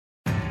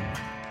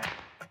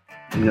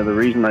The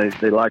reason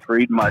they like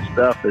reading my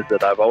stuff is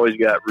that I've always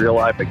got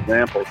real-life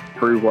examples to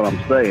prove what I'm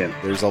saying.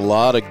 There's a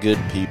lot of good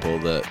people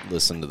that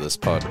listen to this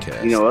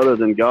podcast. Other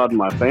than God and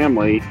my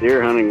family,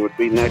 deer hunting would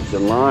be next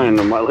in line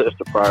on my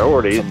list of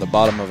priorities. From the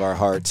bottom of our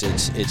hearts,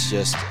 it's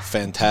just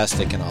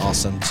fantastic and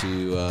awesome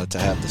to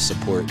have the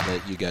support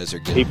that you guys are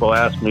getting. People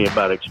ask me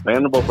about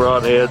expandable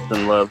broadheads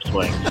and love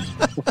swings.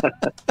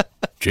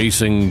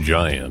 Chasing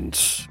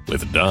Giants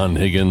with Don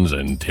Higgins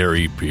and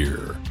Terry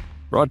Peer.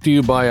 Brought to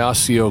you by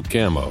Osseo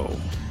Camo,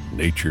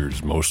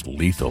 nature's most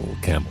lethal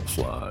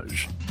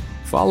camouflage.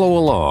 Follow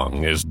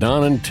along as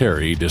Don and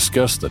Terry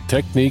discuss the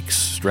techniques,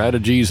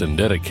 strategies, and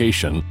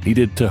dedication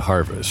needed to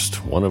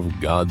harvest one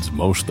of God's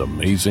most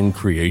amazing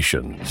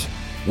creations,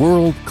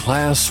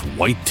 world-class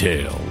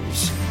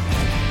whitetails.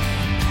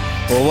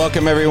 Well,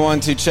 welcome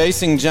everyone to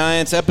Chasing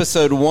Giants,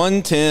 episode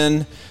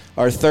 110.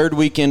 Our third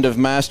weekend of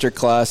master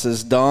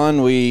classes.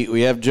 Don,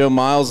 we have Joe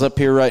Miles up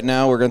here right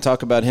now. We're going to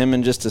talk about him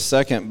in just a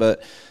second.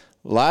 But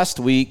last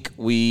week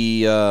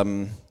we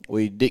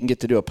didn't get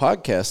to do a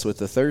podcast with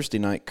the Thursday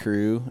night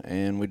crew,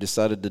 and we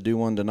decided to do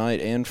one tonight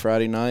and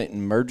Friday night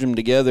and merge them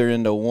together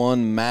into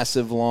one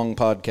massive long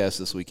podcast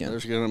this weekend.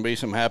 There's going to be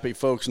some happy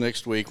folks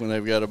next week when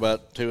they've got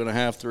about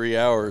 2.5, 3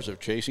 hours of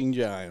Chasing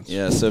Giants.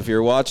 Yeah, so if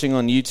you're watching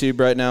on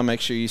YouTube right now,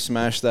 make sure you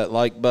smash that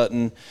like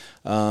button.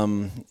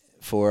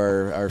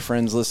 For our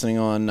friends listening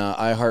on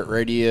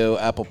iHeartRadio,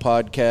 Apple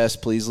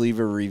Podcasts, please leave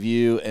a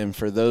review. And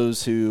for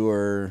those who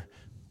are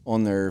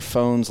on their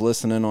phones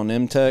listening on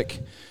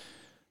MTech,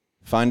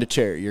 find a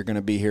chair. You're going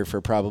to be here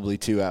for probably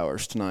 2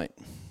 hours tonight.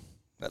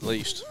 At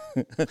least.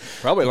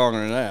 Probably longer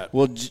than that.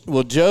 Well,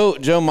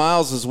 Joe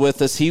Miles is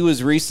with us. He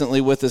was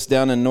recently with us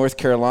down in North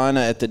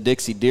Carolina at the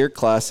Dixie Deer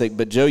Classic.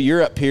 But, Joe,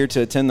 you're up here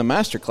to attend the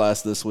master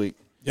class this week.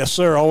 Yes,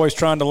 sir. Always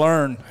trying to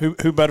learn.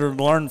 Who better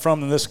to learn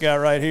from than this guy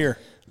right here?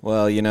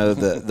 Well,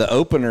 the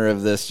opener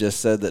of this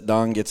just said that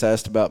Don gets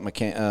asked about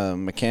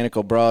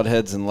mechanical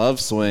broadheads and love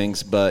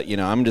swings, but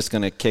I'm just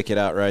going to kick it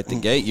out right the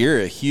gate.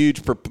 You're a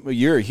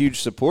huge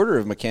supporter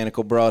of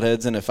mechanical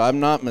broadheads, and if I'm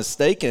not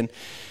mistaken,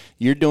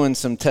 you're doing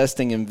some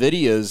testing and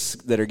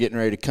videos that are getting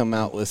ready to come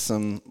out with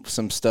some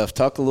stuff.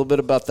 Talk a little bit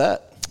about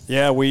that.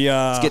 Yeah,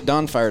 let's get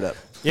Don fired up.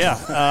 Yeah,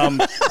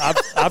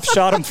 I've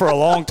shot them for a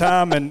long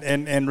time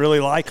and really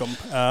like them.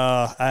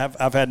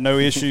 I've had no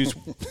issues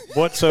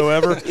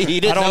whatsoever. He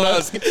didn't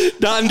know.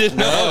 Don didn't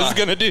know I was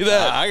going to do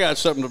that. I got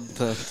something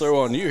to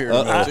throw on you here.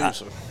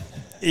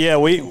 Yeah,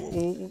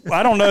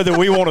 I don't know that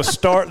we want to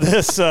start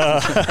this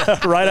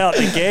right out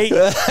the gate,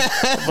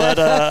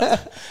 but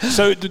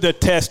so the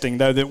testing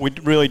though that we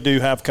really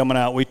do have coming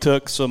out. We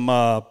took some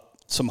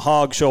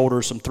hog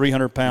shoulders, some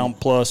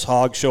 300-pound plus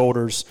hog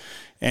shoulders,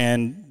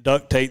 and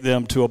duct taped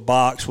them to a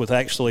box with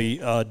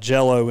actually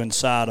Jello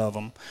inside of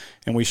them.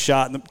 And we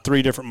shot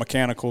 3 different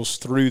mechanicals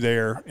through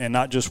there, and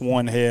not just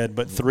one head,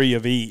 but 3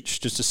 of each,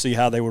 just to see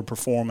how they would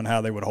perform and how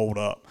they would hold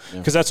up.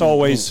 Because that's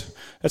always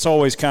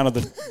kind of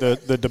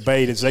the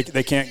debate is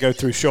they can't go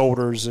through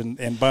shoulders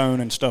and bone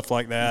and stuff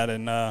like that.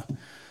 And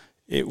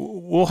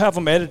we'll have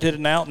them edited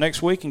and out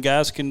next week, and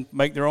guys can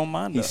make their own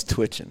mind up. He's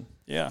twitching.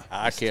 Yeah.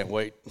 I can't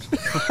wait.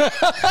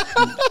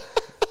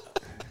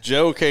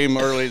 Joe came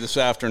early this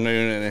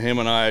afternoon, and him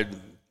and I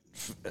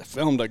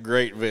filmed a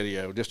great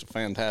video, just a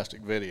fantastic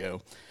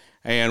video.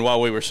 And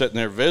while we were sitting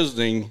there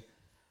visiting,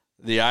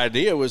 the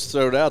idea was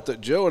thrown out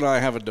that Joe and I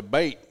have a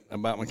debate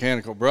about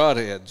mechanical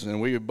broadheads, and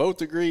we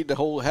both agreed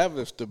to have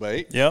this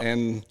debate. Yep.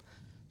 And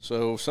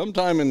so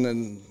sometime in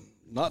the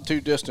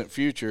not-too-distant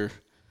future,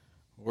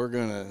 we're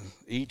going to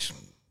each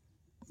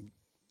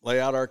lay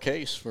out our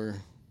case for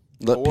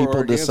let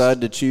people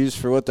decide to choose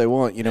for what they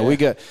want.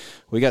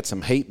 We got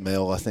some hate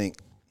mail, I think.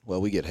 Well,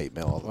 we get hate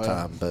mail all the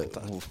time, but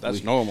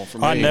that's normal for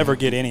me. I never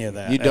get any of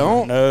that. You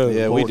don't? No.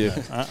 Yeah, we do.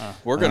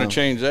 We're going to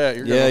change that.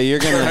 You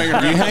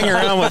hang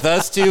around with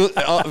us too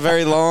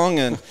very long,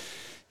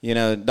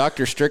 and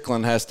Dr.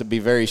 Strickland has to be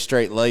very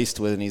straight-laced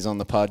when he's on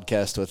the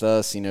podcast with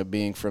us.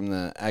 Being from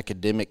the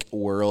academic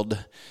world.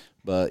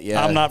 But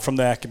yeah, I'm not from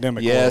the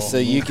academic world. Yeah, so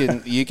you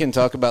can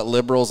talk about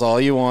liberals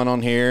all you want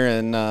on here,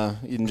 and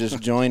you can just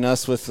join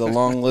us with the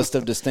long list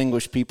of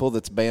distinguished people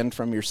that's banned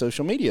from your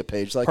social media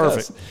page, like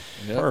Perfect. us.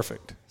 Yep.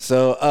 Perfect.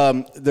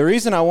 So the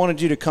reason I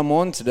wanted you to come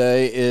on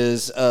today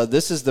is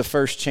this is the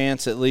first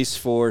chance, at least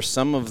for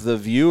some of the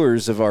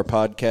viewers of our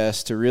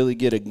podcast, to really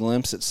get a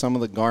glimpse at some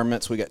of the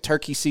garments. We got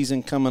turkey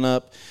season coming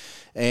up.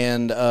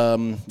 And,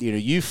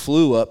 you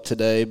flew up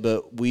today,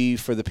 but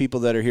for the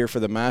people that are here for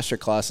the master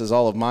classes,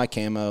 all of my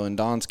camo and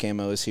Don's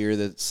camo is here.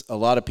 That's a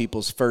lot of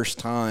people's first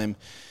time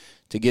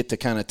to get to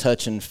kind of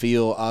touch and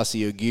feel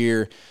Osseo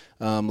gear.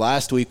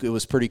 Last week it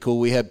was pretty cool.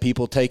 We had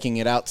people taking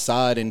it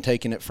outside and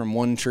taking it from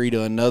one tree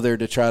to another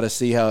to try to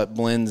see how it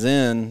blends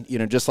in,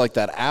 just like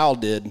that owl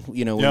did,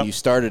 when you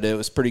started it. It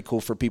was pretty cool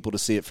for people to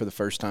see it for the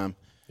first time.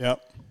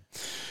 Yep.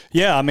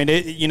 Yeah, I mean,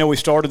 we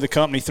started the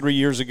company 3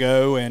 years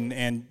ago,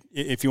 and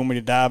if you want me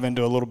to dive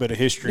into a little bit of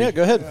history. Yeah,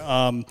 go ahead.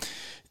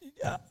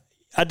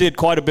 I did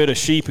quite a bit of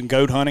sheep and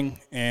goat hunting,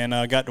 and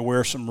I got to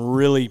wear some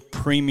really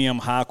premium,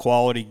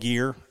 high-quality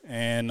gear.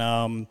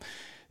 And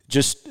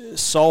just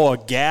saw a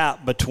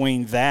gap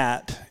between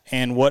that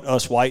and what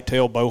us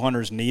whitetail bow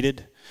hunters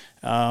needed.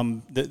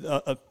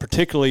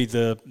 Particularly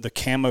the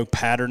camo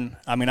pattern.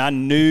 I mean, I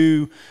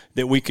knew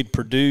that we could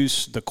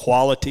produce the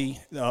quality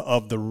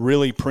of the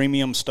really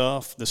premium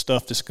stuff, the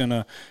stuff that's going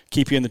to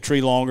keep you in the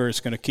tree longer.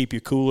 It's going to keep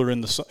you cooler in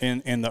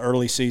the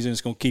early season.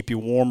 It's going to keep you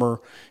warmer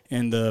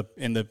in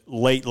the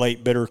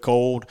late bitter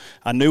cold.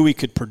 I knew we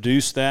could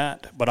produce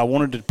that, but I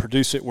wanted to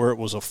produce it where it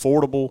was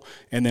affordable,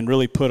 and then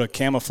really put a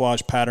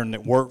camouflage pattern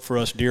that worked for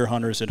us deer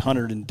hunters that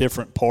hunted in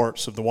different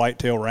parts of the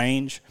whitetail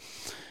range.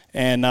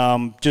 And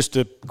just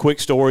a quick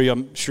story,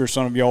 I'm sure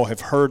some of y'all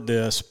have heard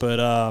this, but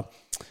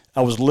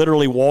I was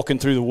literally walking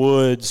through the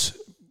woods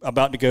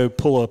about to go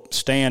pull a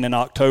stand in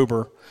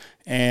October,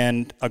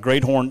 and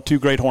two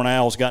great horn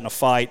owls got in a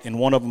fight, and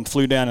one of them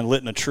flew down and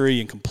lit in a tree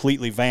and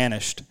completely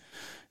vanished.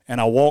 And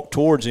I walked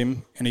towards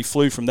him, and he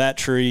flew from that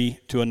tree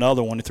to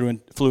another one. He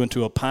flew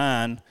into a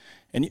pine.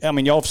 And, I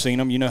mean, y'all have seen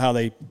them. You know how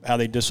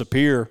they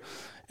disappear.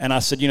 And I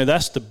said,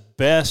 that's the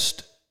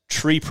best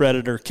tree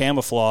predator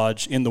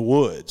camouflage in the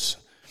woods.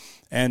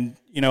 And,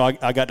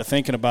 I got to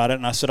thinking about it,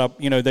 and I said,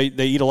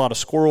 they eat a lot of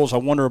squirrels. I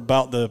wonder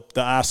about the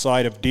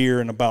eyesight of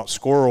deer and about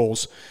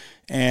squirrels.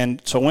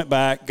 And so I went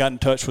back, got in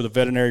touch with a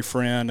veterinary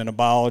friend and a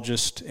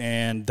biologist,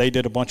 and they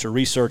did a bunch of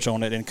research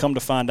on it, and come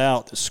to find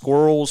out that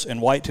squirrels and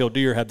whitetail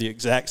deer have the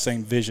exact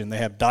same vision. They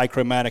have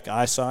dichromatic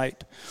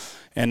eyesight,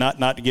 and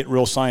not to get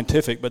real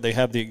scientific, but they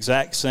have the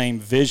exact same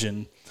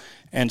vision.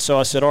 And so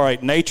I said, all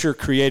right, nature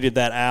created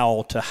that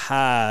owl to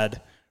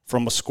hide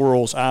from a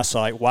squirrel's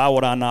eyesight. Why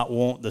would I not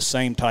want the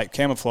same type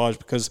camouflage?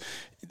 Because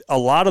a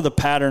lot of the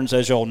patterns,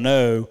 as y'all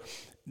know,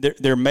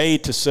 they're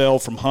made to sell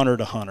from hunter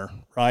to hunter,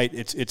 right?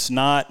 It's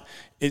not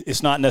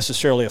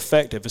necessarily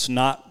effective. It's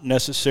not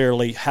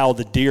necessarily how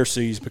the deer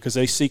sees, because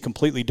they see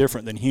completely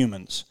different than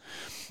humans.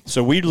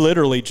 So we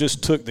literally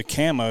just took the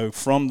camo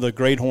from the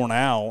great horn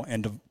owl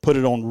and put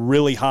it on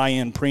really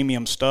high-end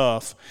premium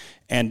stuff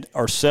and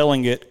are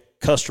selling it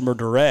customer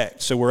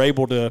direct. So we're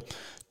able to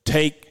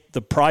take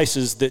the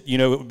prices that,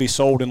 it would be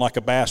sold in like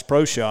a Bass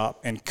Pro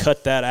Shop and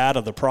cut that out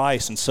of the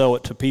price and sell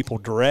it to people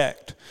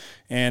direct.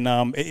 And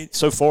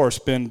so far it's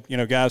been,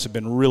 guys have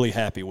been really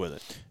happy with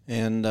it.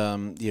 And,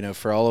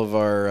 for all of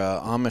our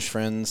Amish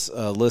friends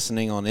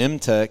listening on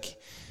MTech,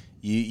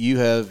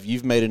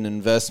 you've made an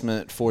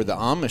investment for the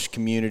Amish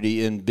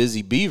community in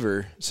Busy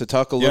Beaver. So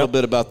talk a little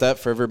bit about that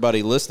for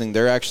everybody listening.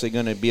 They're actually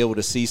going to be able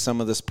to see some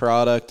of this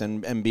product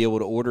and be able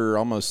to order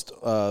almost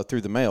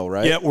through the mail,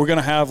 right? Yeah, we're going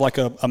to have like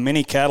a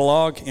mini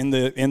catalog in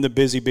the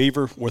Busy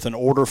Beaver with an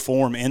order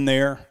form in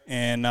there.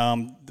 And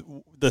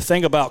the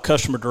thing about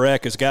customer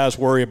direct is guys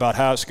worry about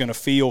how it's going to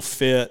feel,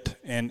 fit,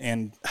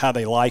 and how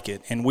they like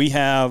it. And we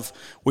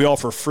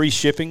offer free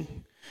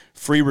shipping,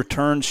 free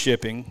return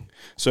shipping.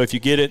 So if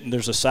you get it and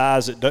there's a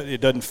size that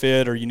it doesn't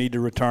fit or you need to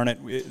return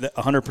it,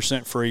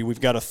 100% free.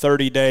 We've got a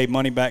 30-day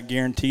money-back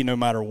guarantee no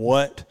matter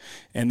what,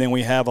 and then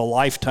we have a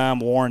lifetime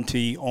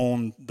warranty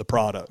on the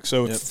product.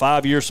 So if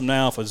 5 years from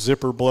now, if a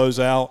zipper blows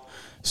out,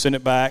 send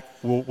it back,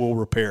 we'll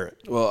repair it.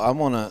 Well,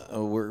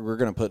 we're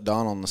going to put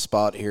Don on the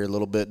spot here a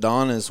little bit.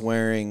 Don is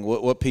wearing,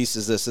 what piece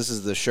is this? This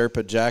is the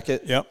Sherpa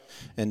jacket? Yep.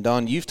 And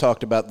Don, you've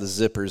talked about the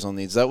zippers on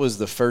these. That was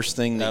the first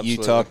thing that you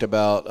talked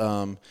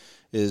about,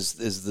 is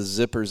the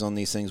zippers on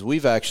these things.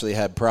 We've actually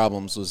had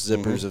problems with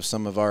zippers of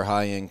some of our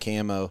high-end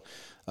camo.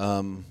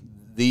 I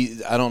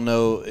don't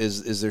know,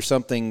 is there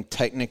something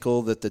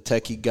technical that the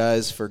techie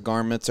guys for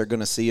garments are going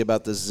to see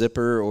about the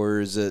zipper, or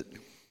is it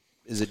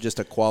just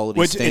a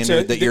quality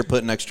standard that you're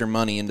putting extra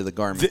money into the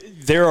garment?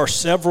 There are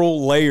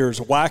several layers.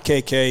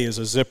 YKK is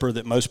a zipper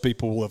that most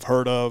people will have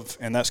heard of,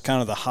 and that's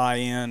kind of the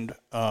high-end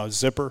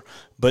zipper.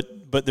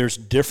 But there's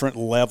different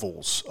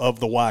levels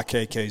of the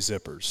YKK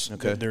zippers.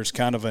 Okay. There's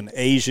kind of an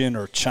Asian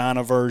or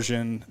China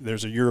version.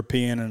 There's a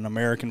European and an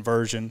American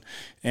version.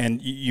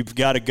 And you've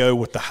got to go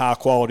with the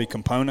high-quality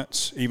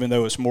components, even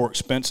though it's more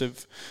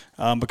expensive,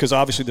 because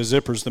obviously the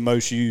zipper is the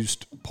most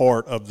used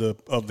part of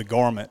the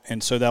garment.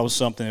 And so that was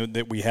something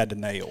that we had to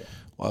nail.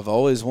 Well, I've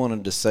always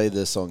wanted to say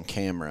this on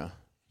camera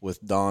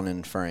with Don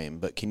in frame,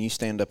 but can you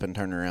stand up and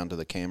turn around to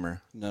the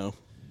camera? No.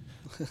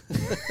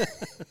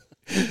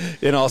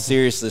 In all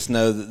seriousness,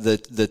 no,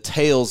 the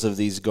tails of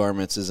these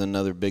garments is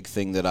another big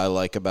thing that I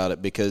like about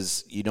it,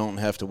 because you don't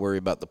have to worry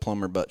about the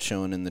plumber butt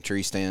showing in the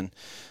tree stand.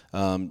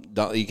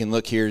 You can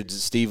look here.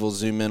 Steve will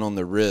zoom in on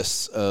the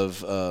wrists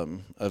of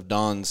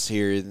Don's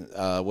here.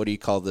 What do you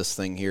call this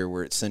thing here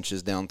where it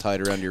cinches down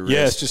tight around your wrist?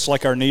 Yeah, it's just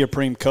like our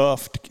neoprene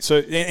cuff. So,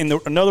 and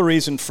another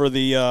reason for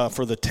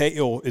the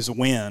tail is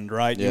wind,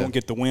 right? You don't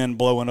get the wind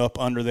blowing up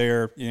under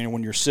there.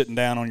 When you're sitting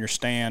down on your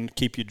stand,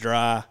 keep you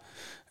dry.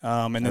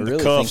 And then I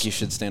really cuffs. think you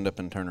should stand up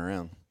and turn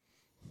around.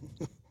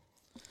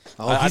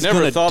 I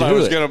never thought I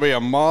was going to be a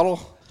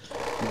model,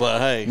 but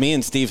hey. Me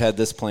and Steve had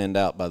this planned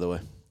out, by the way.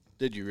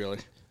 Did you really?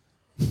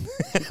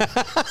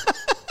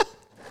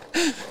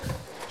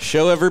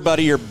 Show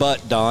everybody your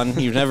butt, Don.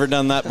 You've never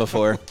done that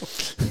before.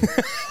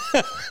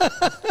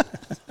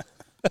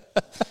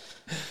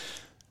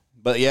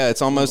 But yeah,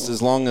 it's almost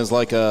as long as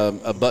like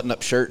a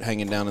button-up shirt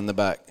hanging down in the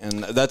back,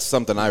 and that's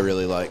something I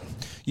really like.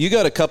 You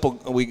got a couple.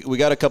 We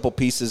got a couple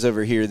pieces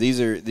over here. These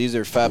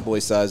are Fat Boy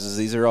sizes.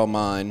 These are all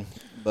mine.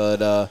 But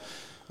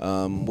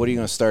what are you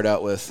going to start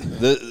out with?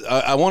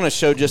 I want to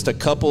show just a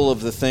couple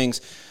of the things.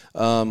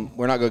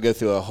 We're not going to go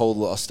through a whole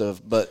lot of stuff,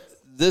 but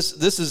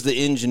this is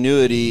the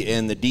ingenuity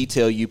and the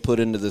detail you put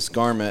into this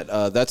garment.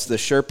 That's the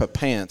Sherpa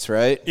pants,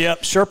 right?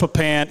 Yep, Sherpa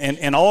pant,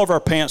 and all of our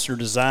pants are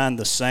designed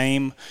the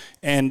same.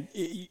 And,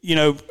 you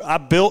know, I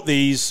built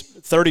these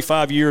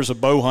 35 years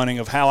of bow hunting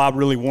of how I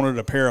really wanted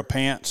a pair of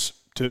pants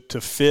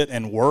to fit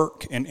and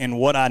work and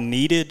what I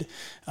needed.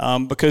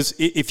 Because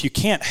if you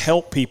can't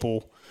help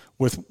people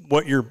with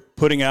what you're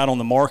putting out on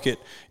the market,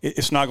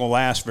 it's not going to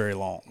last very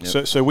long.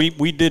 Yep. So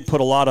we did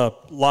put a lot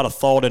of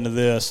thought into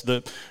this.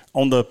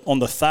 On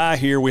the thigh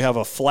here, we have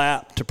a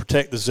flap to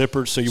protect the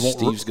zippers, so you won't.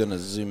 Steve's going to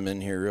zoom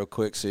in here real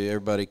quick so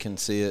everybody can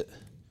see it.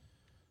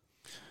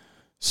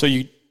 So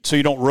you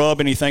don't rub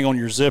anything on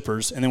your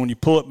zippers, and then when you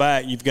pull it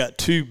back, you've got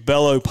two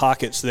bellow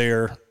pockets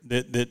there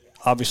that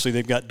obviously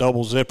they've got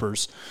double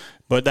zippers,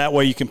 but that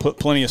way you can put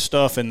plenty of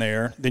stuff in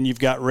there. Then you've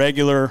got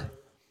regular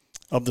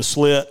of the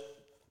slit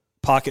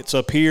pockets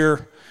up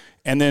here,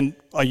 and then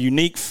a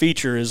unique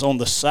feature is on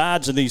the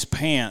sides of these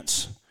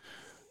pants,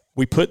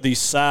 we put these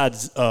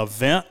sides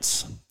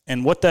vents,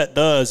 and what that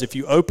does, if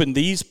you open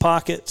these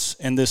pockets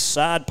and this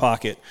side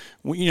pocket,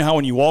 you know how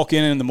when you walk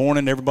in the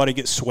morning, everybody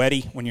gets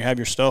sweaty when you have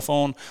your stuff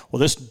on? Well,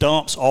 this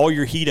dumps all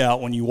your heat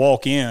out when you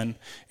walk in,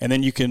 and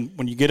then you can,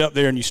 when you get up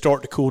there and you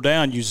start to cool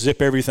down, you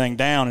zip everything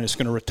down, and it's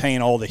going to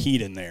retain all the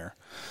heat in there.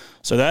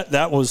 So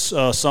that was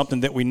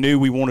something that we knew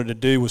we wanted to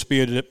do, was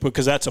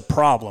because that's a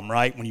problem,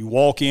 right? When you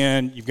walk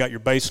in, you've got your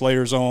base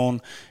layers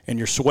on, and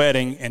you're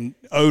sweating, and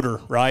odor,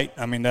 right?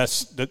 I mean,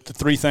 that's the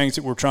three things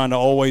that we're trying to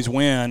always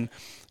win: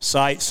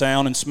 sight,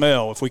 sound, and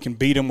smell. If we can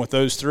beat them with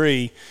those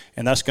three,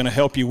 and that's going to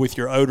help you with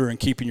your odor and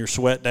keeping your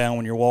sweat down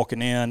when you're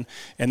walking in.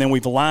 And then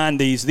we've lined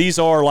these. These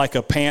are like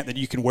a pant that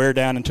you can wear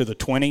down into the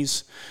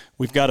 20s.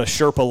 We've got a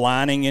Sherpa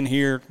lining in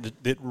here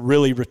that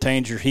really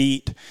retains your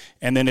heat,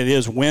 and then it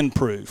is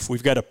windproof.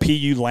 We've got a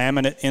PU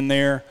laminate in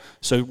there,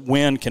 so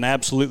wind can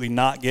absolutely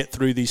not get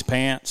through these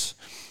pants.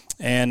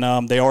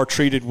 And they are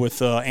treated with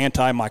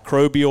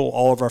antimicrobial.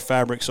 All of our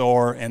fabrics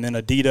are, and then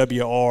a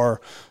DWR.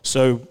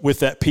 So with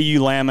that PU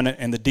laminate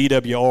and the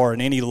DWR,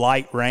 and any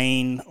light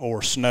rain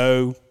or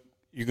snow,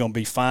 you're going to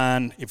be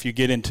fine. If you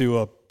get into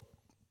a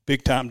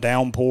big-time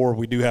downpour,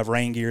 we do have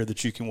rain gear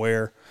that you can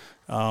wear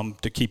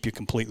to keep you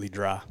completely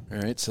dry. All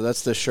right, so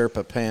that's the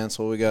Sherpa pants.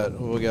 What we got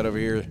over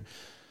here?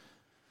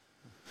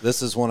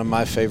 This is one of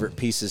my favorite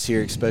pieces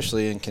here,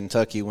 especially in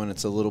Kentucky when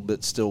it's a little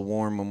bit still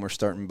warm when we're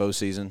starting bow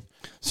season.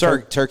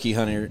 Turkey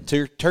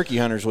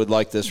hunters would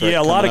like this. Yeah,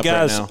 a lot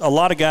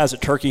of guys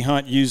at turkey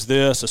hunt use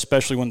this,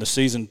 especially when the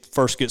season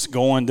first gets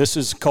going. This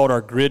is called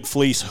our Grid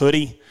Fleece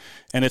hoodie,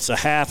 and it's a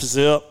half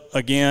zip.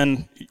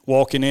 Again,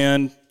 walking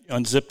in,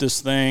 unzip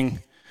this thing,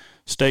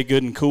 stay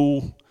good and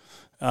cool.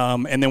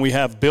 And then we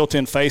have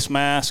built-in face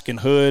mask and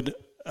hood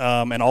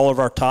and all of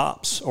our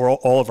tops, or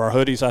all of our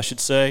hoodies, I should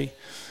say.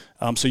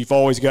 So you've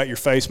always got your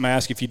face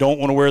mask. If you don't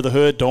want to wear the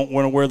hood, don't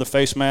want to wear the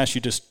face mask,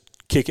 you just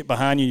kick it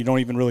behind you. You don't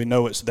even really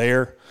know it's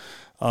there.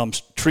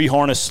 Tree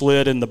harness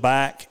slid in the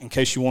back in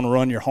case you want to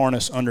run your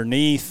harness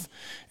underneath.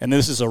 And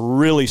this is a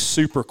really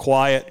super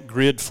quiet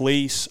grid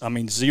fleece. I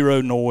mean,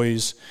 zero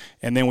noise.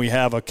 And then we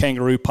have a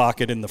kangaroo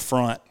pocket in the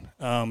front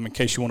in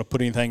case you want to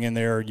put anything in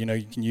there. You know,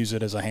 you can use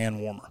it as a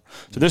hand warmer.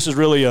 So this is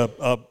really our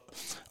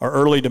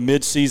early to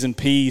mid-season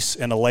piece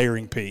and a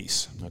layering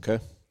piece. Okay.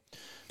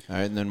 All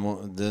right, and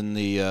then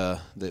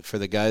the for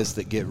the guys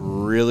that get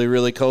really,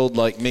 really cold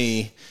like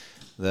me,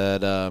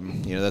 that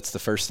that's the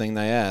first thing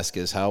they ask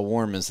is, how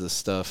warm is this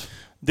stuff?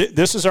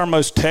 This is our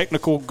most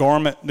technical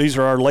garment. These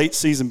are our late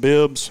season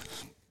bibs,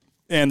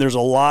 and there's a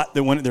lot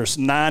there's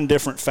 9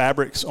 different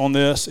fabrics on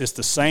this. It's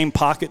the same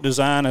pocket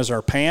design as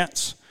our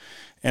pants,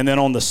 and then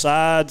on the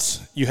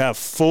sides you have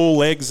full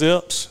leg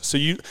zips. So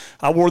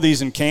I wore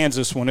these in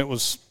Kansas when it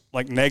was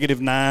like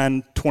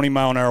 -9,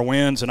 20-mile-an-hour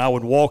winds, and I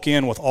would walk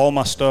in with all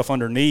my stuff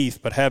underneath,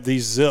 but have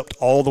these zipped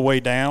all the way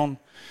down.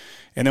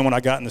 And then when I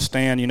got in the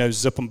stand,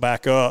 zip them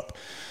back up,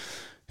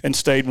 and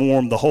stayed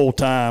warm the whole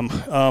time.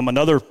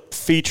 Another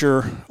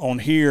feature on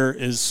here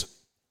is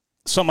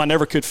something I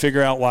never could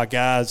figure out why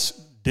guys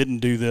didn't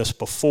do this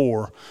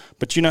before,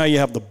 but you know how you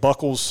have the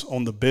buckles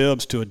on the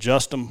bibs to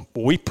adjust them?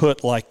 Well, we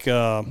put like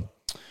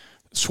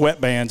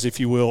sweatbands, if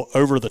you will,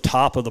 over the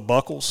top of the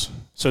buckles,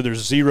 so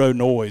there's zero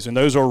noise, and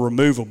those are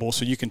removable,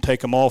 so you can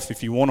take them off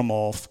if you want them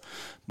off,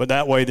 but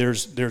that way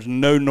there's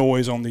no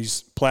noise on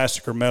these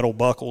plastic or metal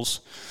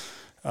buckles.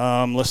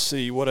 Let's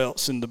see what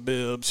else in the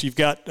bibs. You've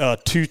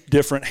got 2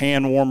 different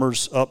hand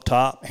warmers up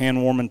top,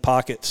 hand warming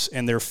pockets,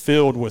 and they're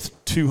filled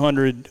with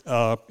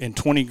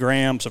 220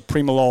 grams of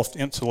Primaloft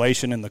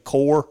insulation in the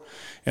core,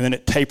 and then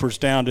it tapers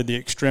down to the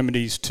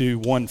extremities to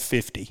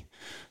 150.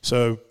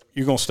 So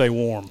you're going to stay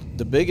warm.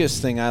 The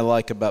biggest thing I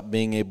like about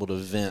being able to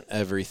vent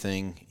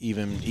everything,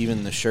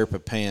 even the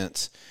Sherpa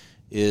pants,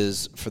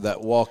 is for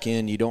that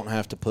walk-in, you don't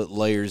have to put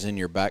layers in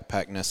your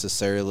backpack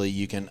necessarily.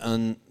 You can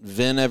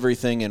unvent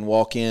everything and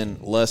walk in,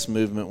 less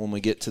movement when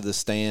we get to the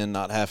stand,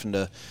 not having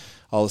to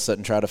all of a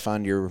sudden try to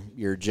find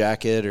your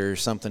jacket or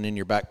something in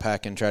your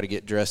backpack and try to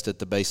get dressed at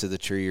the base of the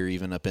tree or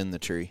even up in the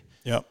tree.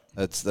 Yep.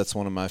 That's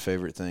one of my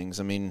favorite things.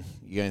 I mean,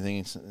 you got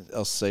anything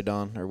else to say,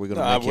 Don? Are we going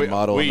to make you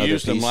model we another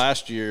used piece? them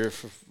last year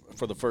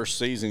for the first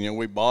season. You know,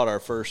 we bought our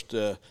first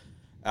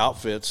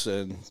outfits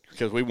and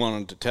because we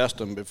wanted to test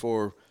them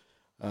before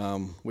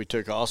we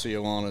took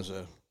Osseo on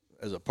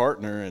as a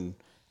partner, and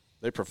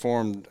they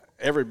performed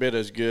every bit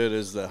as good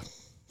as the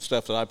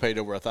stuff that I paid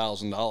over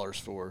 $1,000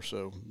 for.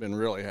 So been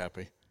really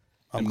happy.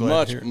 I'm and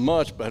glad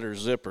much better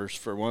zippers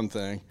for one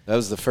thing. That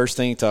was the first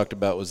thing he talked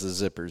about was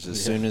the zippers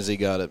as soon as he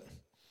got it.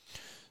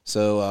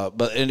 So,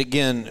 and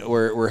again,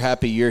 we're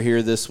happy you're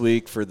here this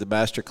week for the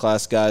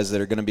masterclass guys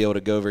that are going to be able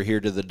to go over here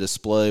to the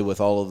display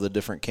with all of the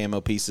different camo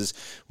pieces.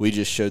 We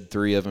just showed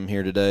 3 of them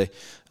here today.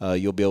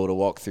 You'll be able to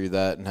walk through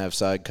that and have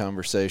side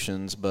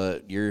conversations.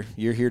 But you're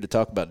here to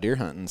talk about deer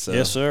hunting. So.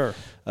 Yes, sir.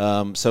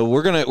 So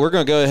we're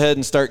gonna go ahead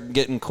and start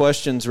getting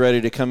questions ready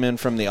to come in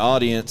from the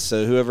audience.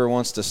 So whoever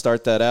wants to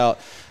start that out,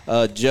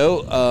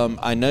 Joe.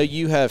 I know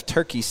you have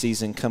turkey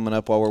season coming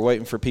up. While we're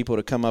waiting for people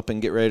to come up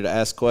and get ready to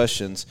ask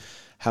questions.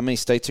 How many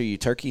states are you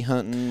turkey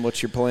hunting?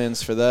 What's your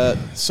plans for that?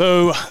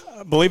 So,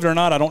 believe it or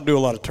not, I don't do a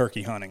lot of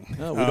turkey hunting.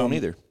 No, we don't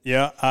either.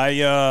 Yeah, I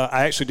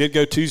actually did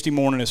go Tuesday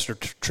morning. It's a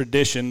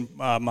tradition.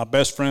 My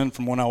best friend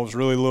from when I was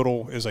really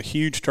little is a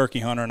huge turkey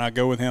hunter, and I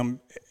go with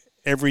him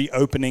every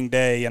opening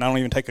day, and I don't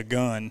even take a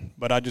gun,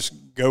 but I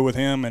just go with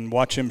him and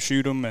watch him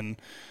shoot them and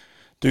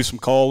do some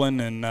calling,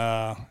 and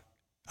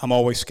I'm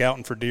always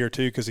scouting for deer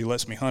too because he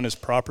lets me hunt his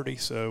property.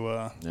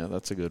 So yeah,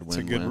 that's a good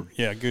win. It's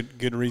a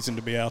good reason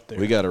to be out there.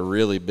 We got a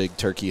really big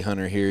turkey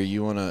hunter here.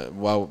 You want to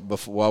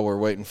while we're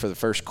waiting for the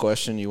first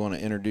question, you want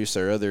to introduce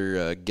our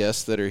other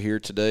guests that are here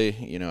today.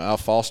 You know, Al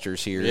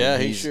Foster's here. Yeah,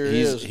 he sure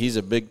is. He's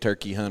a big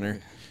turkey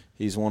hunter.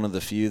 He's one of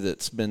the few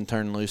that's been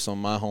turned loose on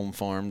my home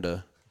farm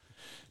to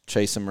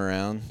chase him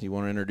around. You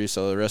want to introduce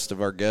all the rest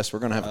of our guests? We're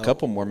going to have a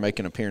couple more make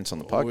an appearance on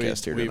the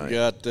podcast here tonight. We've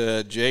got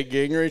Jay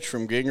Gingrich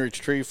from Gingrich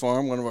Tree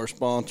Farm, one of our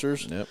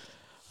sponsors.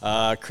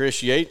 Yep.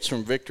 Chris Yates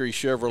from Victory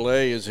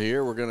Chevrolet is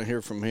here. We're going to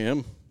hear from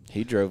him.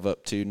 He drove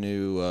up 2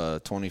 new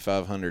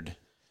 2500.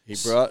 He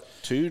brought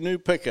 2 new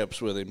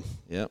pickups with him.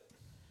 Yep.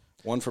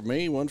 One for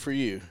me, one for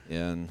you.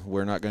 Yeah, and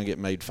we're not going to get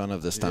made fun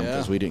of this time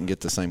because we didn't get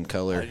the same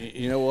color.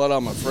 You know what?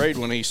 I'm afraid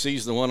when he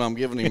sees the one I'm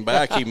giving him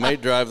back, he may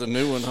drive the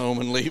new one home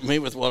and leave me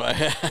with what I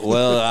have.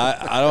 Well,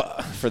 I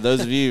don't. For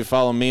those of you who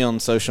follow me on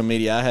social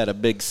media, I had a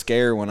big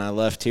scare when I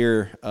left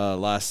here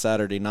last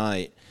Saturday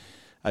night.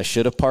 I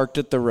should have parked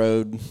at the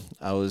road.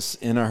 I was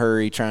in a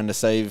hurry trying to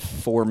save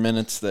 4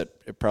 minutes that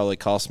it probably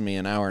cost me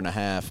an hour and a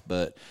half,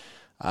 but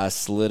I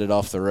slid it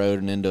off the road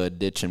and into a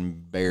ditch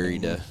and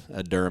buried a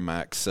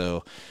Duramax.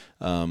 So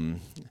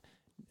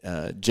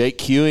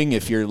Jake Hewing,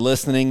 if you're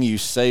listening, you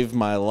saved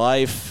my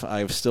life.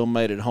 I've still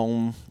made it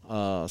home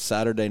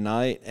Saturday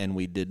night, and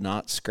we did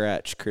not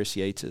scratch Chris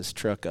Yates'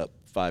 truck up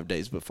 5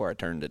 days before I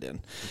turned it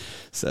in.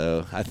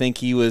 So I think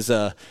he was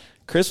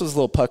Chris was a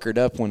little puckered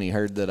up when he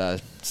heard that I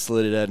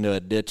slid it into a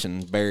ditch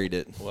and buried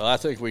it. Well, I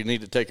think we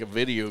need to take a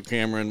video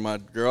camera in my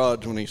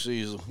garage when he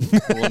sees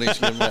the one he's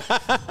getting back.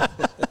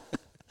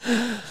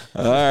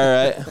 All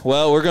right.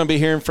 Well, we're going to be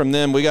hearing from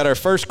them. We got our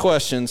first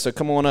question, so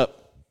come on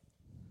up.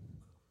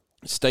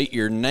 State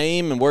your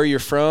name and where you're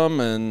from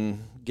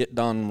and get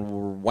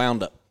Don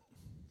wound up.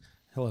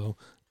 Hello.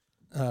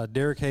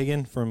 Derek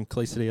Hagan from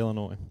Clay City,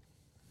 Illinois.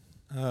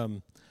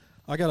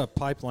 I got a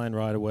pipeline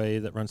right away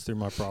that runs through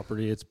my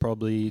property. It's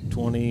probably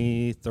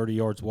 20, 30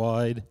 yards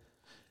wide.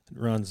 It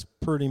runs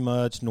pretty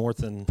much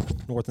north and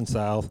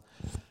south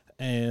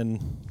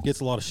and gets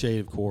a lot of shade,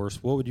 of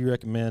course. What would you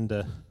recommend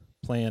to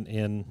plant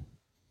in?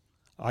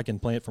 I can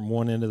plant from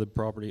one end of the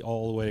property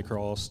all the way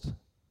across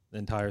the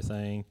entire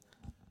thing.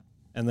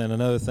 And then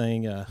another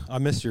thing, I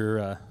miss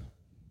your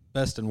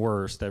best and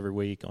worst every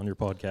week on your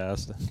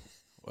podcast.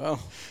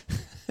 Well,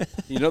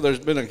 you know, there's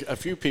been a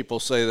few people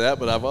say that,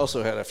 but I've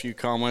also had a few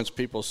comments.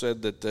 People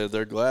said that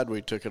they're glad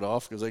we took it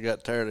off because they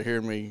got tired of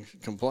hearing me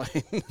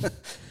complain.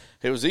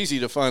 It was easy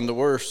to find the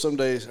worst. Some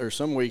days or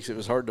some weeks it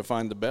was hard to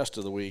find the best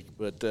of the week.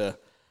 But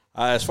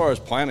as far as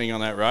planting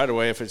on that right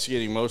away, if it's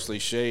getting mostly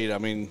shade, I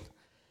mean,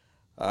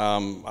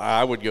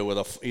 I would go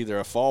with either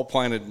a fall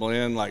planted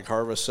blend like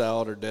Harvest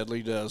Salad or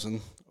Deadly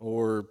Dozen,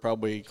 or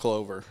probably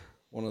clover,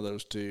 one of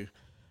those two.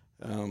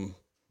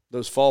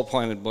 Those fall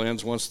planted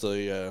blends, once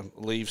the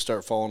leaves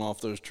start falling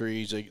off those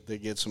trees, they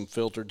get some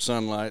filtered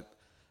sunlight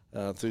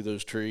through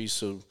those trees.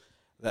 So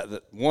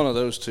that one of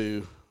those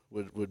two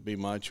would be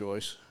my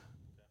choice.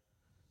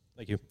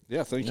 Thank you.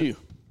 Yeah, thank you.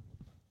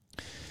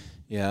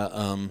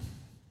 Yeah,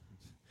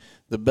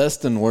 the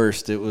best and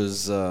worst, it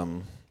was, I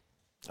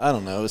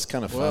don't know, it's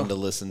kind of fun to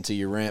listen to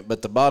your rant.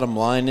 But the bottom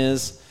line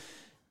is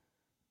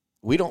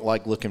we don't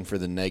like looking for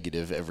the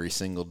negative every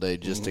single day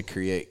just to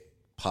create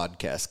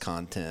podcast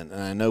content,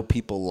 and I know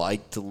people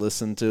like to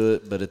listen to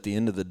it, but at the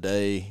end of the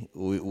day,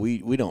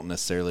 we don't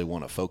necessarily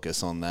want to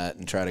focus on that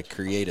and try to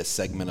create a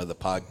segment of the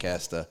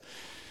podcast to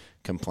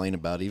complain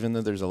about, even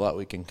though there's a lot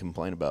we can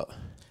complain about.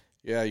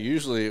 Yeah,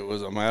 usually it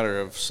was a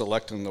matter of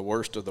selecting the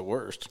worst of the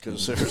worst,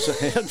 because there's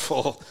a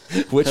handful.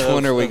 Which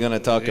one are we going to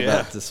talk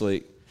about this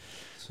week?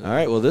 All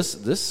right, well,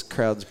 this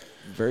crowd's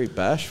very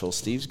bashful.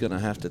 Steve's going to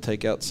have to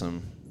take out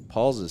some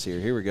pauses here.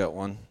 Here we got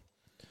one.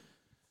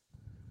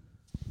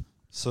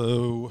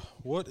 So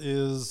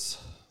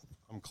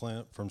I'm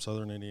Clint from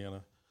Southern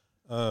Indiana.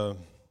 Other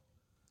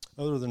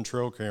than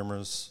trail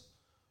cameras,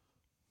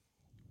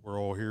 we're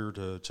all here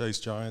to chase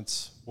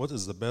giants. What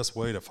is the best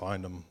way to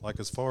find them? Like,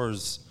 as far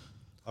as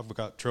I've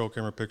got trail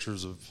camera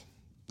pictures of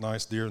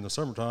nice deer in the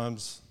summer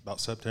times, about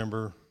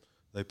September,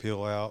 they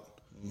peel out.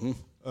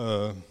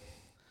 Mm-hmm.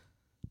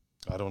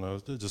 I don't know,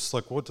 just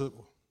like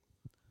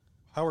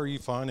how are you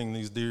finding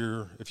these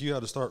deer? If you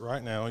had to start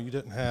right now, you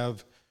didn't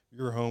have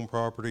your home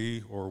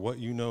property or what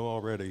you know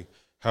already,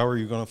 how are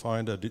you going to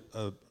find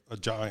a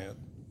giant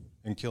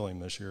and kill him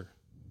this year?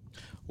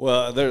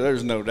 Well,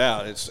 there's no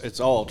doubt.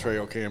 It's all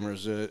trail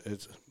cameras.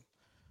 It's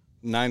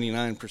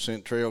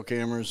 99% trail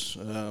cameras.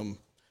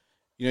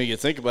 You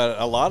think about it,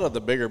 a lot of the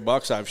bigger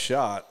bucks I've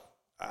shot,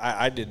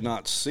 I did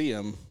not see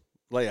them,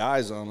 lay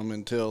eyes on them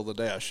until the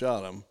day I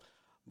shot them.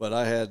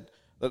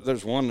 But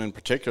there's one in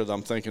particular that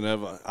I'm thinking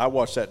of. I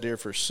watched that deer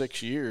for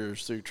 6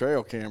 years through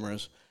trail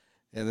cameras,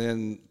 and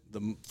then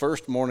the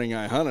first morning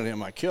I hunted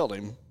him, I killed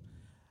him.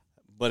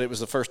 But it was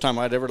the first time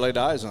I'd ever laid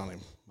eyes on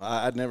him.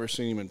 I'd never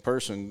seen him in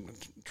person.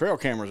 Trail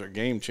cameras are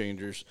game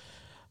changers,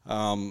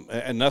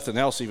 and nothing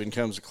else even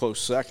comes a close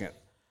second.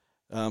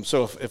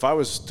 So if I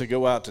was to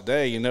go out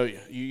today,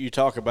 you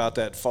talk about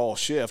that fall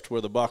shift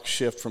where the bucks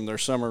shift from their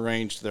summer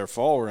range to their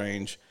fall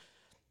range.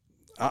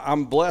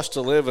 I'm blessed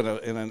to live in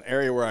an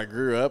area where I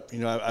grew up.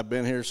 I've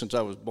been here since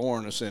I was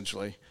born,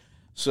 essentially.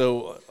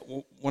 So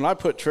when I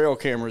put trail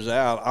cameras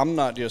out, I'm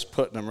not just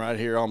putting them right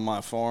here on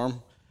my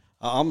farm.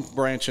 I'm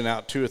branching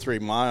out 2 or 3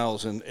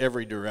 miles in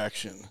every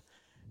direction.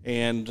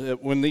 And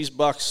when these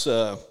bucks,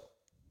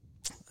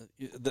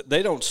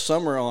 they don't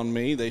summer on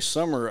me. They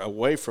summer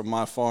away from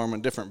my farm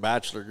in different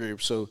bachelor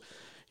groups. So,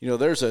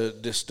 there's a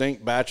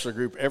distinct bachelor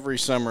group every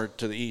summer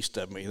to the east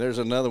of me. There's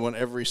another one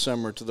every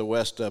summer to the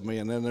west of me.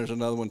 And then there's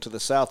another one to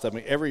the south of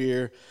me. Every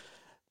year,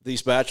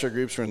 these bachelor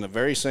groups are in the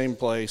very same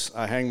place.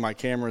 I hang my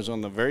cameras on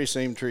the very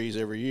same trees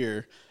every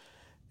year.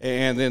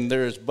 And then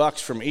there's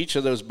bucks from each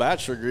of those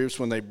bachelor groups.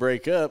 When they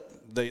break up,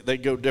 they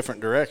go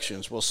different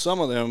directions. Well, some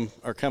of them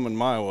are coming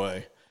my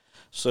way.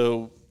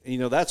 So,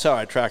 that's how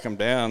I track them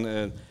down.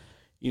 And,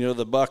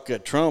 the buck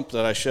Trump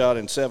that I shot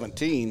in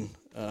 2017,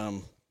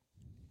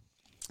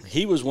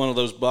 he was one of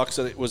those bucks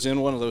that was in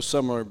one of those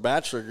summer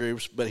bachelor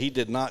groups, but he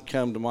did not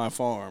come to my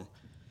farm.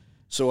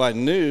 So I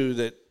knew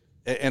that.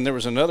 And there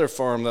was another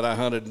farm that I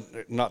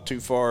hunted not too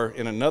far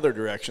in another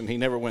direction. He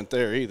never went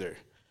there either.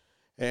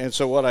 And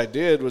so what I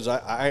did was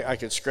I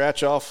could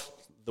scratch off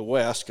the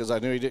west, because I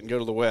knew he didn't go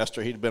to the west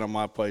or he'd have been on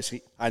my place.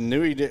 I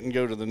knew he didn't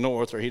go to the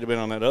north or he'd have been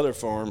on that other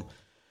farm.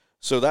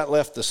 So that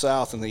left the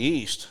south and the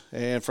east.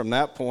 And from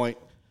that point,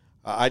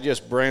 I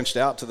just branched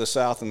out to the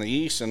south and the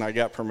east, and I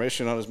got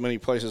permission on as many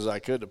places as I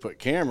could to put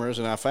cameras,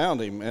 and I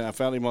found him. And I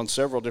found him on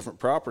several different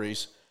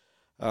properties.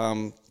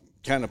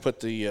 Kind of put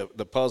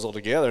the puzzle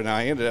together. And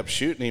I ended up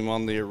shooting him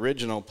on the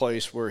original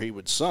place where he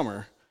would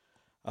summer.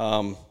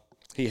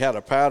 He had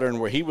a pattern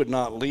where he would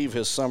not leave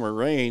his summer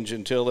range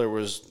until there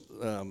was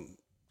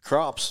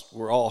crops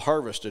were all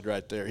harvested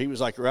right there. He was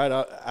like right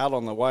out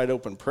on the wide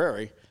open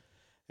prairie.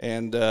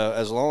 And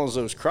as long as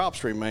those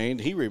crops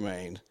remained, he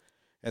remained.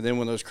 And then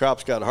when those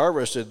crops got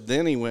harvested,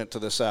 then he went to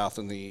the south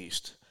and the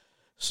east.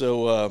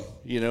 So,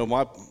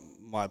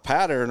 my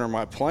pattern or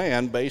my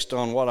plan based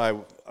on what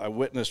I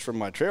witnessed from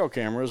my trail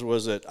cameras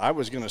was that I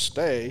was going to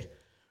stay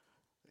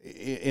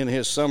in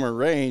his summer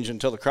range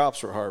until the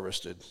crops were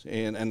harvested.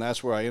 And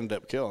that's where I ended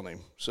up killing him.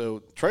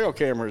 So trail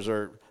cameras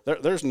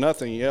there's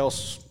nothing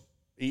else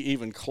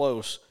even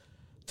close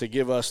to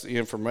give us the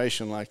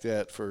information like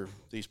that for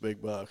these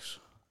big bucks.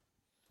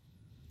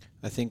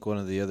 I think one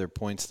of the other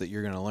points that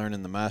you're going to learn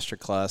in the master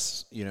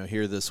class,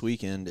 here this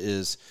weekend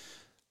is,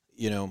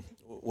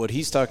 what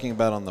he's talking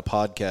about on the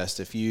podcast.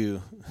 If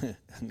you,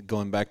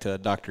 going back to a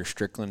Dr.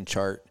 Strickland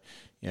chart,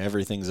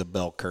 everything's a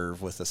bell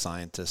curve with a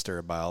scientist or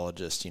a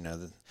biologist.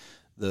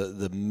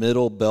 The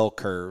middle bell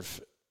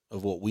curve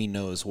of what we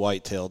know as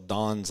whitetail,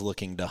 Don's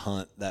looking to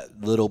hunt that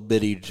little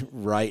bitty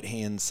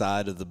right-hand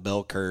side of the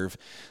bell curve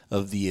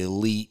of the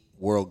elite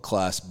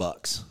world-class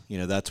bucks.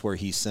 That's where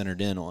he's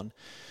centered in on.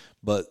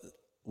 But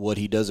what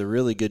he does a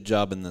really good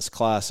job in this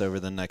class over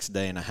the next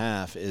day and a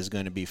half is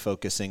going to be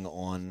focusing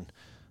on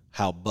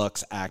how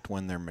bucks act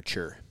when they're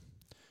mature.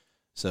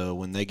 So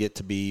when they get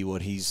to be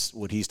what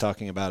he's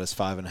talking about is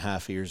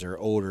 5.5 years or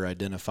older,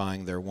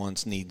 identifying their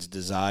wants, needs,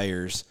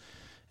 desires,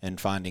 and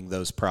finding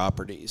those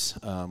properties.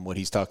 What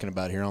he's talking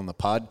about here on the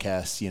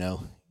podcast,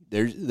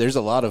 there's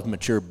a lot of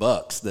mature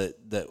bucks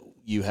that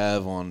you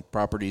have on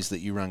properties that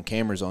you run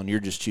cameras on. You're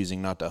just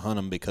choosing not to hunt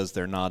them because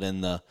they're not in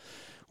the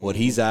What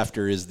he's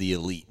after is the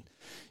elite,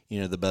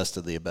 the best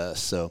of the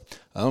best. So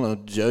I don't know,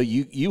 Joe,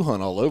 you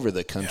hunt all over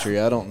the country.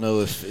 I don't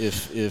know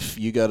if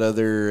you got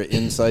other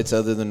insights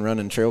other than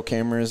running trail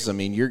cameras. I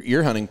mean,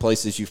 you're hunting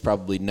places you've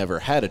probably never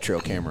had a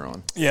trail camera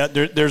on. Yeah,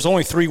 there's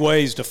only 3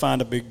 ways to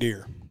find a big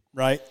deer,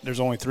 right? There's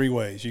only 3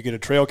 ways. You get a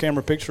trail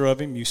camera picture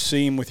of him, you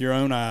see him with your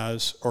own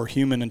eyes, or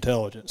human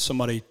intelligence.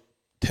 Somebody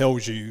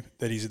tells you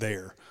that he's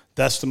there.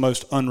 That's the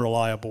most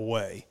unreliable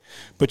way.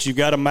 But you've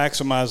got to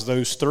maximize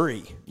those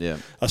 3. Yeah.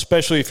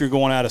 Especially if you're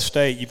going out of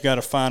state, you've got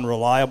to find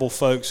reliable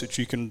folks that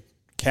you can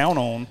count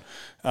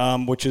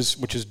on, which is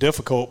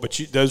difficult.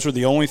 But those are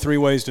the only 3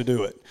 ways to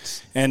do it.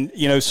 And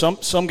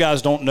some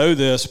guys don't know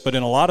this, but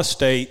in a lot of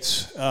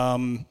states,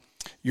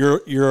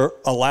 you're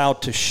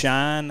allowed to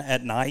shine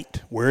at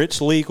night where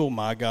it's legal.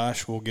 My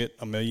gosh, we'll get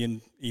a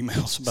million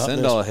emails about Send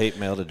this. all hate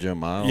mail to Joe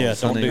Miles. Yeah,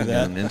 don't do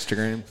that. On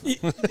Instagram.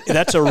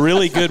 That's a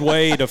really good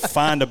way to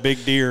find a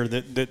big deer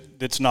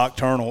that's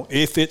nocturnal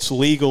if it's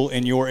legal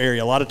in your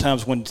area. A lot of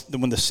times when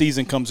the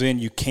season comes in,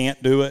 you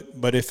can't do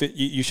it, but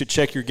you should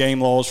check your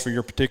game laws for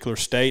your particular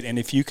state. And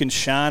if you can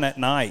shine at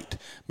night,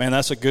 man,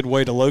 that's a good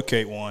way to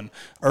locate one.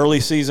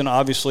 Early season,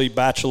 obviously,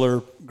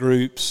 bachelor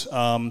groups.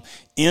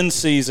 In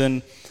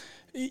season,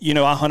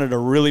 I hunted a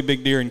really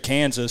big deer in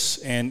Kansas,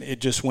 and it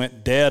just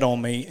went dead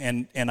on me.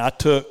 And I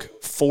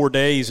took 4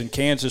 days in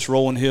Kansas,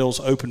 rolling hills,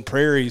 open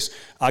prairies.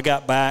 I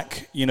got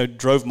back,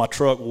 drove my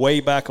truck way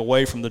back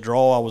away from the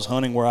draw I was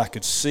hunting where I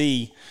could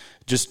see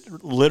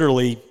just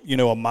literally,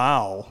 a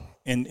mile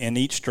in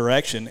each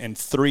direction. And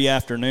 3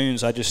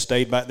 afternoons, I just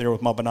stayed back there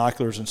with my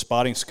binoculars and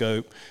spotting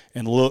scope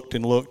and looked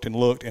and looked and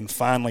looked and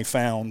finally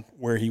found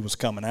where he was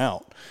coming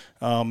out.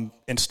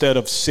 Instead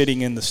of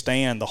sitting in the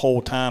stand the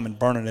whole time and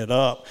burning it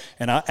up.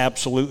 And I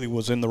absolutely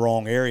was in the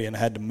wrong area and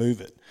had to move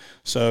it.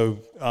 So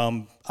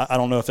I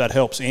don't know if that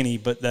helps any,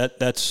 but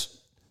that's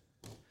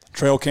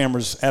trail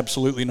cameras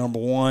absolutely number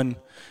 1.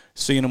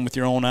 Seeing them with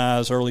your own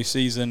eyes early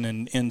season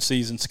and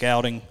in-season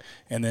scouting.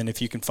 And then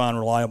if you can find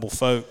reliable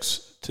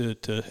folks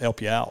to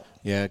help you out.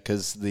 Yeah,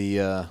 because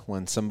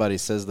when somebody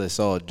says they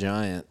saw a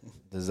giant,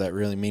 does that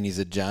really mean he's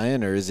a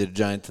giant, or is it a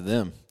giant to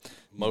them?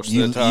 Most of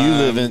the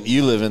time,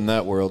 you live in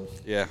that world.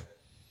 Yeah.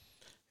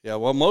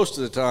 Well, most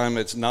of the time,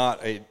 it's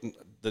not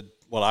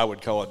what I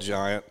would call a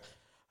giant.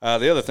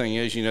 The other thing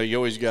is, you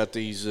always got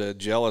these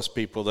jealous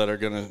people that are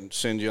going to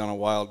send you on a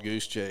wild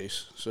goose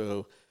chase.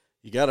 So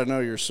you got to know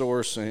your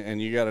source,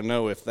 and you got to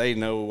know if they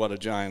know what a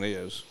giant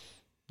is.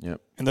 Yep.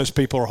 And those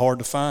people are hard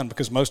to find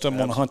because most of them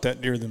want to hunt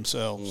that deer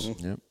themselves.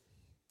 Mm-hmm. Yep.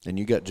 And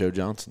you got Joe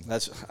Johnson.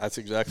 That's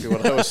exactly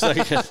what I was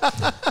thinking.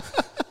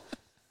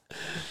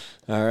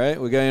 All right,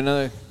 we got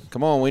another.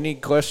 Come on, we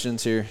need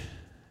questions here.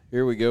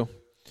 Here we go.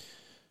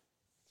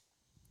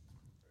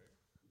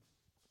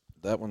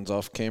 That one's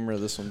off camera.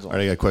 This one's on. All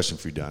right, I got a question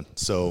for you, Don.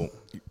 So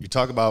you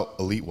talk about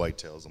elite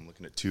whitetails. I'm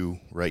looking at 2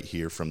 right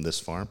here from this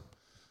farm.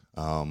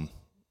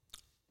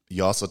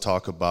 You also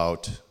talk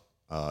about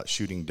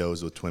shooting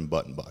does with twin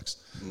button bucks.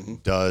 Mm-hmm.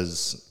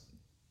 Does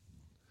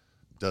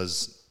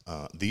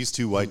these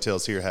 2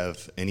 whitetails here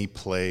have any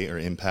play or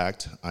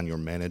impact on your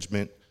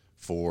management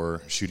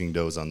for shooting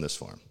does on this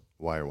farm?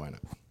 Why or why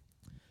not?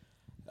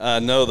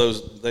 No,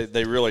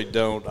 they really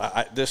don't.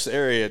 This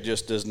area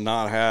just does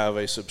not have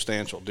a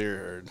substantial deer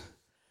herd.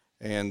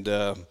 And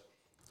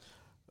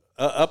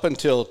up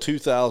until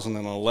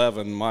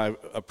 2011, my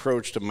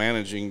approach to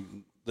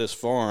managing this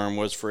farm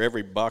was for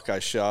every buck I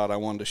shot, I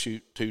wanted to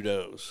shoot 2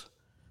 does.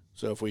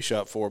 So if we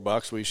shot 4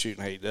 bucks, we were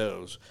shooting 8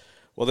 does.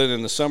 Well, then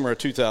in the summer of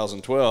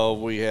 2012,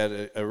 we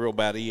had a real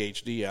bad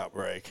EHD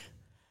outbreak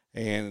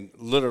and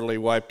literally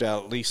wiped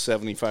out at least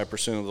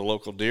 75% of the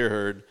local deer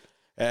herd.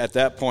 At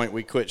that point,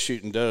 we quit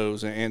shooting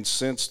does, and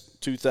since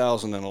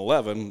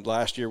 2011,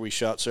 last year we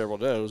shot several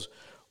does,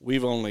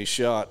 we've only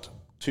shot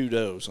 2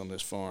 does on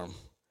this farm.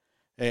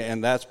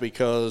 And that's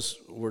because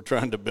we're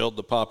trying to build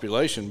the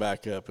population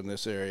back up in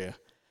this area.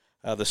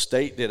 The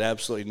state did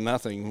absolutely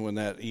nothing when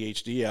that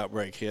EHD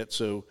outbreak hit,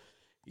 so,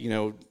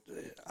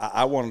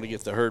 I wanted to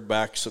get the herd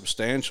back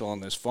substantial on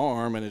this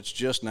farm, and it's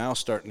just now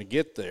starting to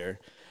get there.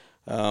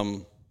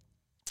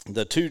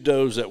 The 2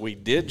 does that we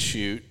did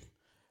shoot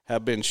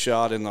have been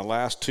shot in the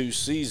last 2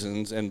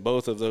 seasons, and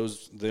both of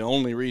those, the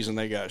only reason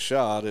they got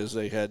shot is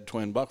they had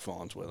twin buck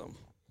fawns with them.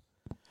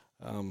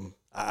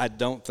 I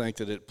don't think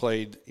that it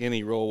played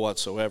any role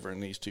whatsoever in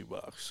these 2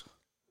 bucks.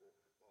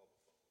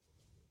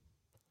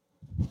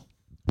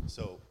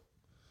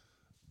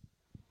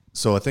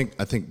 So I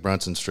think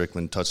Bronson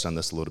Strickland touched on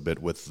this a little bit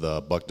with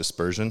the buck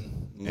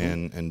dispersion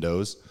and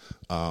does.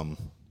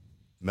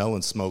 Mel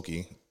and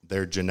Smokey,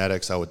 their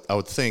genetics, I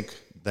would think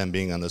them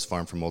being on this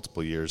farm for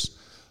multiple years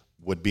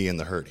would be in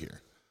the herd here.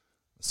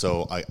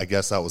 So I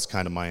guess that was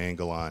kind of my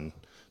angle on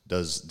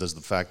does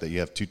the fact that you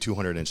have 2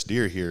 200-inch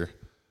deer here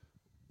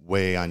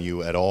weigh on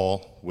you at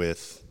all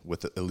with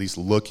at least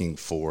looking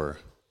for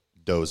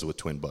does with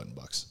twin button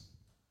bucks?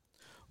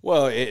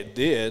 Well, it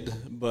did,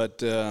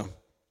 but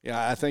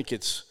I think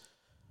it's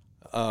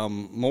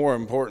more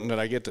important that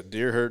I get the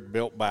deer herd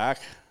built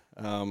back.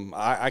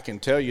 I can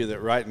tell you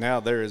that right now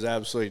there is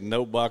absolutely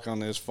no buck on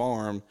this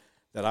farm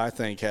that I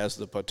think has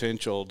the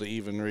potential to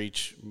even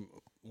reach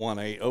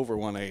over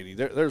 180.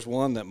 There's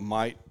one that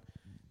might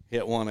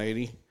hit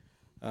 180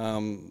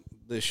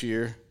 this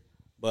year.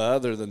 But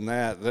other than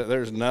that,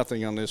 there's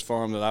nothing on this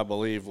farm that I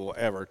believe will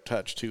ever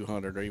touch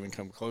 200 or even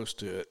come close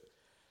to it.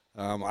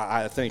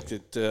 I think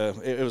that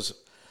it was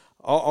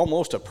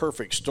almost a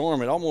perfect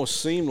storm. It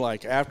almost seemed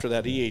like after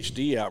that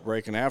EHD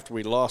outbreak and after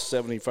we lost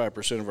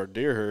 75% of our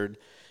deer herd,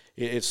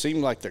 it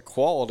seemed like the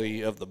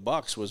quality of the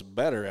bucks was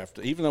better.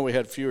 Even though we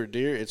had fewer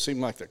deer, it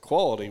seemed like the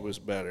quality was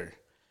better.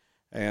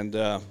 And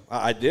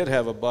I did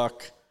have a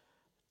buck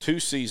 2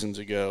 seasons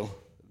ago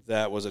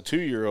that was a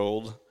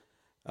 2-year-old,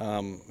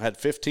 had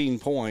 15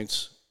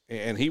 points,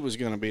 and he was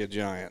going to be a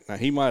giant. Now,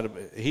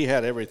 he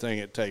had everything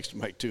it takes to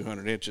make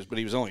 200 inches, but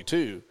he was only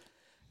 2.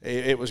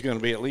 It was going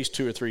to be at least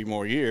 2 or 3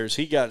 more years.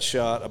 He got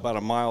shot about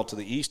a mile to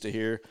the east of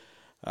here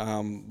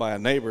by a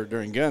neighbor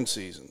during gun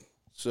season.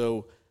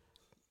 So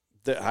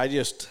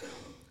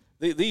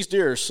these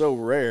deer are so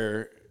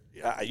rare,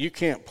 you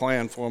can't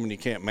plan for them and you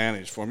can't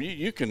manage for them.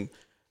 You can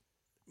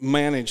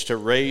manage to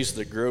raise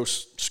the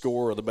gross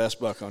score of the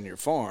best buck on your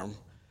farm,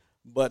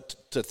 but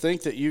to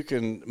think that you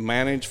can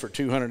manage for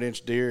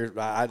 200-inch deer,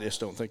 I just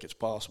don't think it's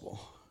possible.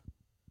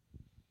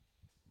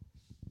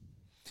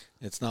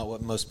 It's not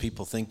what most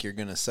people think you're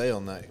going to say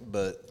on that,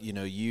 but,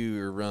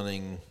 you are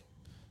running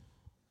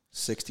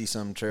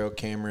 60-some trail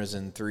cameras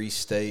in 3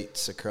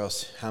 states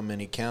across how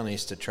many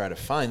counties to try to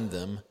find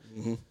them.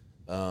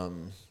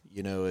 Mm-hmm.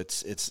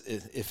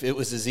 If it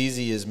was as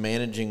easy as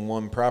managing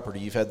one property,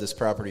 you've had this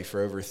property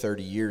for over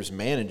 30 years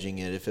managing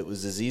it. If it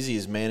was as easy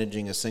as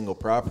managing a single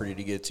property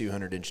to get a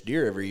 200-inch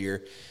deer every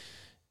year,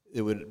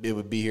 it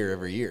would be here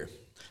every year.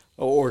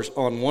 Or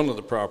on one of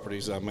the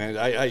properties I managed,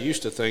 I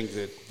used to think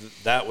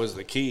that was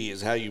the key,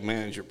 is how you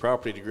manage your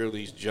property to grow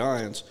these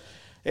giants.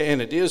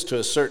 And it is to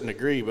a certain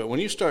degree, but when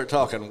you start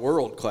talking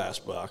world-class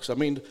bucks,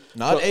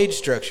 not age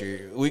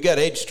structure. We got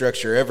age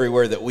structure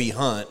everywhere that we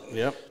hunt.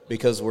 Yep.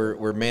 Because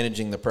we're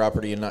managing the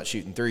property and not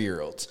shooting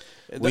 3-year-olds.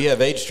 We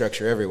have age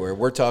structure everywhere.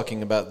 We're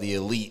talking about the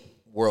elite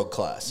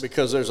world-class.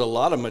 Because there's a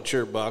lot of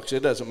mature bucks.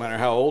 It doesn't matter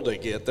how old they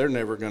get. They're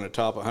never going to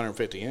top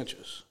 150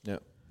 inches.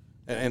 Yep.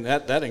 And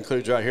that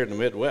includes right here in the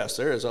Midwest.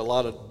 There is a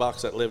lot of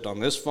bucks that lived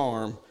on this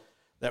farm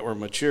that were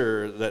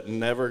mature that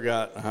never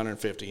got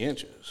 150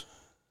 inches.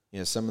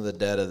 Yeah, some of the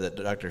data that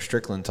Dr.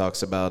 Strickland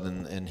talks about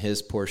in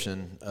his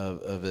portion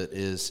of it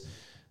is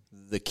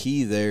the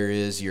key there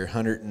is your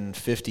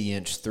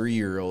 150-inch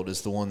 3-year-old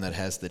is the one that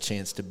has the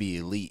chance to be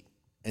elite.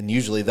 And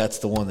usually that's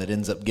the one that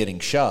ends up getting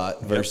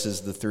shot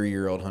versus the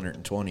 3-year-old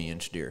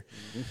 120-inch deer.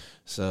 Mm-hmm.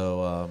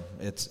 So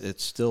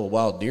it's still a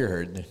wild deer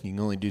herd. You can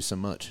only do so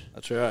much.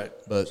 That's right.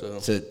 But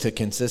to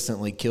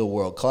consistently kill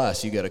world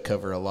class, you got to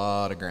cover a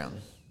lot of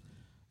ground.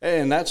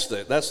 And that's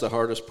the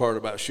hardest part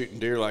about shooting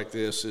deer like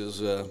this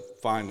is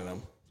finding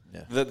them.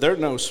 Yeah. They're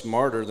no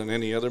smarter than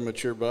any other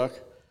mature buck,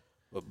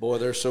 but boy,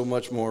 they're so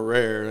much more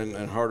rare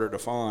and harder to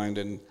find.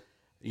 And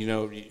you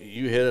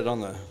hit it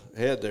on the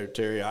head there,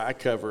 Terry. I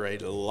cover a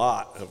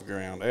lot of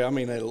ground. A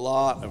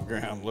lot of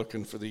ground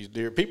looking for these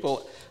deer.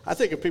 I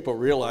think if people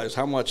realize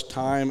how much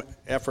time,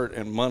 effort,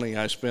 and money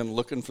I spend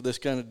looking for this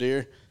kind of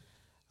deer,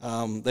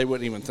 they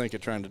wouldn't even think of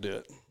trying to do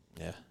it.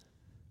 Yeah.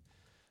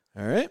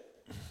 All right.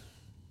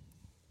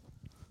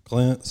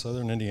 Clint,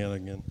 Southern Indiana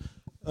again.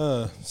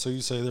 So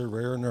you say they're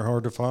rare and they're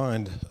hard to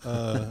find.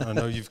 I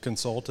know you've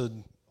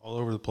consulted all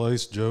over the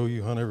place. Joe,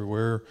 you hunt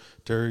everywhere.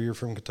 Terry, you're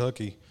from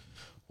Kentucky.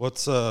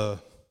 What's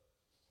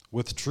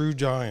with true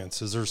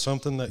giants? Is there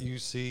something that you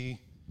see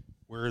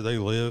where they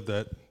live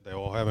that they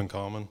all have in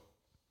common?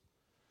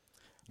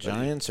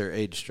 Giants or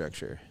age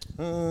structure?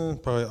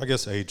 Probably. I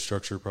guess age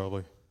structure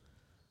probably.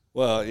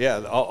 Well,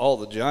 yeah, all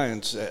the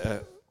giants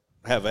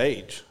have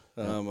age.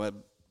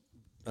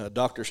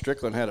 Dr.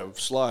 Strickland had a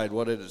slide.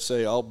 What did it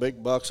say? All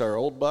big bucks are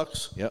old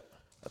bucks? Yep.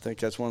 I think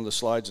that's one of the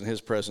slides in his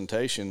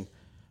presentation.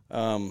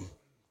 A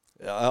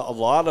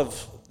lot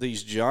of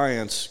these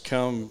giants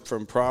come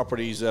from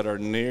properties that are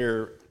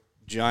near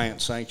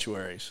giant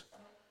sanctuaries,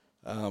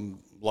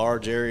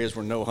 large areas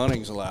where no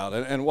hunting's allowed.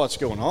 And what's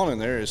going on in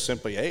there is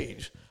simply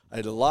age.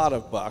 A lot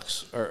of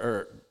bucks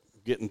are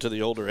getting to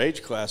the older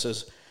age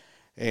classes,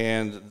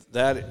 and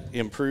that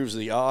improves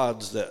the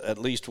odds that at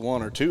least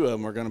 1 or 2 of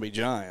them are going to be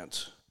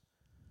giants.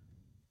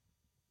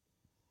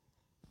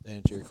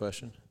 Answer your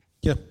question?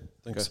 Yeah,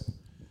 thanks. Okay.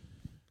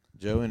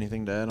 Joe,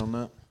 anything to add on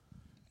that?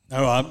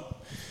 No,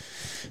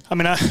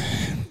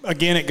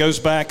 again, it goes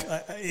back.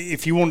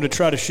 If you wanted to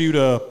try to shoot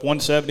a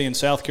 170 in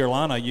South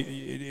Carolina,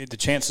 the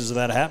chances of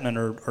that happening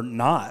are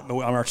not.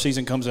 Our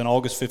season comes in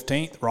August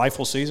 15th,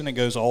 rifle season. It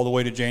goes all the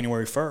way to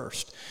January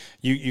 1st.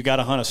 You got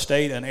to hunt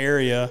an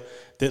area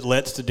that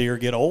lets the deer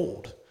get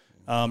old.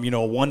 A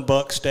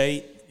 1-buck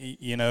state,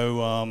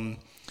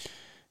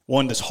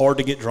 one that's hard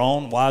to get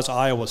drawn. Why is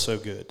Iowa so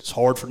good? It's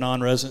hard for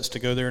non-residents to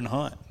go there and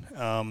hunt.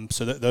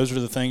 So those are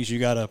the things you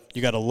gotta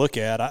look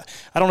at. I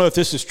don't know if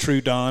this is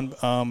true, Don.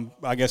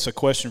 I guess a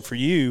question for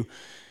you: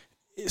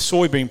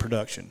 soybean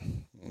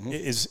production.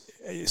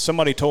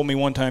 Somebody told me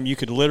one time you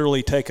could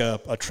literally take a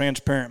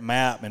transparent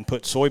map and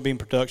put soybean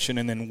production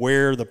and then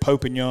where the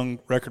Pope and Young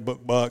record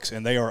book bucks,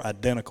 and they are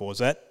identical. Is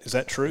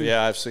that true?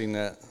 Yeah, I've seen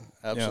that.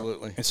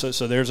 Absolutely. Yeah. And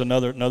so there's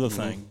another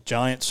thing.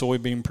 Giant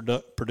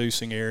soybean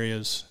producing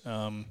areas.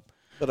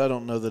 But I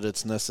don't know that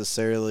it's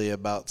necessarily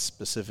about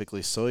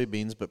specifically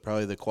soybeans, but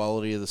probably the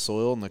quality of the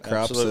soil and the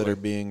crops that are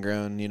being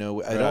grown. You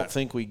know, I don't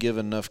think we give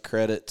enough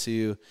credit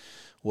to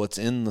what's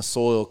in the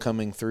soil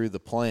coming through the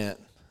plant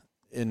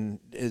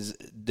is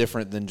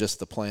different than just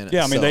the plant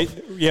itself. I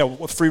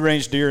mean, free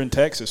range deer in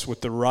Texas with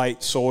the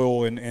right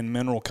soil and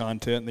mineral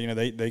content, you know,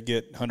 they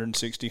get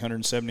 160,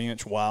 170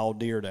 inch wild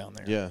deer down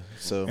there. Yeah.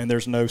 So and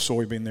there's no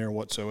soybean there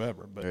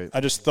whatsoever. But right. I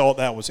just thought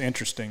that was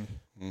interesting.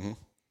 Mm-hmm.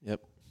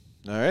 Yep.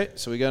 All right,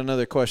 so we got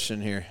another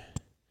question here.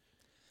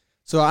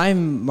 So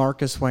I'm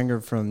Marcus Wenger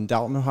from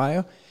Dalton,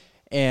 Ohio,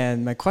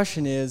 and my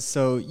question is,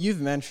 so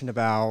you've mentioned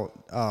about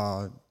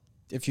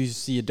if you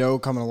see a doe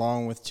coming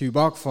along with 2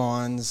 buck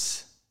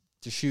fawns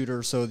to shoot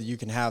her so that you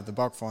can have the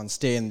buck fawn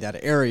stay in that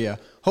area,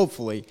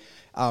 hopefully,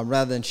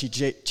 rather than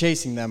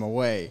chasing them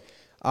away.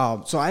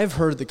 So I've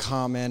heard the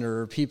comment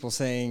or people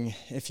saying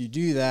if you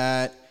do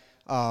that,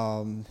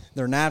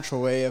 their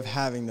natural way of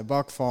having the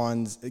buck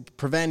fawns,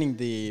 preventing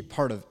the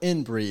part of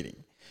inbreeding.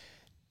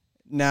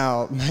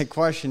 Now, my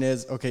question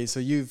is, okay, so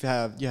you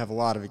have a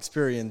lot of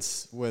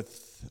experience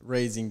with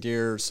raising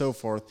deer or so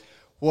forth.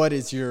 What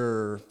is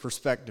your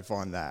perspective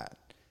on that?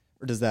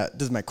 Or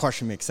does my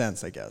question make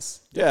sense, I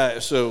guess? Yeah,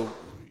 so,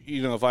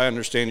 you know, if I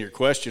understand your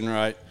question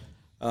right,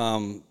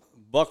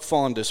 buck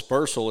fawn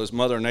dispersal is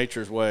Mother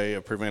Nature's way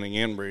of preventing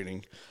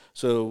inbreeding.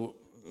 So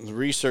the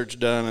research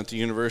done at the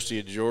University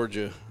of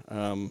Georgia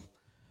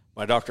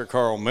by Dr.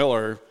 Carl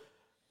Miller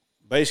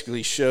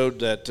basically showed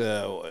that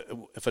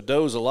if a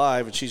doe's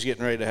alive and she's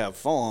getting ready to have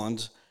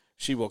fawns,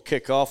 she will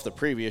kick off the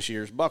previous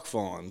year's buck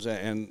fawns.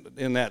 And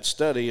in that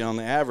study, on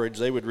the average,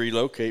 they would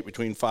relocate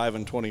between 5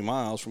 and 20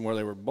 miles from where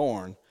they were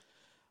born.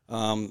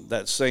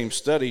 That same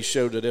study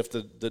showed that if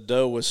the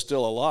doe was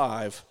still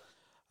alive,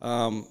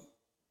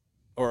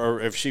 or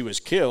if she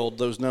was killed,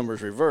 those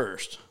numbers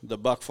reversed. The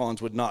buck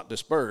fawns would not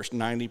disperse.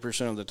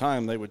 90% of the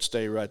time, they would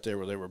stay right there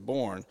where they were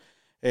born.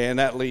 And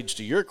that leads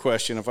to your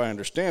question, if I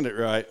understand it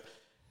right.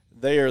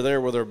 They are there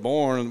where they're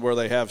born, where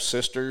they have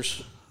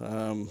sisters,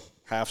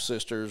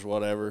 half-sisters,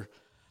 whatever.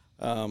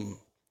 You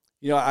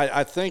know,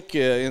 I think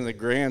in the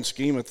grand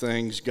scheme of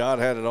things, God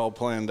had it all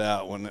planned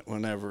out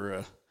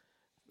whenever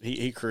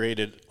he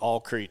created all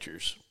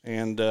creatures.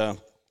 And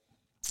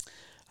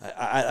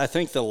I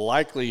think the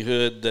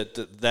likelihood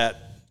that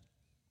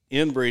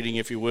inbreeding,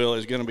 if you will,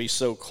 is going to be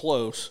so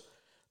close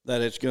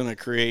that it's going to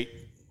create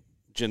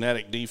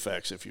genetic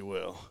defects, if you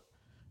will.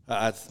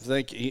 I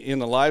think in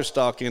the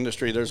livestock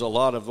industry, there's a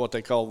lot of what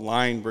they call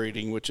line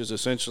breeding, which is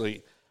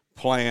essentially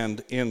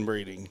planned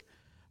inbreeding,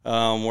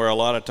 where a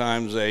lot of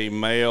times a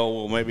male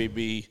will maybe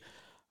be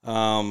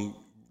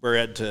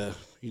bred to,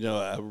 you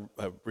know,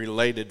 a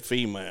related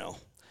female.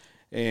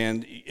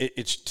 And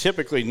it's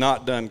typically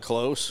not done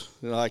close.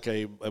 Like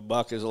a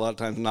buck is a lot of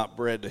times not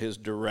bred to his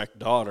direct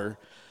daughter,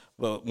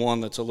 but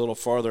one that's a little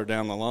farther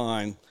down the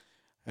line.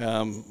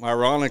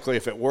 Ironically,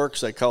 if it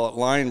works, they call it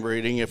line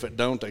breeding. If it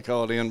don't, they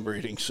call it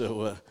inbreeding.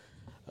 So,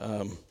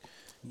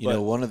 you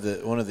know, one of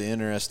the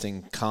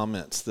interesting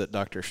comments that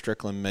Dr.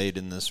 Strickland made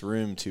in this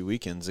room 2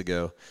 weekends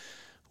ago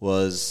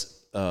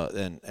was,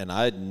 and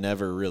I'd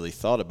never really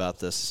thought about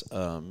this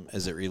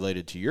as it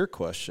related to your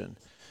question,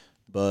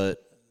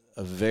 but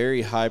a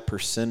very high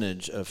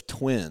percentage of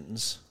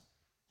twins,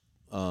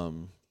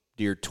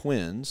 deer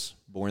twins,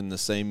 born the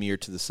same year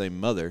to the same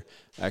mother,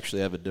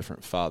 actually have a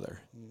different father.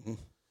 Mm-hmm.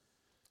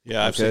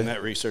 Yeah, I've seen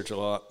that research a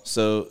lot.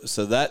 So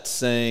that's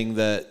saying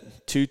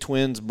that 2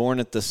 twins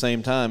born at the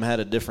same time had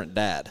a different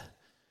dad.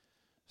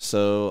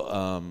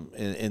 So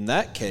in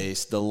that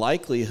case, the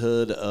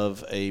likelihood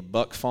of a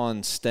buck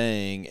fawn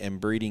staying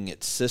and breeding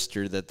its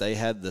sister that they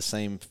had the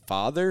same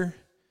father,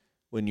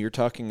 when you're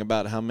talking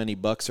about how many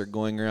bucks are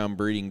going around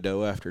breeding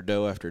doe after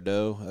doe after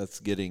doe, that's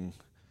getting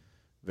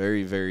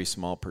very, very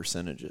small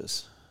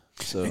percentages.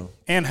 So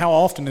and how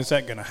often is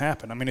that going to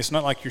happen? I mean, it's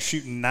not like you're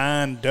shooting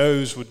 9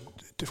 does with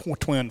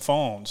twin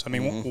fawns. I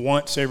mean,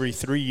 once every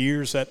 3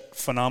 years that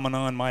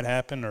phenomenon might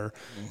happen, or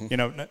you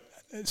know,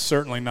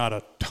 certainly not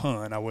a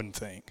ton, I wouldn't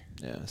think.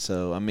 Yeah.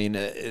 So I mean,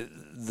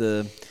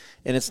 and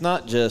it's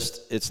not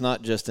just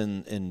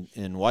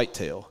in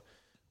whitetail.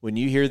 When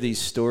you hear these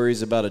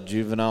stories about a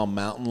juvenile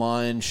mountain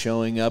lion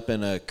showing up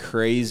in a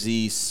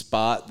crazy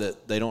spot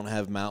that they don't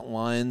have mountain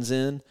lions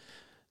in,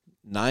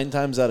 9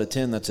 times out of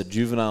 10, that's a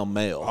juvenile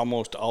male.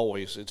 Almost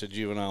always, it's a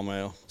juvenile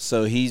male.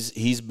 So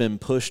he's been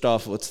pushed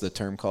off. What's the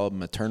term called?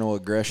 Maternal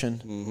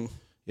aggression. Mm-hmm.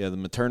 Yeah, the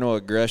maternal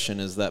aggression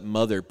is that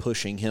mother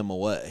pushing him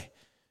away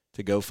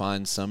to go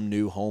find some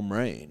new home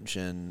range.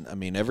 And I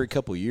mean, every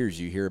couple of years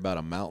you hear about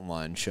a mountain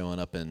lion showing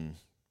up in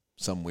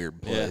some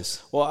weird place.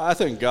 Yeah. Well, I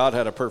think God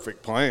had a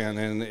perfect plan,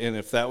 and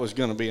if that was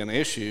going to be an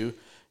issue,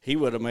 he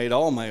would have made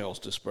all males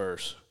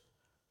disperse.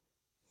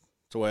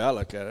 That's the way I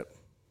look at it.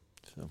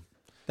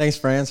 Thanks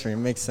for answering.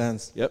 It makes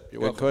sense. Yep,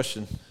 good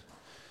question.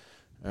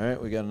 All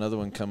right, we got another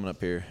one coming up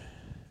here.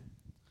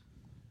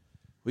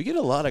 We get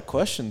a lot of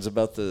questions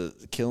about the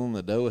killing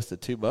the doe with the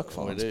 2 buck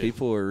fawns.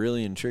 People are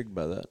really intrigued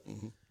by that.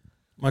 Mm-hmm.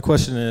 My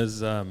question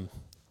is,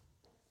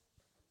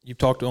 you've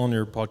talked on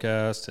your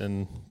podcast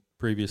and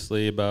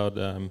previously about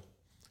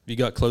you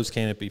got closed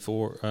canopy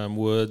for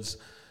woods,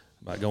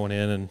 about going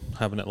in and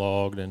having it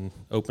logged and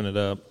open it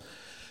up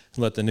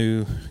and let the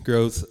new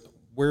growth.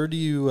 Where do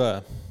you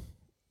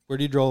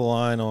draw the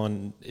line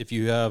on if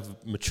you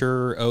have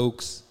mature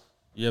oaks?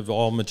 You have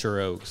all mature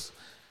oaks,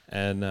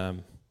 and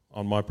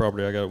on my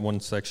property, I got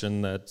one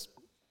section that's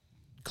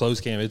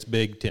closed canopy. It's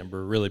big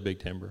timber, really big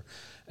timber,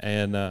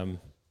 and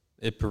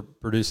it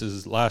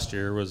produces. Last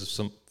year was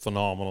some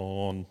phenomenal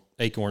on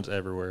acorns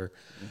everywhere.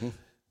 Mm-hmm.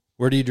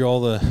 Where do you draw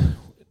the?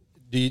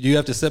 Do you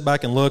have to sit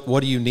back and look?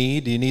 What do you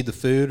need? Do you need the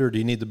food, or do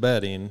you need the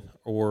bedding,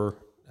 or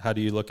how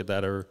do you look at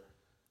that? Or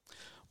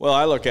well,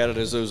 I look at it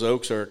as those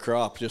oaks are a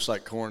crop, just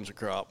like corn's a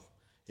crop.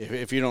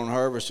 If you don't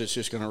harvest, it's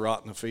just going to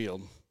rot in the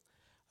field.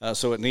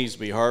 So it needs to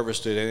be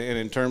harvested. And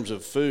in terms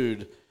of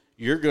food,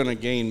 you're going to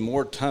gain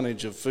more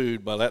tonnage of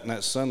food by letting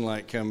that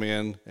sunlight come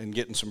in and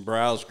getting some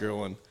browse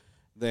growing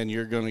than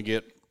you're going to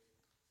get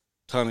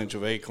tonnage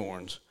of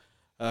acorns.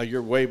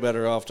 You're way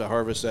better off to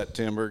harvest that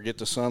timber, get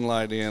the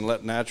sunlight in,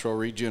 let natural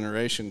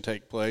regeneration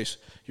take place.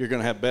 You're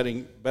going to have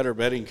better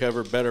bedding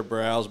cover, better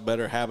browse,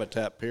 better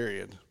habitat,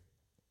 period.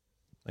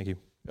 Thank you.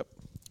 Yep.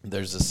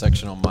 There's a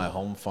section on my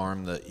home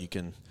farm that you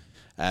can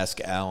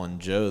ask Al and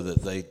Joe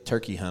that they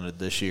turkey hunted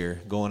this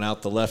year. Going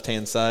out the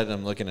left-hand side,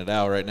 I'm looking at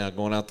Al right now,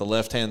 going out the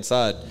left-hand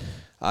side,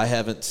 I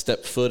haven't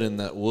stepped foot in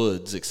that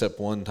woods except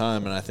one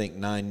time in I think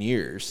 9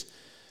 years.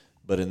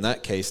 But in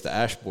that case, the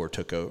ash borer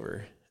took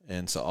over.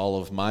 And so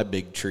all of my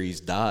big trees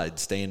died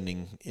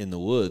standing in the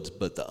woods,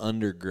 but the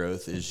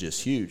undergrowth is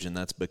just huge, and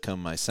that's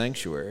become my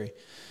sanctuary.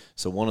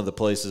 So one of the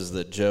places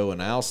that Joe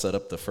and Al set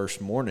up the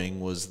first morning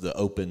was the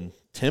open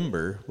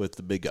timber with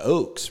the big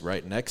oaks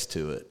right next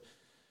to it.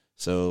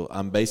 So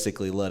I'm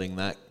basically letting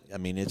that. I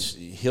mean,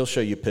 he'll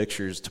show you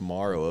pictures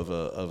tomorrow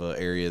of a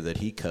area that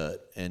he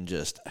cut, and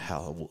just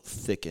how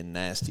thick and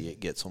nasty it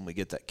gets when we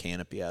get that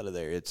canopy out of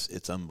there.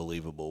 It's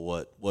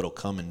unbelievable what'll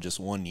come in just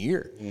 1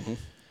 year. Mm-hmm.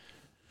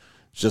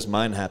 It's just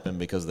mine happened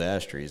because the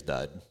ash trees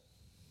died.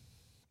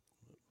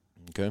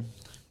 Okay.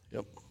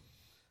 Yep.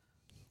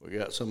 We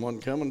got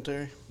someone coming,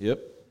 Terry. Yep.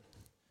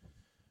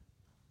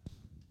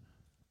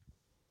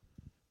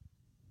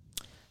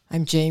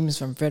 I'm James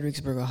from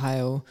Fredericksburg,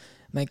 Ohio.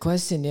 My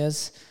question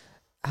is,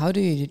 how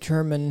do you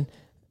determine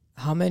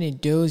how many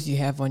does you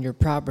have on your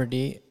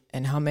property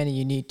and how many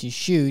you need to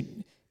shoot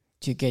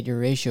to get your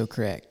ratio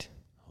correct?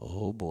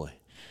 Oh, boy.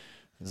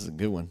 This is a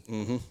good one.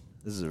 Mm-hmm.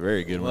 This is a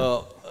very good one.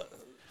 Well,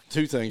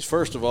 2 things.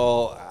 First of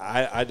all,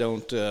 I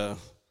don't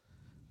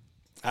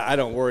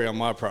worry on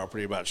my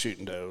property about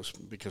shooting does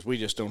because we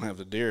just don't have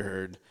the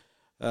deer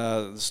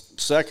herd.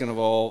 Second of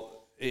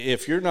all,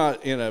 if you're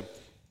not in a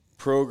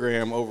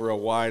program over a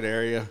wide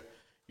area,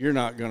 you're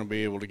not going to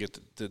be able to get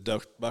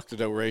the buck to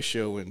doe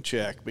ratio in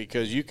check,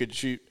 because you could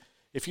shoot,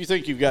 if you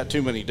think you've got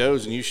too many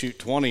does and you shoot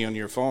 20 on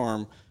your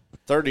farm,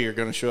 30 are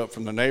going to show up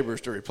from the neighbors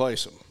to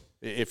replace them.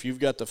 If you've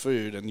got the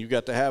food and you've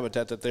got the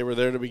habitat that they were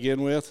there to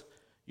begin with,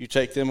 you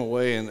take them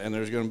away and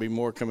there's going to be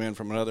more come in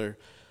from another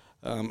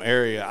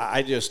area.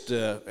 I just,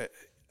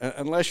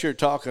 unless you're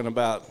talking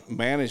about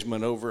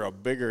management over a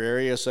bigger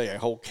area, say a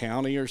whole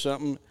county or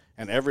something,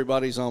 and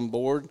everybody's on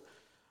board,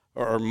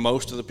 or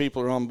most of the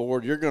people are on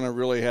board, you're going to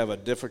really have a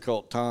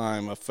difficult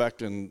time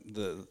affecting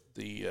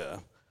the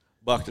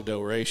buck to doe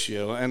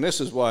ratio. And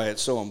this is why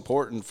it's so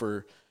important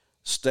for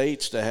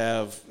states to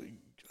have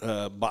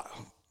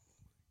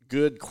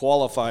good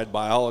qualified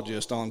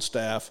biologists on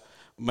staff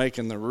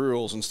making the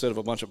rules instead of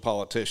a bunch of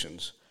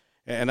politicians.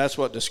 And that's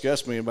what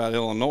disgusts me about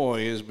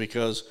Illinois, is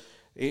because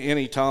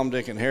any Tom,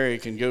 Dick, and Harry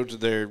can go to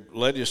their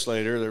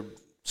legislator, their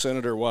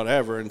senator,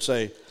 whatever, and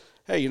say,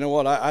 hey, you know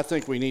what, I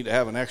think we need to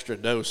have an extra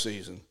doe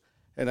season.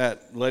 And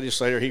that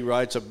legislator, he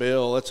writes a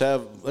bill,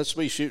 let's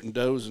be shooting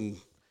does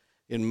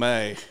in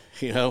May,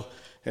 you know,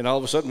 and all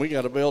of a sudden we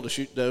got a bill to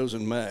shoot does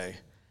in May.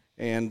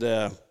 And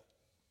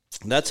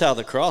that's how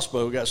the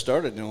crossbow got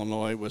started in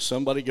Illinois, was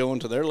somebody going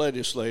to their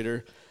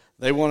legislator.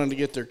 They wanted to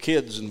get their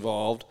kids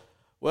involved.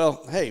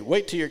 Well, hey,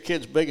 wait till your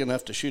kid's big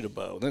enough to shoot a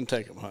bow, then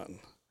take them hunting.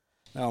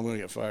 Now I'm going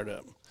to get fired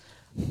up.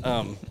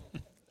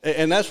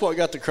 And that's what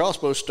got the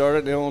crossbow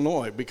started in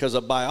Illinois, because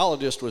a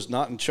biologist was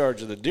not in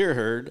charge of the deer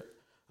herd.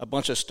 A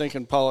bunch of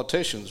stinking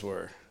politicians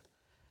were.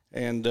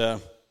 And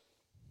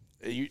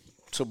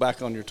so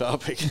back on your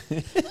topic,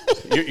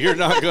 you're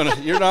not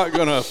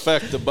gonna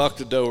affect the buck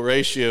to doe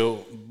ratio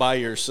by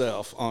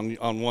yourself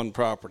on one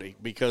property,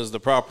 because the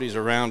properties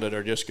around it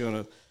are just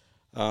gonna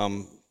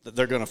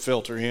they're gonna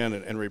filter in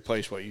and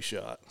replace what you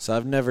shot. So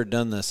I've never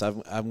done this.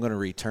 I'm going to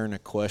return a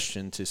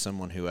question to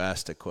someone who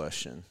asked a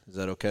question. Is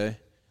that okay?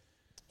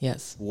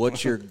 Yes.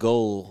 What's your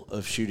goal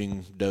of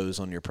shooting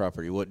does on your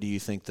property? What do you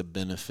think the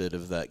benefit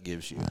of that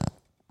gives you?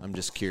 I'm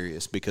just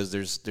curious, because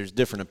there's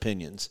different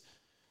opinions.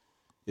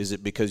 Is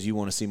it because you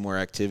want to see more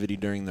activity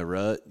during the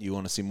rut? You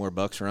want to see more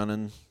bucks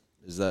running?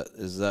 Is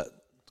that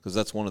because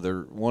that's one of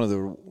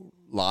the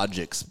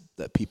logics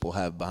that people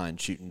have behind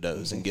shooting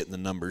does and getting the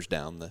numbers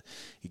down.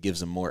 It gives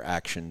them more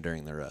action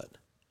during the rut.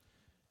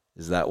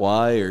 Is that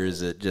why, or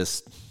is it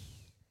just?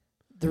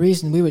 The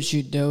reason we would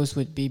shoot does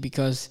would be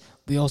because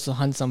we also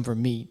hunt some for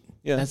meat.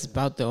 Yeah. That's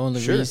about the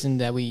only reason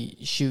that we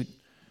shoot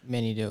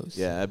many does.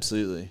 Yeah,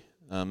 absolutely.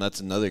 That's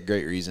another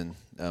great reason.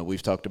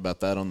 We've talked about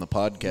that on the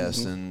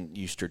podcast, and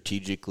you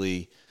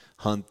strategically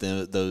hunt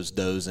those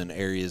does in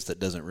areas that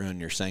doesn't ruin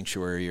your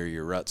sanctuary or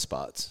your rut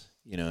spots.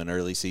 In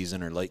early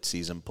season or late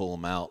season, pull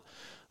them out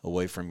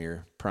away from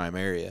your prime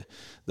area.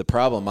 The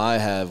problem I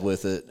have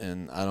with it,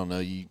 and I don't know,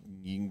 you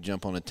can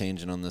jump on a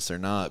tangent on this or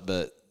not,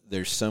 but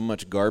there's so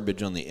much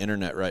garbage on the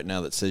internet right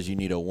now that says you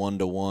need a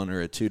 1-to-1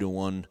 or a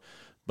 2-to-1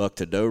 buck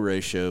to doe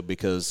ratio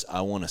because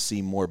I want to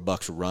see more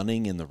bucks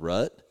running in the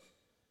rut.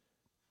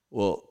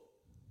 Well,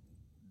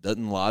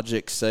 doesn't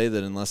logic say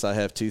that unless I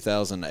have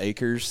 2,000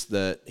 acres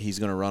that he's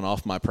going to run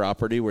off my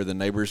property where the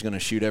neighbor's going to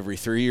shoot every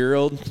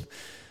 3-year-old?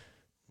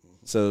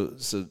 So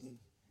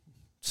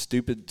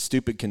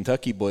stupid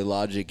Kentucky boy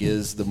logic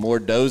is the more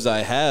does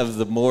I have,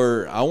 the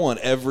more I want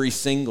every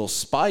single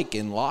spike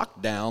in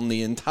lockdown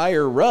the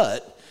entire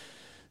rut.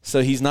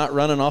 So he's not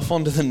running off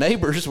onto the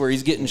neighbors where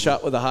he's getting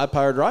shot with a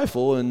high-powered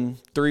rifle in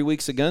 3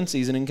 weeks of gun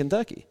season in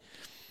Kentucky.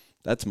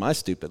 That's my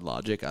stupid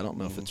logic. I don't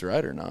know if it's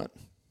right or not.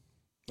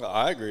 Well,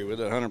 I agree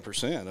with it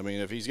 100%. I mean,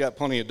 if he's got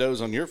plenty of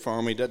does on your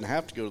farm, he doesn't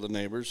have to go to the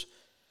neighbors.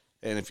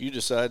 And if you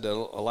decide to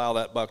allow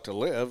that buck to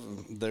live,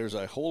 there's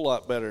a whole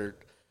lot better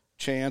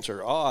chance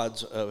or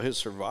odds of his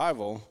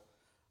survival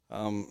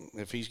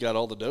if he's got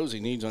all the does he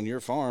needs on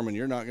your farm and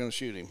you're not going to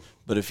shoot him.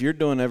 But if you're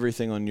doing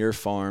everything on your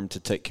farm to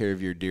take care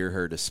of your deer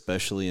herd,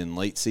 especially in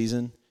late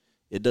season,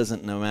 it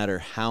doesn't no matter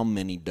how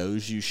many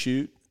does you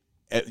shoot,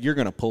 you're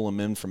going to pull them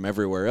in from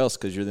everywhere else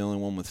because you're the only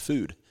one with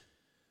food.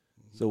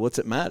 So what's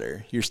it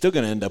matter? You're still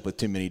going to end up with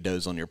too many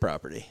does on your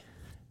property.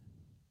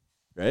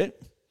 Right?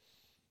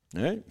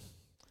 All right.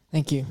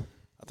 Thank you.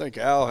 I think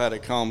Al had a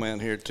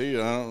comment here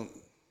too.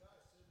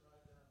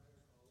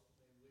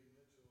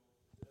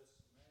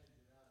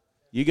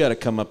 You got to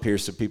come up here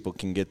so people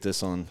can get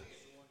this on.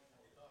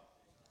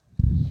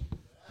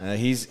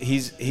 Yes,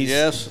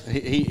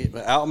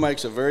 Al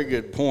makes a very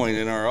good point.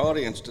 In our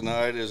audience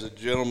tonight is a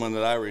gentleman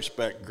that I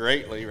respect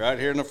greatly, right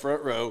here in the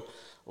front row,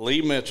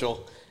 Lee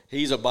Mitchell.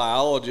 He's a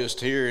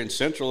biologist here in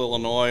Central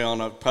Illinois on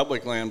a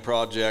public land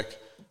project,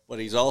 but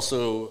he's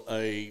also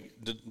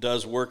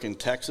does work in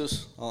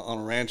Texas on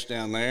a ranch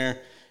down there.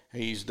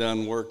 He's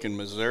done work in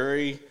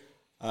Missouri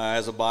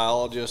as a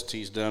biologist.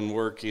 He's done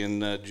work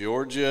in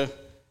Georgia,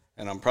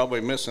 and I'm probably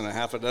missing a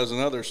half a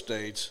dozen other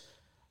states.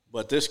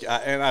 But this guy,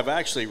 and I've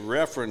actually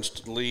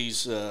referenced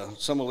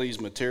some of Lee's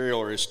material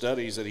or his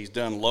studies that he's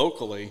done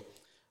locally,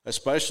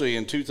 especially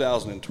in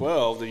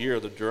 2012, the year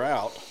of the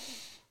drought.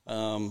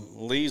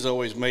 Lee's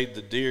always made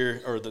the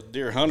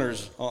deer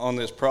hunters on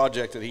this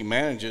project that he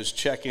manages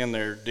check in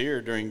their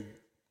deer during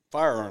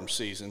firearm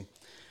season,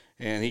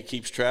 and he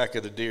keeps track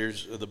of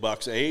the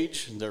buck's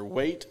age, their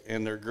weight,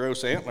 and their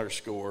gross antler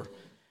score.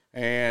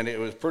 And it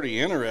was pretty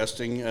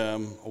interesting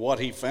what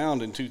he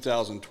found in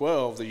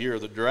 2012, the year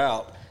of the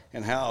drought,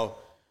 and how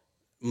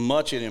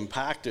much it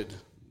impacted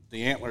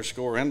the antler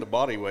score and the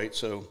body weight.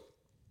 So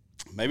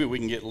maybe we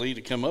can get Lee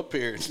to come up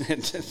here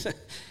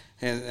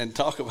and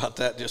talk about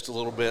that just a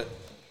little bit.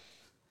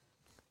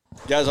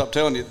 Guys, I'm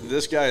telling you,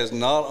 this guy is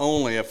not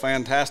only a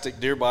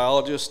fantastic deer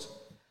biologist,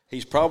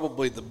 he's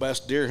probably the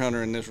best deer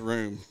hunter in this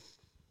room.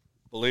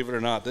 Believe it or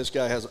not, this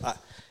guy has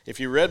if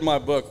you read my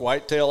book,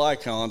 Whitetail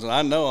Icons, and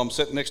I know I'm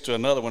sitting next to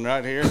another one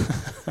right here,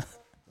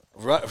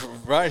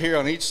 right here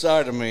on each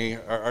side of me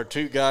are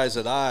two guys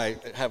that I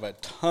have a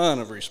ton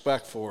of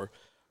respect for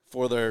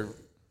their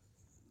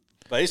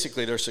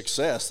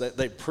success.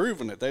 They've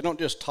proven it. They don't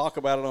just talk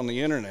about it on the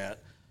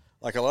internet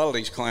like a lot of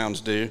these clowns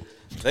do.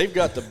 They've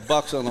got the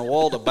bucks on the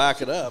wall to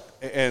back it up.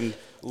 And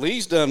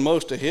Lee's done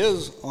most of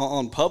his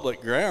on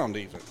public ground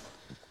even.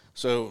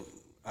 So,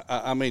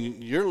 I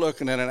mean, you're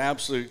looking at an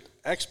absolute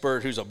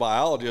expert who's a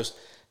biologist.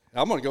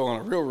 I'm going to go on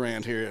a real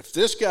rant here. If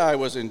this guy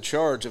was in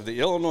charge of the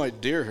Illinois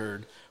deer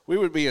herd, we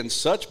would be in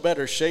such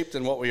better shape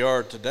than what we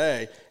are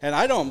today. And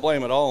I don't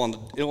blame it all on the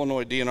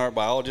Illinois DNR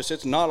biologists.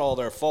 It's not all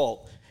their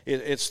fault.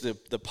 It's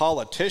the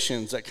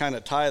politicians that kind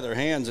of tie their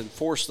hands and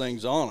force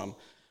things on them.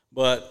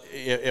 But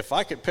if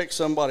I could pick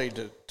somebody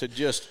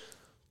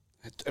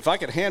if I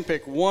could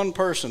handpick one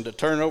person to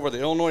turn over the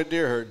Illinois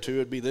deer herd to,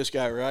 it'd be this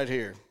guy right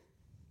here.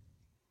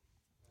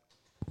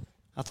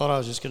 I thought I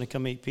was just going to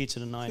come eat pizza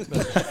tonight.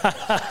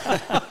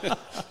 But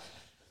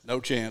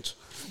no chance.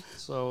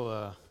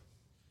 So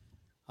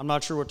I'm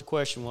not sure what the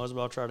question was,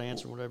 but I'll try to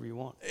answer whatever you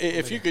want.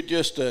 If you could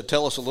just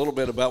tell us a little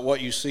bit about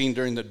what you've seen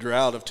during the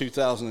drought of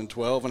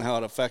 2012 and how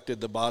it affected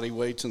the body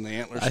weights and the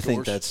antler scores. I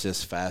think that's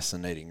just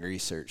fascinating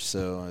research.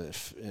 So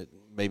if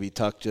maybe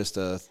talk just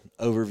a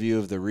overview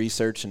of the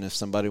research, and if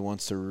somebody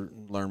wants to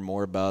learn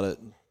more about it,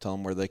 tell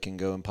them where they can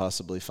go and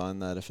possibly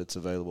find that if it's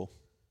available.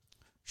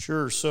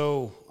 Sure.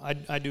 So I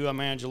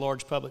manage a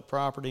large public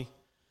property.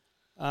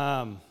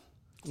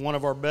 one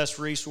of our best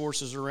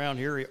resources around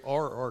here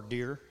are our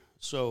deer.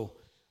 So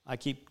I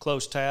keep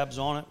close tabs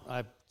on it.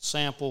 I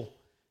sample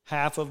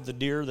half of the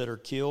deer that are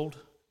killed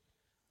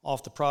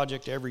off the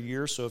project every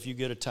year. So if you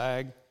get a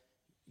tag,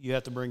 you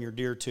have to bring your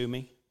deer to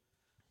me,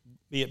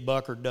 be it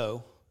buck or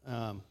doe.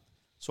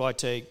 So I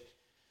take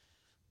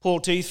pull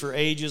teeth for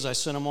ages. I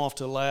send them off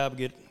to the lab,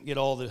 get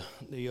all the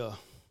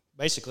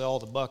basically all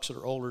the bucks that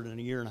are older than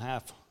a year and a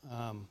half,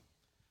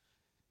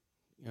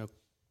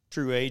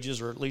 true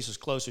ages, or at least as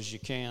close as you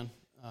can,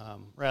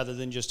 rather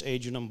than just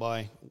aging them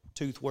by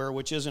tooth wear,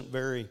 which isn't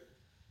very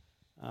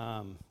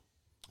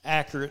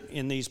accurate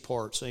in these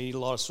parts. They eat a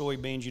lot of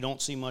soybeans. You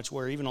don't see much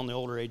wear, even on the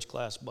older age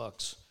class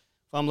bucks.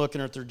 If I'm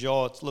looking at their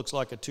jaw, it looks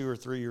like a 2 or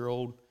 3 year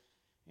old,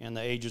 and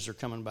the ages are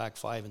coming back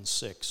 5 and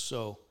 6.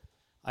 So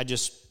I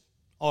just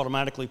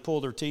automatically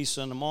pull their teeth,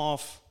 send them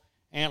off,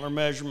 antler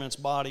measurements,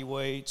 body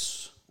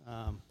weights,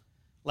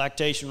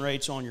 lactation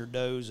rates on your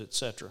does,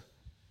 etc.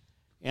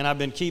 And I've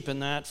been keeping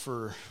that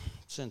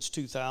since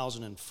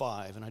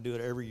 2005, and I do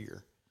it every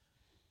year.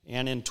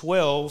 And in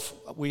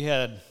 12, we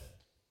had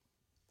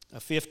a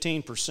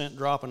 15%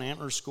 drop in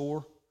antler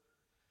score.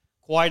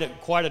 Quite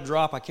a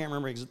drop. I can't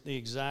remember the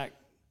exact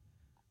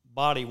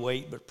body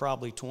weight, but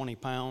probably 20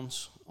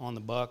 pounds on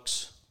the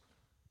bucks.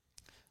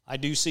 I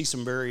do see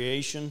some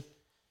variation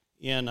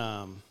in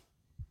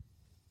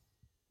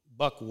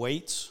buck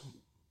weights,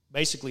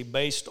 basically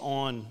based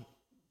on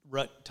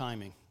rut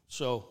timing.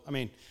 So, I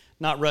mean,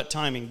 not rut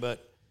timing,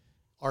 but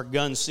our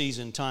gun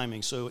season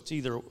timing. So it's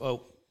either,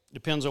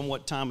 depends on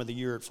what time of the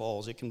year it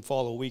falls. It can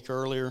fall a week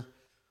earlier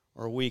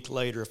or a week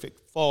later. If it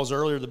falls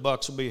earlier, the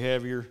bucks will be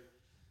heavier.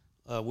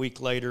 A week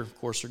later, of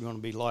course, they're going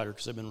to be lighter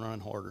because they've been running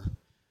harder.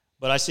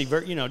 But I see,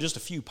 just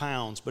a few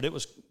pounds, but it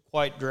was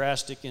quite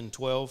drastic in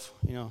 12,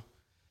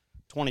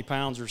 20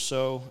 pounds or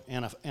so,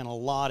 and a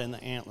lot in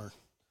the antler.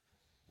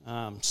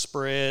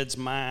 Spreads,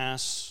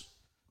 mass,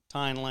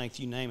 tine length,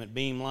 you name it,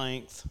 beam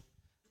length,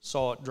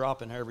 saw it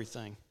drop in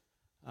everything.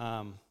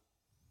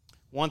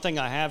 One thing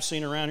I have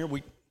seen around here,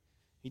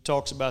 he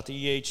talks about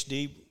the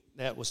EHD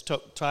that was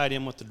tied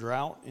in with the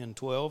drought in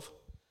 12.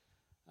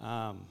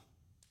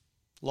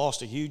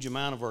 Lost a huge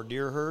amount of our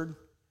deer herd.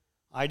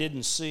 I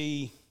didn't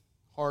see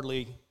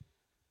hardly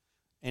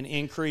an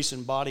increase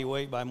in body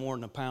weight by more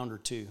than a pound or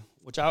two,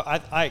 which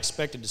I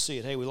expected to see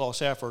it. Hey, we lost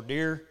half our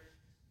deer.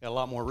 Got a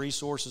lot more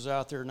resources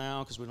out there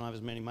now because we don't have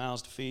as many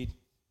mouths to feed.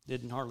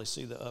 Didn't hardly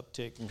see the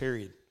uptick,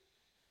 period.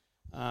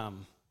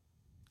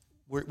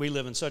 We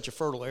live in such a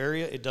fertile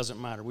area, it doesn't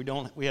matter.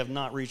 We have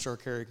not reached our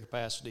carrying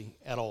capacity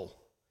at all.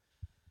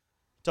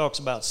 Talks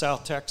about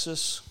South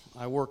Texas.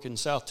 I work in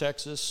South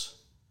Texas.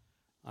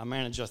 I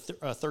manage a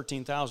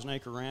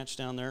 13,000-acre ranch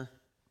down there,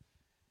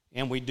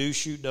 and we do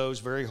shoot does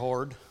very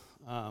hard.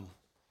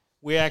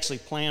 We actually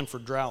plan for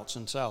droughts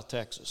in South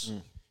Texas.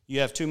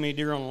 You have too many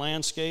deer on the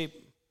landscape,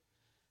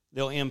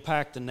 they'll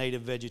impact the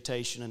native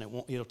vegetation,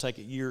 and it'll take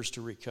it years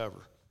to recover.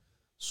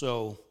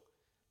 So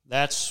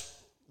that's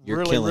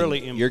really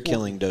important. You're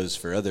killing does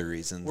for other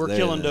reasons. We're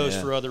killing does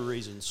for other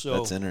reasons. So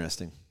that's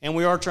interesting. And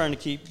we are trying to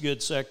keep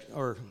good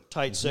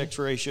tight sex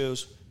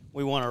ratios.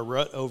 We want our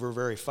rut over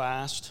very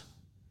fast.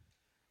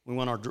 We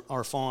want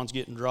our fawns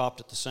getting dropped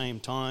at the same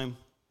time.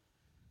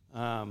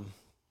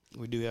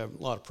 We do have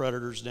a lot of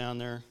predators down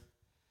there.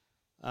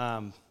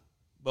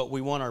 But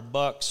we want our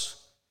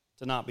bucks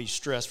to not be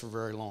stressed for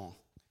very long.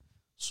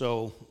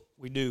 So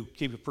we do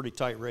keep a pretty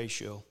tight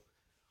ratio.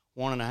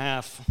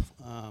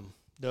 1.5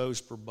 does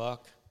per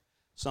buck,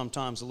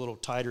 sometimes a little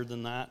tighter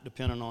than that,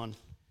 depending on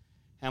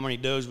how many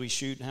does we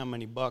shoot and how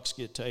many bucks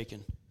get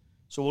taken.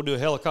 So we'll do a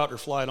helicopter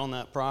flight on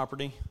that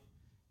property,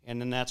 and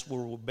then that's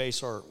where we'll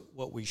base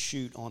what we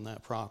shoot on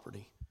that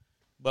property.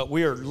 But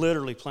we are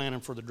literally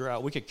planning for the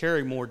drought. We could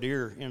carry more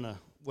deer in a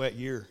wet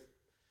year,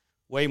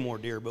 way more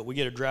deer, but we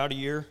get a droughty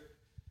year,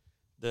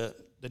 the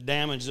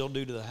damage they'll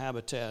do to the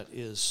habitat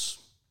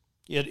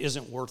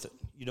isn't worth it.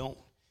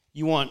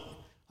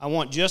 I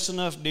want just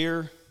enough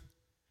deer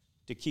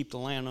to keep the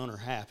landowner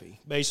happy,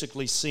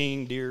 basically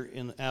seeing deer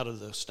out of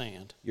the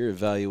stand. You're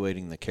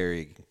evaluating the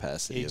carrying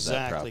capacity of that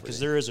property. Exactly, because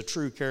there is a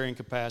true carrying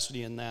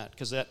capacity in that,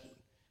 because that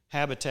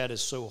habitat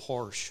is so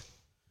harsh.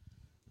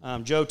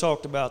 Joe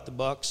talked about the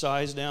buck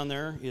size down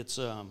there. It's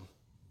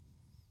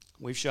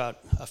we've shot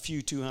a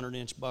few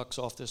 200-inch bucks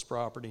off this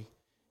property,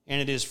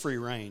 and it is free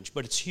range,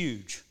 but it's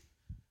huge.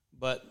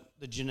 But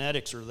the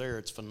genetics are there.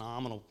 It's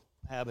phenomenal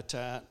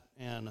habitat,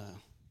 and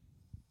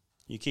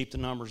you keep the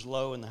numbers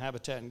low and the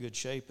habitat in good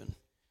shape, and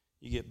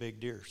you get big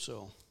deer.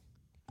 So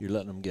you're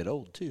letting them get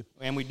old too,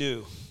 and we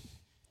do.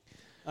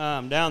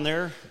 Down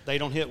there, they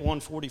don't hit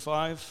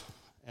 145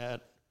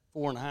 at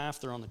 4.5.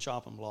 They're on the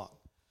chopping block.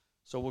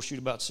 So we'll shoot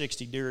about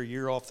 60 deer a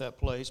year off that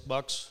place,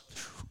 bucks.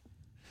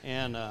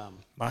 And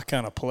my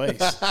kind of place.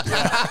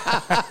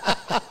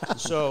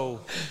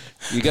 So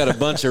you got a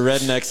bunch of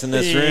rednecks in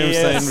this room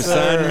saying,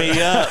 "Sign me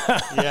up."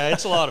 Yeah,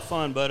 it's a lot of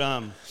fun, but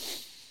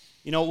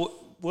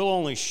we'll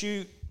only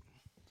shoot.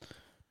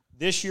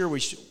 This year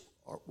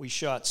we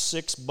shot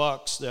 6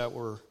 bucks that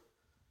were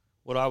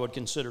what I would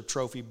consider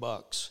trophy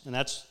bucks, and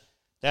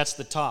that's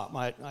the top.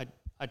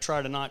 I I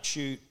try to not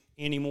shoot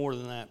any more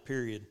than that,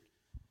 period.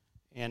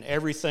 And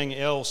everything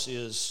else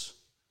is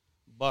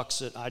bucks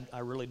that I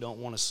really don't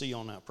want to see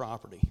on that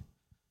property.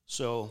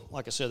 So,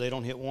 like I said, they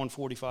don't hit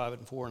 145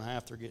 and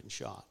 4.5, they're getting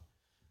shot.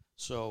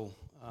 So,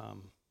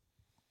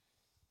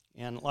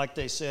 and like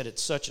they said,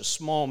 it's such a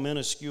small,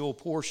 minuscule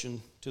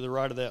portion to the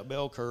right of that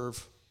bell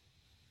curve.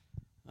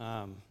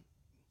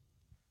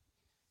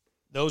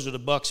 Those are the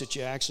bucks that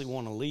you actually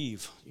want to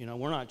leave. You know,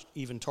 we're not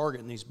even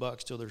targeting these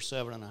bucks till they're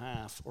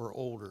 7.5 or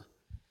older.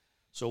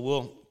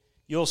 So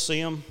you'll see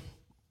them.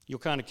 You'll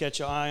kind of catch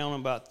an eye on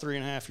them about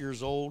 3.5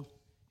 years old,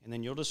 and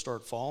then you'll just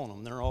start following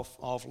them. They're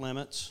off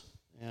limits,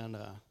 and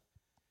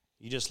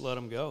you just let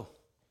them go.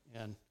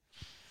 And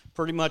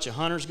pretty much a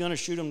hunter's going to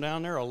shoot them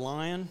down there. A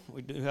lion,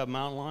 we do have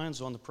mountain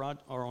lions on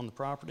the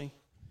property,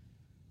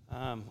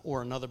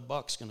 or another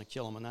buck's going to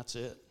kill them, and that's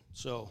it.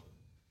 So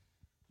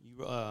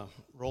you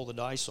roll the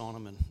dice on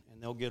them, and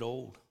they'll get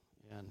old,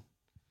 and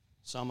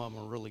some of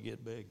them will really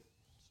get big.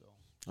 So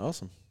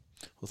awesome.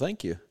 Well,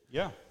 thank you.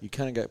 Yeah. You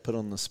kind of got put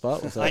on the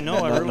spot with that. I know,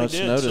 I really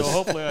did. Notice. So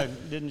hopefully I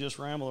didn't just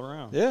ramble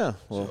around. Yeah.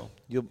 Well,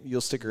 you'll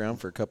stick around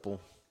for a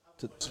couple.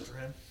 For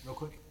him, real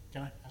quick.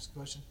 Can I ask a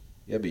question?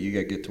 Yeah, but you got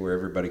to get to where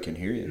everybody can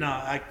hear you. No,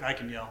 I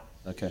can yell.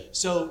 Okay.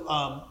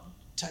 So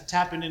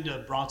tapping into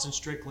Bronson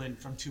Strickland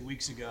from 2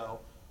 weeks ago,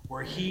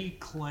 where he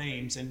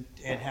claims and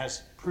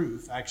has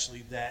proof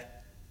actually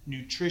that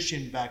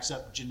nutrition backs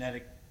up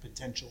genetic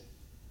potential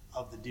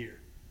of the deer.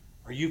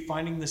 Are you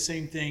finding the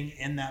same thing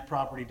in that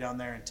property down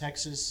there in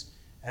Texas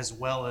as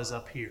well as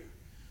up here?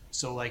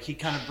 So like he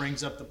kind of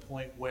brings up the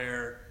point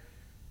where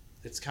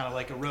it's kind of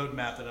like a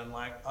roadmap that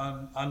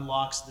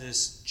unlocks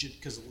this,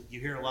 because you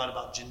hear a lot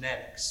about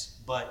genetics,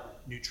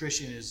 but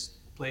nutrition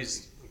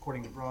plays,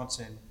 according to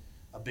Bronson,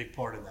 a big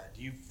part of that.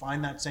 Do you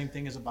find that same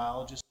thing as a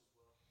biologist?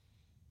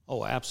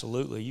 Oh,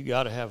 absolutely. You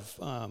got to have,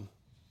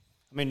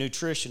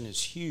 nutrition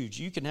is huge.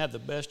 You can have the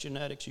best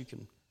genetics you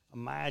can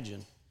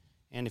imagine,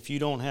 and if you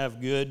don't have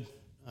good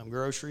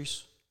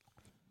groceries,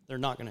 they're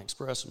not going to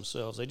express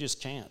themselves. They just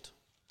can't.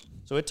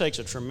 So it takes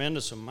a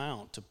tremendous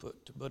amount to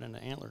put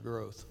into antler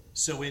growth.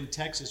 So in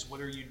Texas,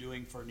 what are you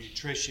doing for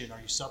nutrition? Are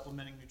you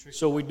supplementing nutrition?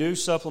 So we do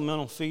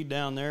supplemental feed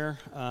down there.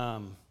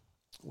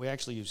 We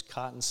actually use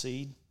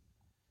cottonseed,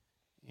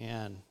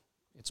 and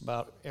it's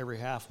about every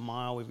half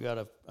mile we've got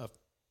a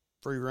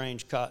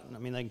free-range cotton. I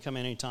mean, they can come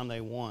in anytime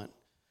they want.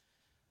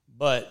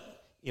 But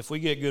if we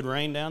get good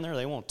rain down there,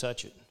 they won't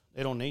touch it.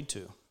 They don't need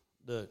to.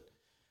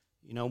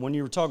 When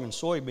you were talking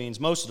soybeans,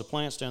 most of the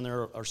plants down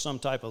there are some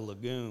type of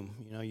legume.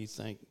 You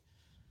think,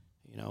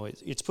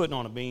 it's putting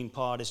on a bean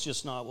pod. It's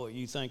just not what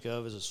you think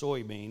of as a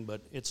soybean,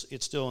 but it's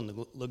still in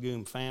the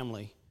legume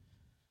family.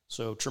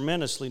 So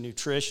tremendously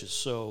nutritious.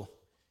 So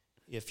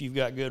if you've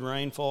got good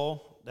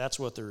rainfall, that's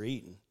what they're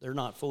eating. They're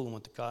not fooling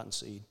with the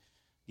cottonseed.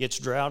 Gets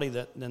droughty,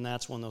 then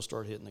that's when they'll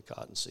start hitting the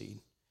cottonseed,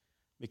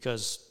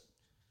 because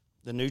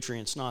the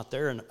nutrient's not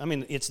there. And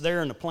it's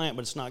there in the plant,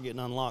 but it's not getting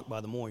unlocked by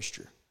the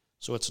moisture.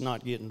 So it's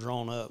not getting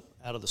drawn up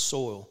out of the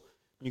soil.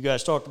 You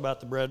guys talked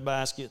about the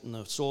breadbasket and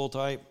the soil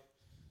type.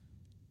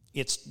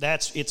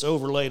 It's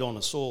overlaid on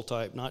the soil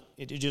type.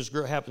 It just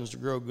happens to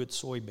grow good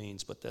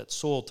soybeans, but that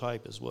soil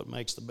type is what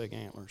makes the big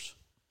antlers.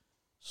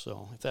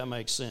 So if that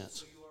makes sense.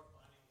 So you are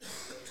finding the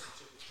relationship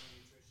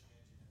between nutrition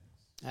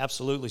and genetics.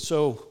 Absolutely.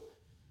 So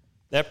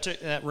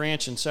that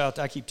ranch in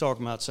I keep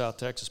talking about South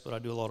Texas, but I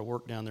do a lot of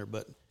work down there.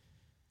 But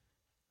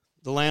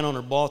the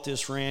landowner bought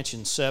this ranch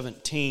in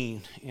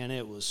 2017, and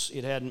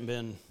it hadn't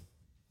been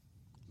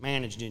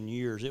managed in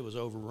years. It was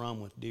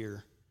overrun with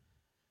deer.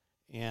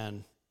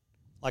 And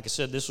like I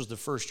said, this was the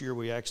first year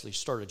we actually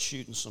started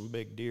shooting some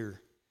big deer.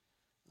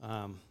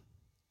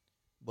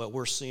 But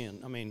we're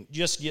seeing,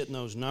 just getting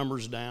those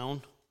numbers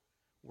down,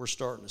 we're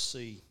starting to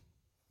see,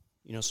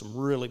 some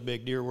really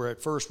big deer, where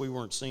at first we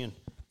weren't seeing.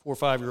 4 or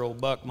 5 year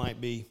old buck might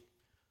be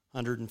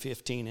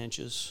 115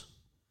 inches.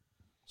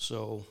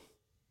 So,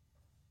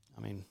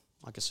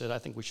 like I said, I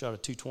think we shot a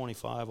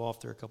 225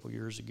 off there a couple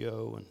years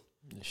ago, and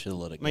you should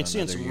let it go.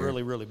 Seeing some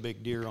really, really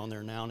big deer on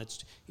there now, and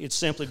it's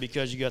simply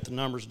because you got the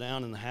numbers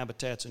down and the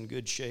habitat's in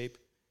good shape,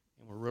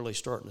 and we're really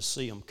starting to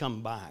see them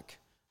come back.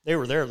 They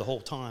were there the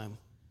whole time;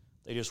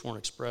 they just weren't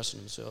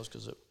expressing themselves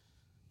because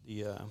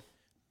the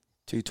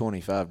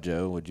 225,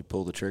 Joe. Would you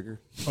pull the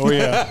trigger? Oh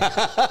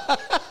yeah,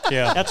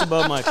 yeah. That's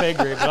above my pay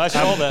grade, but I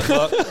saw that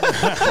buck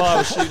while I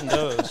was shooting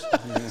those.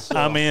 So.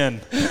 I'm in.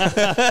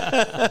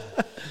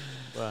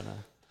 But,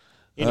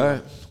 anyway. All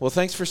right. Well,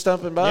 thanks for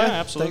stopping by. Yeah,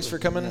 absolutely. Thanks for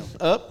coming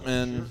up.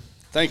 And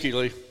thank you,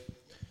 Lee.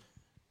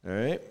 All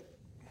right.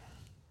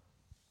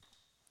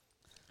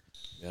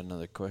 Got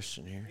another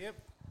question here. Yep.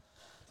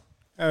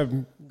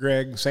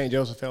 Greg, St.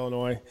 Joseph,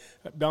 Illinois.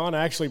 Don,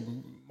 actually,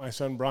 my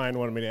son Brian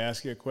wanted me to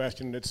ask you a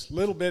question. It's a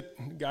little bit,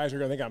 guys are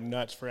going to think I'm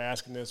nuts for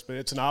asking this, but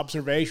it's an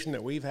observation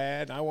that we've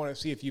had. I want to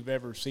see if you've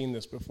ever seen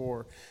this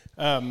before.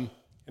 And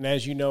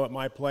as you know, at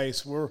my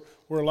place, we're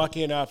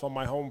lucky enough on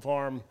my home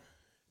farm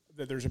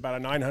that there's about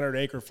a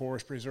 900-acre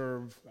forest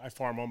preserve. I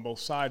farm on both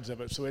sides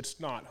of it, so it's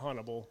not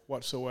huntable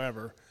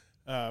whatsoever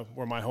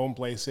where my home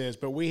place is.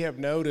 But we have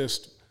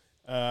noticed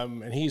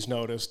and he's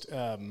noticed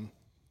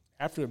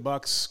after the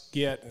bucks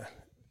get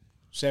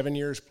 7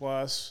 years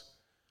plus,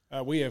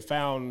 we have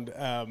found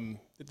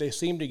that they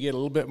seem to get a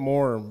little bit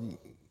more,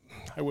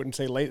 I wouldn't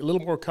say late, a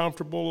little more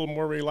comfortable, a little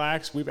more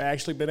relaxed. We've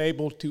actually been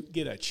able to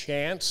get a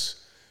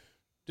chance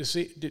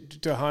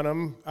to hunt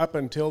them. Up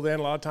until then,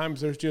 a lot of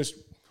times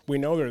we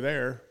know they're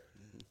there.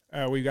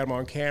 We got them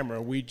on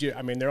camera.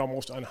 They're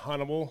almost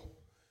unhuntable.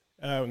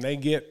 When they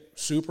get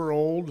super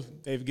old,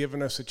 they've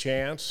given us a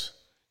chance.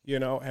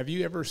 Have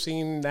you ever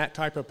seen that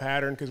type of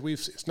pattern? Because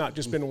it's not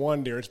just been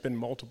one deer; it's been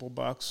multiple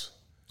bucks.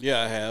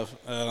 Yeah, I have.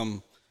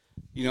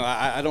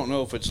 I don't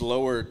know if it's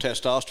lower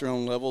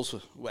testosterone levels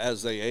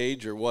as they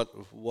age or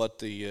what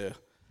the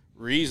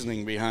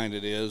reasoning behind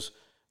it is,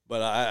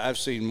 but I've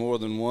seen more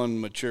than one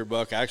mature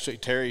buck. Actually,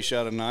 Terry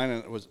shot a 9,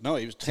 and he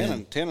was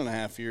 10 and a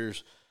half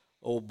years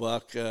old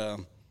buck.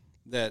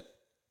 That,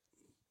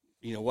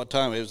 what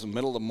time? It was the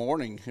middle of the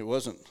morning. It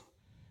wasn't.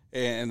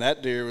 And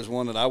that deer was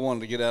one that I wanted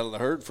to get out of the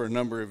herd for a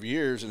number of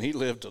years, and he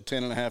lived till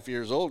 10 and a half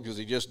years old because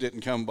he just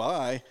didn't come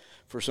by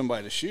for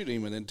somebody to shoot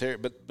him. And then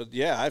but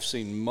yeah, I've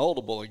seen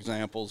multiple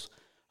examples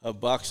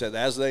of bucks that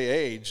as they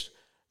aged,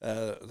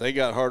 they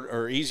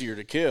got easier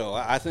to kill.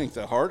 I think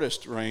the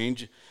hardest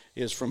range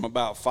is from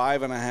about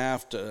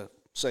 5.5 to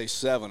say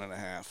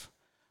 7.5.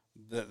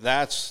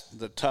 That's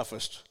the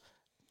toughest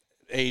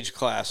age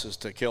classes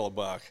to kill a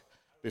buck.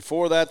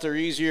 Before that, they're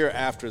easier.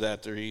 After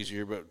that, they're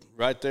easier. But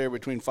right there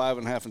between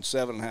 5.5 and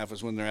 7.5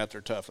 is when they're at their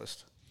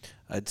toughest.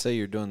 I'd say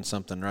you're doing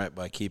something right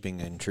by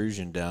keeping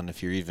intrusion down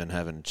if you're even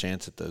having a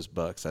chance at those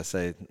bucks. I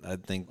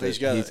think that he's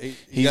got a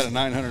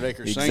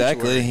 900-acre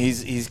sanctuary. Exactly.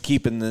 He's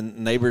keeping the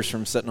neighbors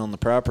from sitting on the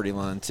property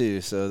line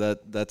too. So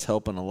that's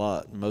helping a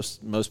lot.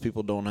 Most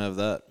people don't have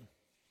that.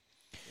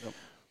 Yep.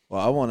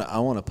 Well, I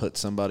want to put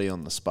somebody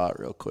on the spot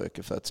real quick,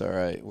 if that's all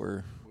right.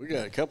 We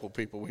got a couple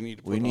people we need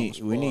to put on the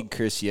spot. We need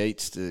Chris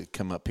Yates to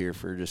come up here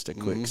for just a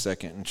quick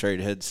second and trade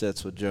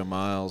headsets with Joe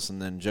Miles,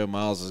 and then Joe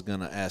Miles is going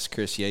to ask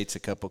Chris Yates a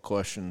couple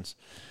questions.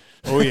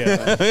 Oh,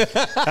 yeah.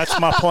 That's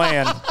my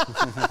plan.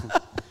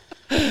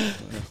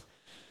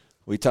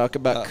 We talk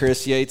about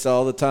Chris Yates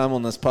all the time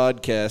on this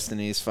podcast, and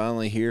he's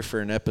finally here for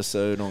an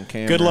episode on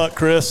camera. Good luck,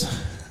 Chris.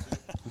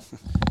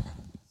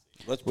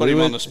 Let's put him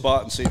on the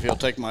spot and see if he'll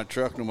take my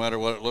truck no matter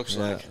what it looks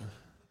like.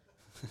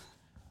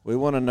 We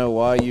want to know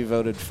why you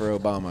voted for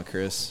Obama,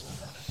 Chris.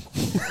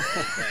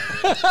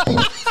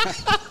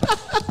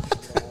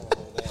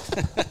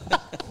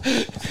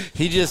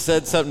 He just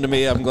said something to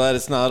me. I'm glad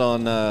it's not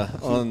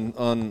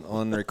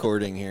on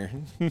recording here.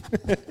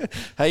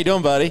 How you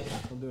doing, buddy?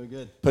 I'm doing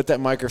good. Put that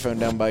microphone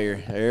down by your.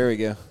 There we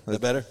go. Is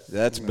that better?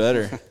 That's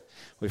better.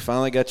 We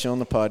finally got you on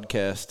the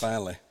podcast.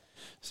 Finally.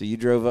 So you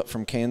drove up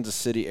from Kansas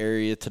City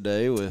area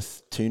today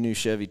with 2 new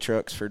Chevy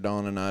trucks for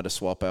Don and I to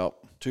swap out.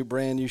 2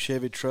 brand new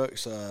Chevy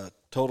trucks,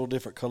 total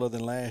different color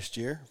than last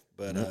year,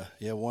 but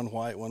one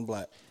white, one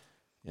black.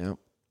 Yep.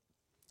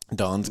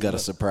 Don's got a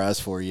surprise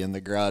for you in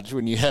the garage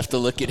when you have to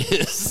look at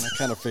his. I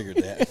kind of figured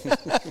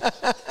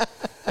that.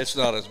 It's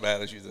not as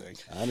bad as you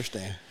think. I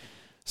understand.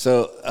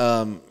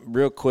 So,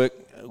 real quick,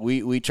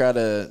 we try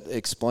to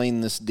explain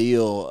this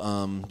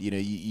deal.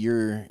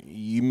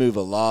 You move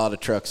a lot of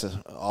trucks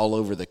all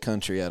over the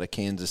country out of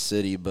Kansas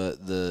City,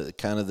 but the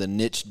kind of the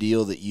niche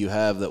deal that you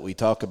have that we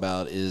talk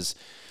about is,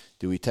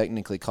 do we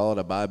technically call it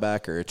a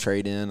buyback or a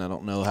trade-in? I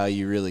don't know how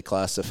you really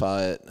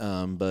classify it,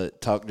 but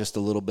talk just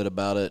a little bit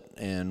about it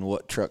and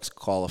what trucks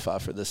qualify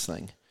for this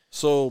thing.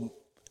 So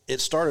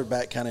it started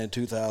back kind of in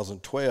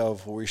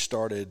 2012 where we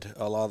started.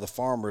 A lot of the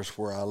farmers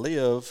where I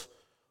live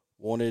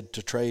wanted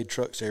to trade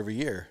trucks every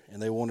year,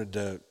 and they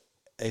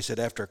said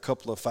after a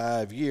couple of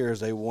 5 years,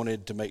 they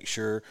wanted to make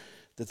sure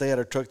that they had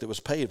a truck that was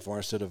paid for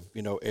instead of,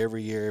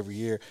 every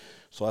year.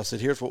 So I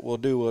said, here's what we'll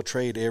do. We'll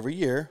trade every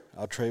year.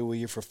 I'll trade with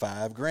you for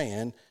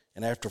 $5,000.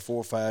 And after 4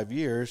 or 5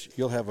 years,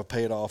 you'll have a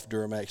paid-off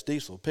Duramax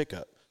diesel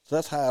pickup. So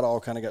that's how it all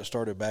kind of got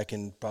started back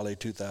in probably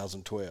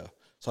 2012.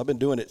 So I've been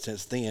doing it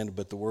since then,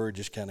 but the word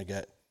just kind of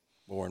got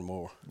more and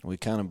more. We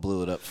kind of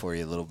blew it up for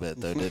you a little bit,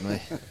 though, didn't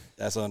we?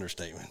 That's an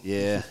understatement.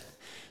 Yeah.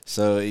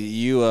 So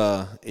you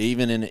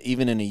even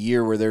in a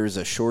year where there was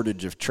a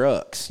shortage of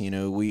trucks,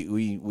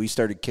 we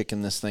started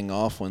kicking this thing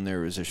off when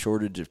there was a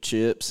shortage of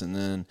chips, and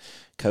then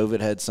COVID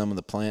had some of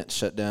the plants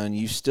shut down.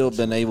 You've still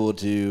been able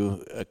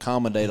to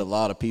accommodate a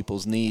lot of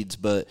people's needs,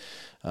 but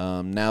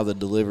now the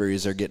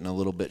deliveries are getting a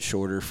little bit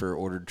shorter for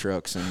ordered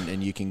trucks,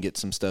 and you can get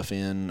some stuff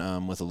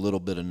in with a little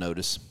bit of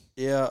notice.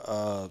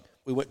 Yeah,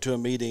 we went to a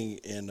meeting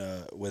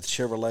with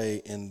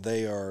Chevrolet, and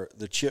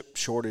the chip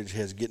shortage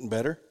is getting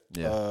better.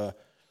 Yeah.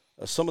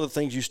 Some of the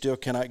things you still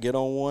cannot get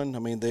on one. I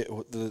mean,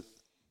 the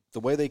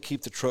way they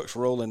keep the trucks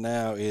rolling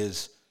now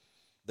is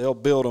they'll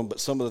build them, but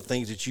some of the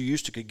things that you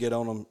used to could get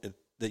on them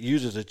that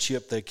uses a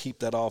chip, they keep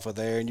that off of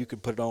there, and you can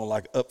put it on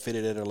like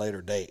upfitted at a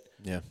later date.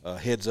 Yeah.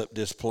 Heads-up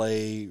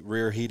display,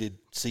 rear heated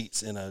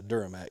seats in a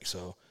Duramax.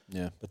 So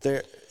yeah, but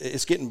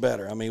it's getting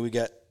better. I mean, we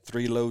got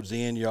 3 loads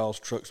in. Y'all's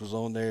trucks was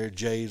on there.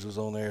 Jay's was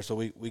on there. So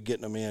we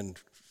getting them in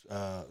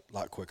a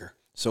lot quicker.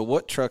 So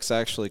what trucks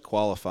actually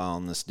qualify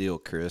on this deal,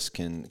 Chris?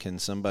 Can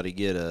somebody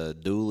get a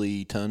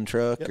dually ton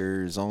truck,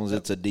 or as long as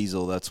it's a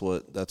diesel, that's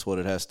what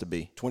it has to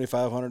be?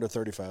 2,500 or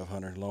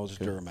 3,500, as long as it's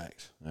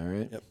Duramax. All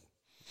right. Yep.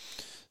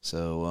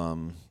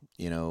 So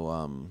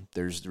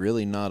there's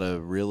really not a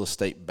real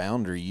estate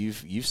boundary.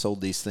 You've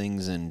sold these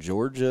things in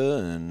Georgia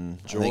and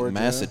I think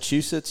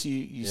Massachusetts.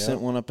 You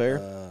sent one up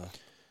there.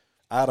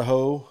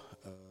 Idaho,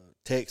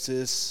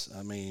 Texas.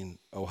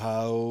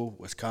 Ohio,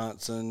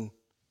 Wisconsin,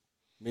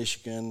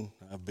 Michigan.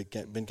 I've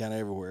been kind of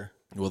everywhere.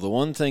 Well, the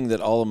one thing that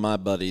all of my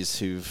buddies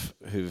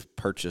who've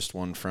purchased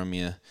one from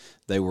you,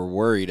 they were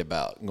worried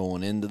about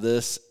going into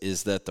this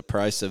is that the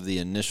price of the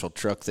initial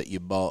truck that you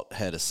bought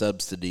had a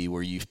subsidy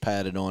where you've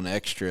padded on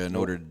extra in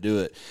order to do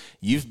it.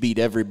 You've beat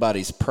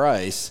everybody's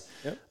price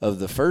of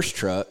the first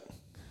truck,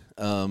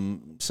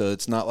 so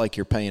it's not like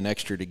you're paying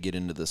extra to get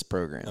into this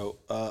program. No,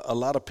 a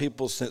lot of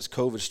people, since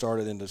COVID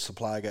started and the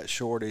supply got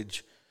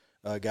shortage,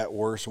 got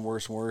worse and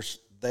worse and worse,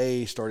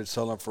 they started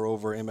selling for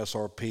over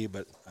MSRP,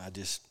 but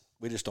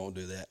we just don't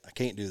do that. I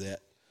can't do that.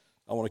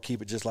 I want to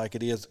keep it just like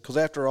it is, because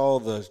after all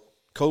the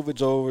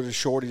COVID's over, the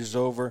shortage is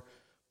over,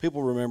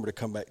 people remember to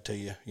come back to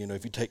you,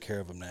 if you take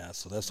care of them now.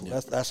 So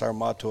that's our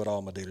motto at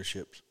all my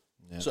dealerships.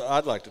 Yeah. So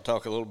I'd like to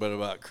talk a little bit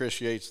about Chris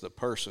Yates, the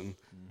person,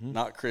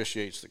 not Chris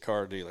Yates, the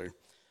car dealer.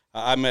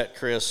 I met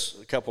Chris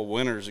a couple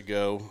winters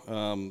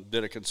ago,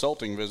 did a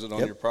consulting visit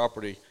on your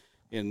property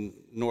in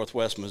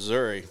northwest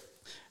Missouri,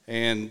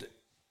 and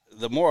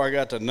the more I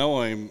got to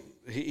know him,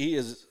 he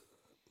is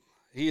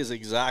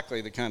exactly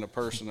the kind of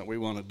person that we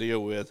want to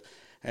deal with.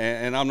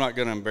 And I'm not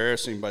going to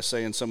embarrass him by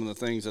saying some of the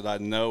things that I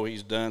know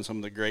he's done, some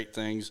of the great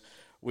things.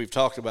 We've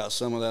talked about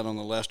some of that on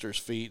the Lester's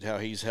Feet, how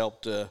he's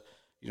helped,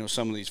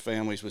 some of these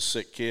families with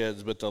sick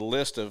kids. But the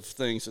list of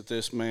things that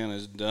this man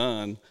has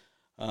done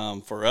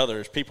for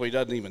others, people he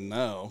doesn't even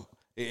know,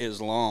 is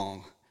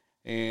long.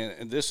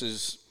 And this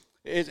is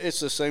 – it's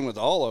the same with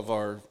all of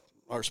our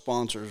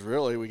sponsors,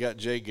 really. We got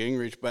Jay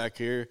Gingrich back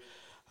here.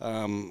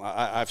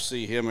 I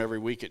see him every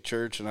week at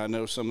church, and I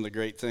know some of the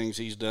great things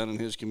he's done in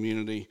his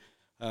community.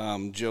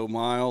 Joe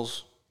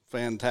Miles,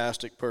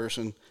 fantastic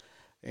person.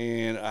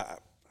 And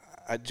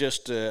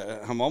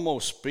I'm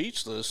almost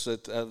speechless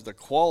at the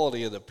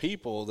quality of the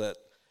people that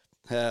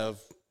have,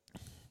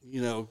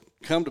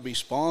 come to be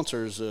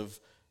sponsors of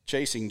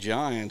Chasing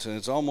Giants. And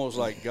it's almost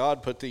like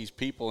God put these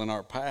people in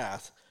our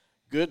path,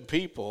 good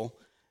people,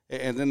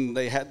 and then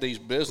they had these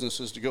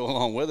businesses to go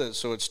along with it.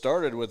 So it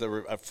started with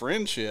a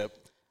friendship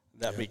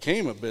that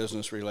became a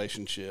business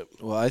relationship.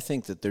 Well, I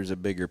think that there's a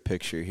bigger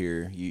picture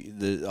here.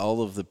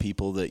 All of the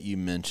people that you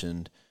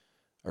mentioned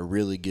are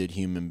really good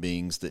human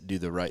beings that do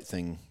the right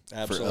thing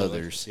for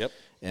others. Yep.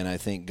 And I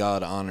think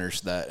God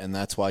honors that, and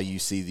that's why you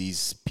see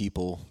these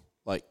people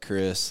like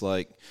Chris,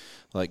 like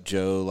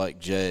Joe, like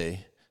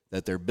Jay,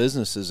 that their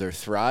businesses are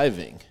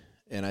thriving.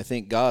 And I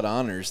think God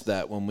honors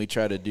that when we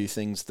try to do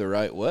things the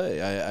right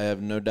way. I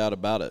have no doubt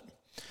about it.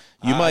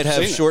 You might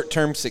have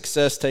short-term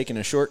success taking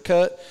a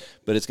shortcut,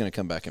 but it's going to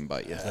come back and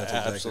bite you. That's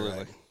exactly Absolutely.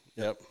 Right.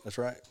 Yep, that's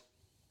right.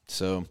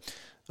 So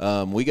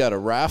we got a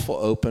raffle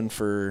open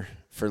for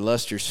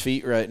Lester's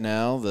Feet right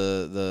now.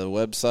 The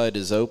website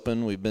is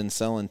open. We've been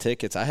selling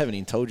tickets. I haven't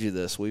even told you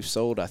this. We've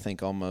sold, I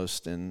think,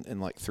 almost in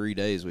like 3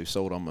 days, we've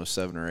sold almost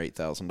 $7,000 or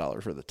 $8,000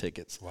 worth of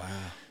tickets. Wow.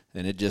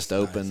 And it just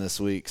opened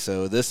this week.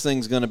 So this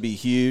thing's going to be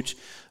huge.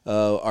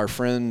 Our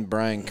friend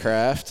Brian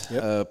Kraft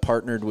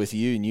partnered with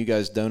you, and you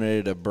guys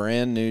donated a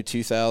brand new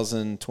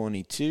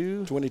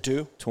 2022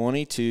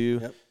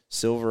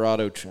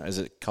 Silverado. Is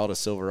it called a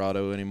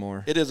Silverado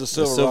anymore? It is a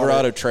Silverado.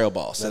 Silverado Trail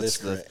Boss. That is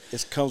correct.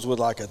 It comes with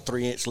like a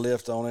 3-inch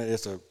lift on it.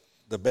 It's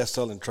the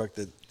best-selling truck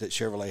that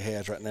Chevrolet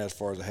has right now as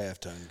far as a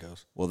half-ton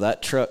goes. Well,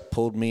 that truck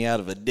pulled me out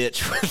of a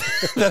ditch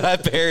that I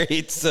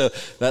buried. So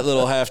that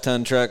little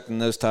half-ton truck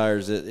and those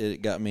tires,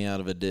 it got me out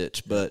of a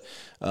ditch. But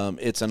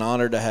it's an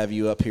honor to have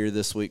you up here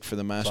this week for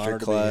the master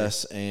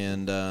class,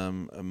 and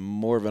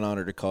more of an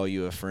honor to call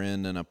you a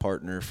friend and a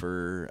partner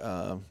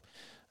for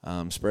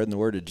spreading the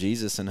word of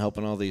Jesus and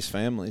helping all these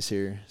families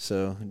here.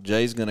 So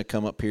Jay's going to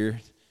come up here.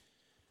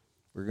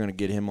 We're going to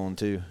get him on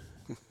too.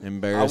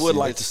 I would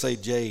like to say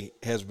Jay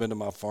has been to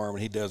my farm,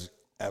 and he does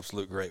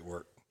absolute great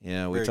work.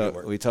 Yeah,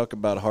 we talk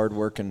about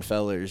hard-working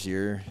fellers.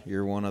 You're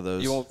one of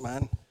those. You want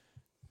mine?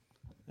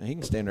 He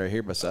can stand right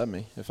here beside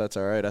me, if that's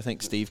all right. I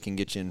think Steve can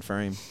get you in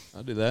frame.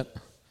 I'll do that.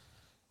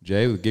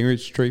 Jay with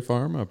Gingrich Tree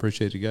Farm. I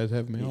appreciate you guys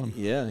having me on.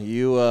 Yeah,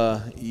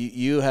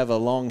 you have a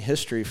long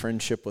history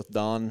friendship with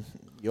Don.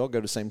 You all go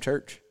to the same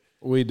church.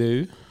 We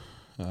do.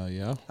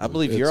 Yeah. I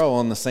believe you're all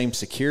on the same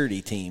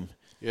security team.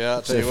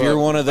 Yeah, so if you're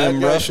one of them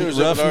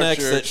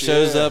roughnecks that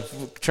shows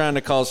up trying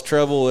to cause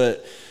trouble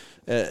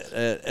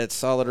at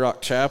Solid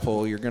Rock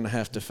Chapel, you're going to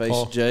have to face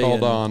Jay. Call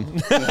Don.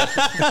 If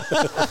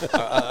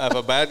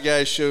a bad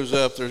guy shows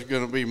up, there's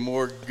going to be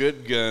more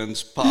good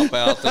guns pop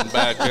out than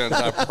bad guns,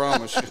 I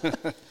promise you.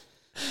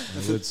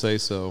 I would say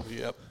so.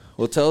 Yep.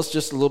 Well, tell us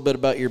just a little bit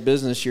about your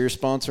business. You're a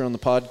sponsor on the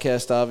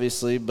podcast,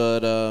 obviously,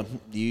 but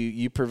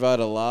you provide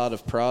a lot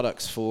of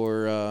products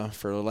for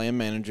land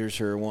managers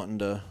who are wanting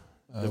to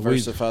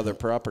diversify their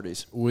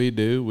properties. We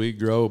do. We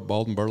grow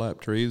bald and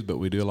burlap trees, but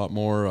we do a lot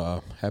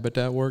more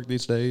habitat work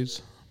these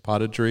days.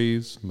 Potted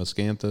trees,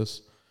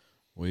 miscanthus.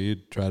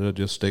 We try to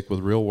just stick with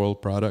real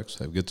world products,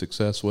 have good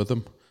success with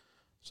them.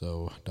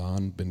 So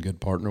Don been a good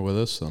partner with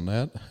us on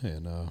that,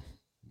 and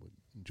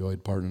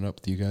enjoyed partnering up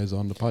with you guys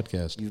on the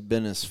podcast. You've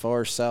been as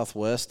far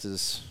southwest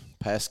as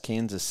past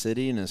Kansas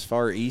City and as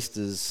far east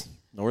as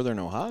northern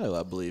Ohio,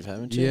 I believe,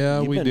 haven't you?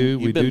 Yeah, we do.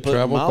 We do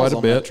travel quite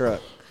a bit.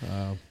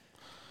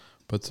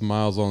 Put some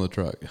miles on the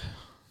truck.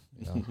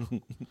 Yeah.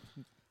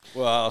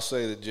 Well, I'll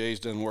say that Jay's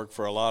done work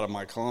for a lot of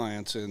my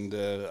clients, and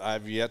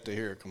I've yet to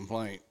hear a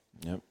complaint.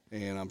 Yep.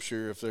 And I'm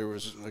sure if there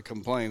was a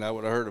complaint, I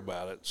would have heard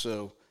about it.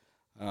 So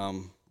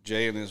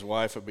Jay and his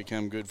wife have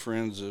become good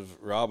friends of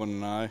Robin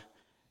and I,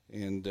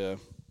 and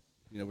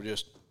we're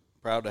just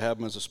proud to have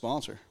them as a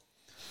sponsor.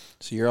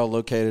 So you're all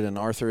located in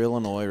Arthur,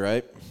 Illinois,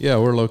 right? Yeah,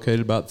 we're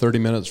located about 30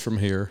 minutes from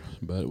here,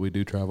 but we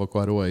do travel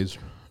quite a ways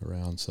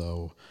around.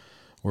 So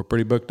we're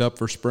pretty booked up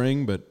for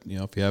spring, but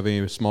if you have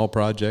any small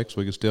projects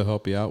we can still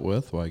help you out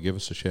with, why give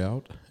us a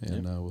shout,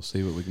 and we'll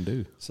see what we can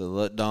do. So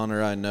let Don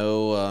or I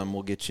know.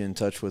 We'll get you in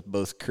touch with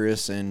both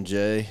Chris and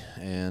Jay,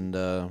 and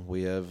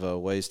we have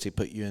ways to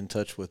put you in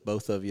touch with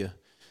both of you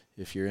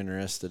if you're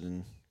interested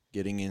in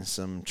getting in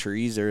some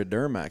trees or a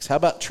Duramax. How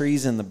about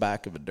trees in the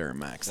back of a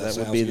Duramax?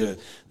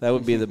 That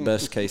would be the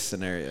best case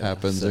scenario.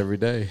 Happens every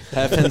day.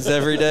 Happens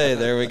every day.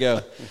 There we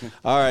go.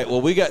 All right. Well,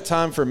 we got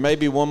time for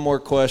maybe one more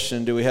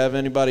question. Do we have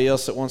anybody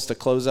else that wants to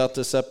close out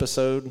this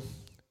episode?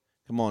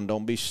 Come on,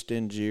 don't be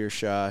stingy or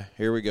shy.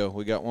 Here we go.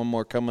 We got one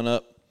more coming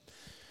up.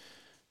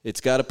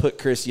 It's got to put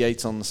Chris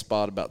Yates on the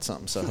spot about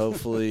something. So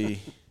hopefully,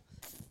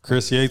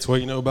 Chris Yates,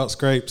 what you know about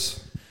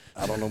scrapes?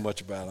 I don't know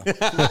much about them.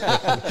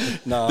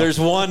 No. There's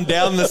one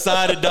down the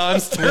side of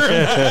Don's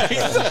Duramax.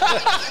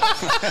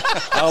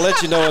 I'll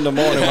let you know in the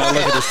morning when I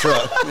look at his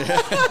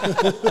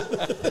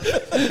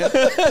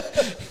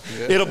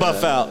truck. It'll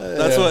buff out.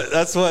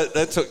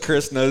 That's what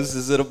Chris knows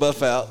is it'll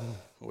buff out.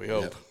 We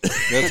hope.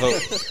 Let's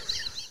hope.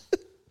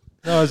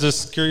 No, I was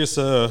just curious.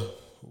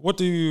 What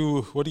do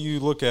you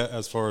look at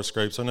as far as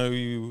scrapes? I know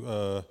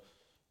you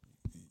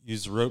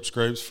use rope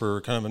scrapes for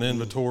kind of an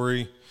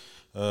inventory.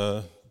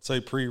 Say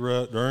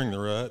pre-rut, during the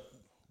rut.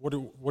 What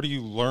do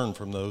you learn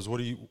from those? What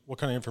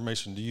kind of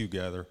information do you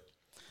gather?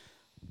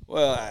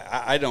 Well,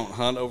 I don't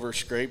hunt over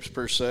scrapes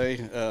per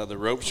se. The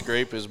rope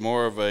scrape is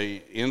more of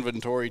a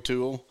inventory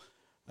tool.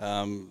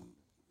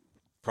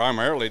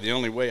 Primarily, the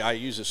only way I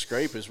use a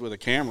scrape is with a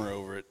camera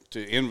over it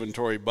to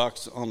inventory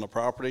bucks on the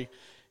property.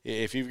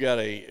 If you've got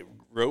a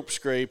rope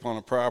scrape on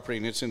a property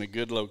and it's in a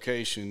good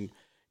location,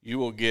 you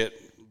will get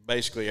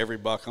basically every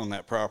buck on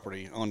that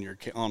property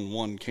on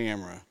one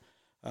camera.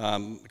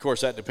 Of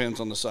course, that depends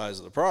on the size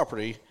of the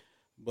property,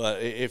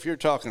 but if you're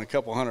talking a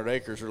couple 100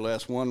 acres or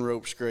less, one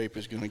rope scrape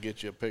is going to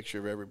get you a picture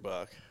of every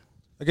buck.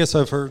 I guess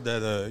I've heard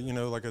that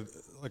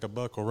like a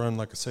buck will run,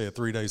 like say a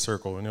 3-day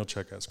circle and he'll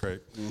check that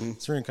scrape. Mm-hmm.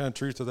 Is there any kind of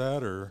truth to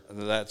that, or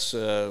that's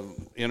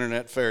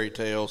internet fairy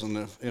tales, and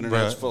the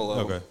internet's full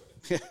of them.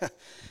 Okay.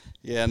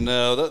 Yeah,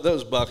 no,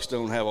 those bucks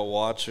don't have a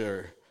watch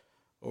or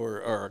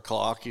a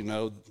clock, And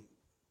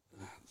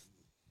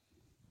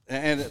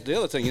the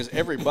other thing is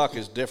every buck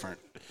is different.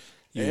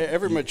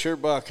 Every mature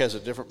buck has a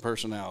different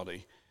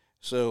personality.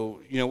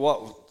 So,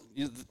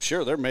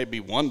 sure, there may be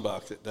one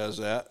buck that does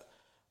that,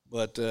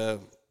 but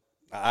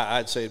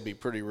I'd say it'd be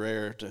pretty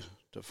rare to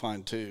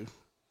find two.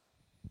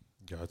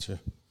 Gotcha.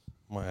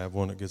 Might have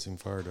one that gets him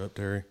fired up,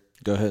 Terry.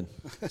 Go ahead.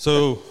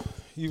 So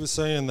you were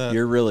saying that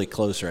you're really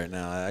close right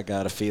now. I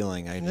got a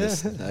feeling. I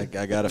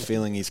got a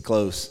feeling he's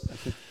close.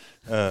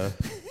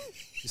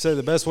 You say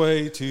the best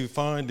way to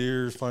find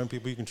deer is find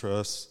people you can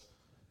trust.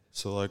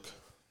 So like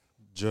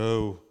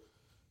Joe,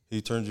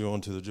 he turned you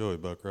on to the Joey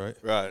buck, right?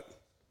 Right.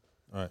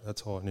 All right,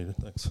 that's all I needed.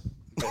 Thanks.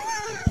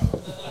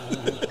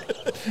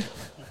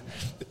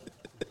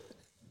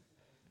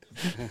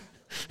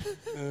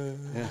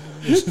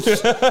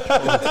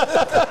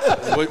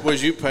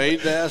 Was you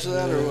paid to ask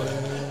that, or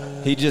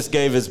what? He just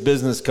gave his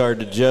business card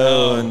to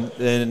Joe,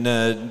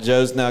 and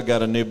Joe's now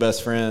got a new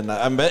best friend.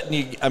 I'm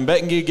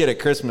betting you get a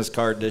Christmas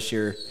card this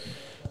year,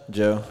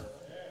 Joe.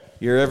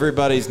 You're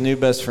everybody's new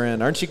best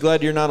friend. Aren't you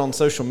glad you're not on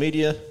social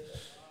media?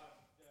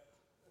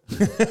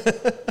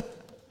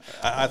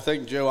 I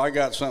think, Joe, I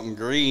got something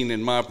green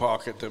in my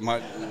pocket that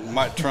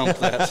might trump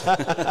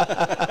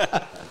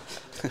that.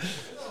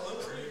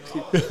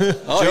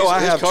 Joe, I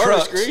have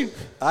trucks.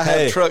 I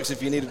have trucks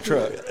if you need a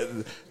truck.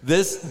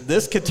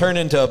 This could turn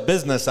into a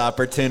business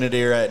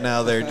opportunity right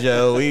now there,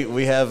 Joe.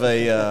 We have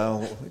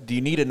do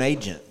you need an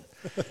agent?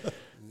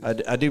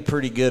 I do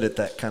pretty good at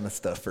that kind of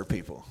stuff for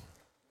people.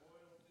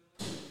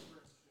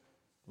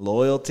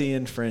 Loyalty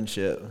and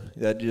friendship.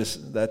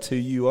 That's who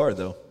you are,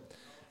 though.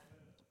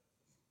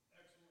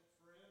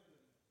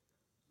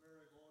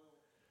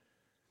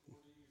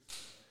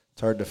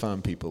 It's hard to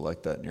find people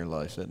like that in your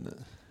life, isn't it?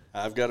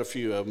 I've got a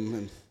few of them,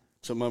 and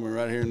some of them are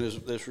right here in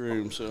this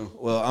room. So,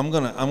 well, I'm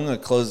gonna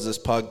close this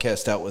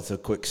podcast out with a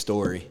quick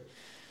story.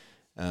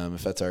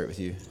 if that's all right with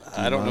you.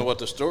 I don't know what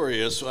the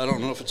story is, so I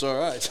don't know if it's all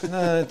right.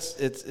 No,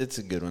 it's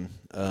a good one.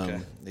 Okay.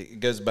 It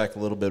goes back a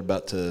little bit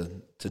about to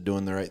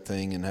doing the right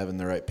thing and having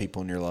the right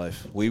people in your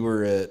life. We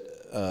were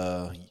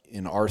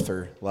in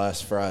Arthur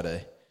last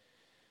Friday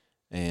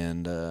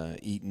and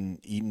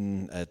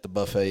eating at the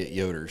buffet at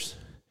Yoder's,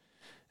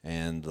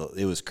 and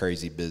it was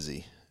crazy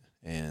busy.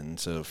 And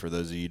so for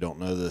those of you who don't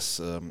know this,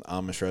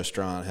 Amish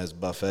restaurant has a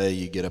buffet.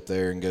 You get up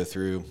there and go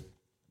through,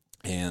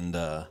 and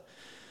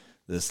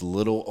this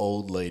little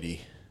old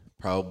lady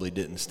probably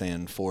didn't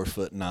stand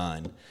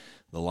 4'9".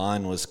 The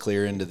line was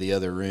clear into the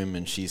other room,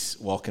 and she's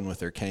walking with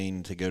her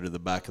cane to go to the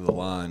back of the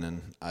line.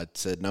 And I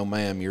said, "No,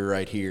 ma'am, you're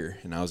right here."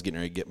 And I was getting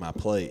ready to get my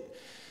plate.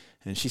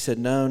 And she said,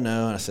 "No,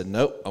 no." And I said,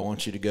 "Nope, I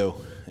want you to go."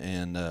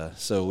 And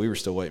so we were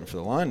still waiting for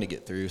the line to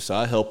get through. So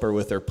I help her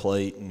with her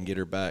plate and get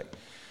her back.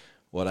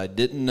 What I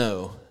didn't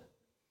know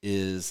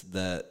is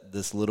that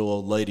this little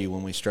old lady,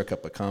 when we struck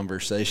up a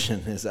conversation,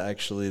 is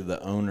actually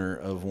the owner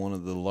of one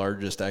of the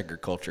largest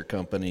agriculture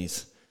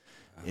companies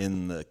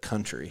in the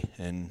country.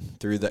 And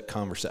through that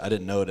conversation, I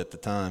didn't know it at the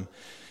time,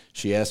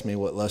 she asked me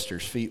what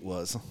Lester's feet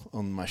was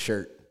on my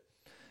shirt.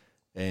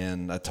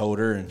 And I told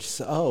her, and she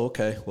said, "Oh,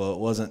 okay." Well, it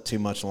wasn't too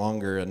much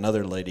longer.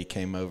 Another lady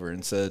came over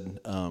and said,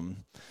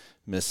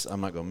 "Miss,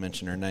 I'm not going to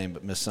mention her name,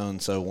 but Miss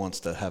So-and-so wants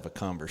to have a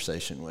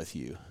conversation with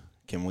you.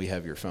 Can we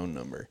have your phone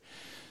number?"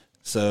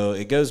 So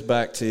it goes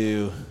back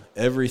to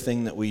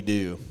everything that we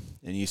do,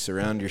 and you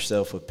surround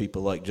yourself with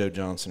people like Joe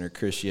Johnson or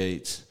Chris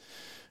Yates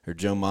or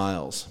Joe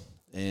Miles.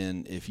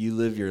 And if you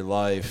live your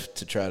life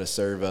to try to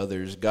serve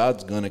others,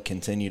 God's going to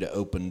continue to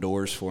open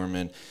doors for them.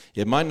 And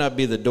it might not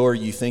be the door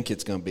you think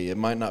it's going to be. It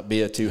might not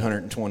be a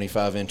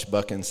 225-inch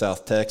buck in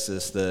South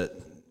Texas that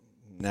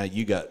now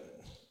you got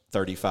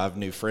 35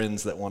 new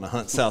friends that want to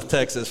hunt South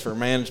Texas for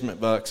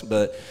management bucks.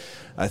 But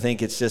I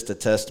think it's just a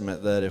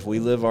testament that if we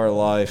live our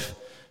life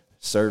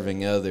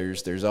serving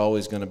others, there's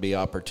always going to be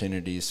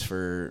opportunities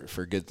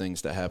for good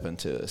things to happen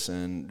to us.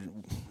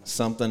 And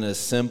something as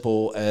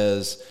simple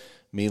as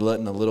me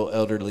letting a little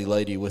elderly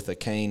lady with a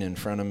cane in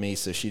front of me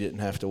so she didn't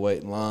have to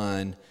wait in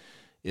line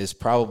is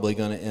probably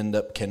going to end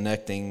up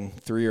connecting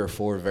 3 or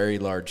 4 very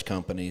large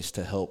companies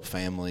to help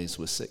families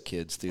with sick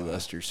kids through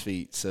Lester's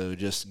Feet. So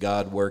just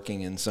God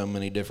working in so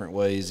many different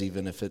ways,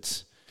 even if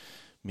it's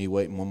me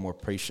waiting one more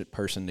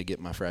person to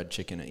get my fried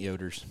chicken at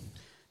Yoder's.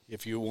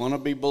 If you want to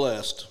be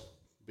blessed,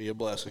 be a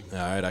blessing. All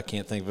right, I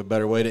can't think of a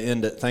better way to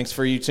end it. Thanks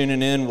for you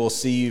tuning in. We'll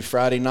see you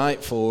Friday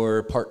night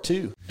for part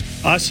 2.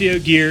 Osseo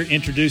Gear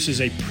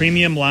introduces a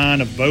premium line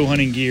of bow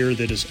hunting gear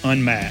that is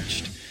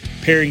unmatched,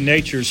 pairing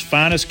nature's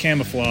finest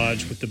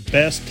camouflage with the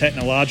best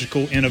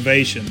technological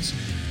innovations.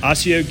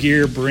 Osseo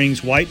Gear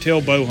brings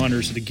whitetail bow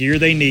hunters the gear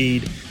they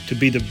need to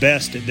be the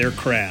best at their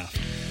craft.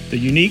 The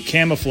unique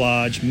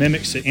camouflage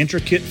mimics the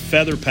intricate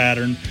feather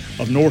pattern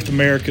of North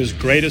America's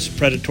greatest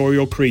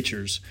predatory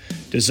creatures.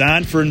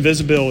 Designed for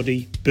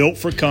invisibility, built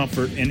for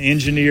comfort, and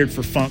engineered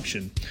for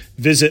function.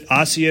 Visit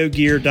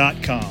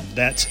OsseoGear.com.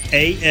 That's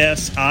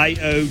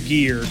ASIO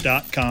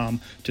Gear.com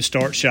to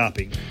start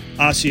shopping.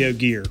 Osseo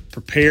Gear.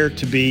 Prepare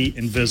to be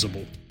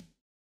invisible.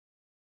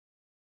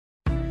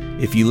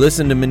 If you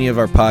listen to many of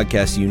our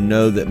podcasts, you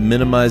know that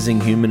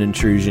minimizing human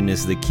intrusion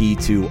is the key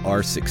to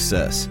our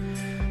success.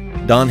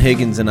 Don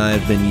Higgins and I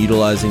have been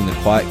utilizing the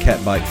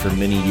QuietKat bike for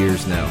many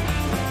years now.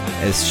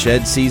 As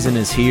shed season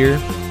is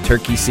here,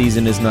 turkey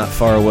season is not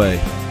far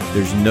away.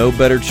 There's no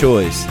better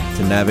choice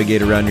to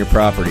navigate around your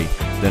property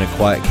than a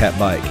QuietKat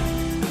bike.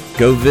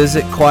 Go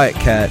visit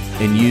QuietKat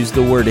and use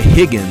the word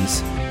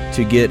Higgins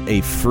to get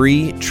a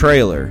free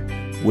trailer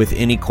with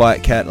any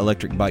QuietKat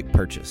electric bike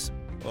purchase.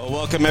 Well,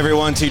 welcome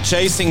everyone to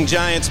Chasing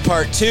Giants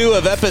Part 2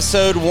 of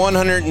episode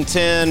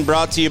 110,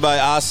 brought to you by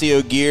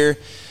Osseo Gear.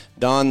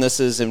 Don, this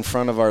is in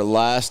front of our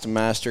last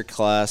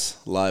Masterclass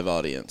live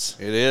audience.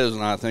 It is,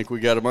 and I think we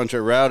got a bunch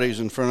of rowdies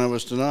in front of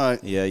us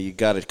tonight. Yeah, you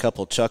got a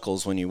couple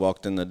chuckles when you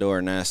walked in the door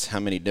and asked how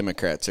many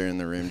Democrats are in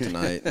the room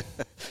tonight.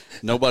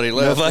 Nobody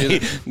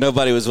left.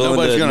 Nobody was willing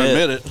Nobody's to going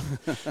to admit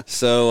it.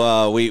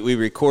 So we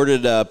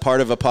recorded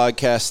part of a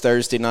podcast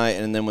Thursday night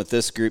and then with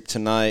this group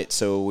tonight,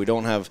 so we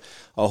don't have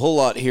a whole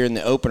lot here in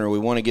the opener. We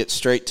want to get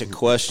straight to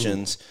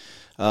questions.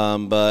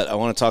 But I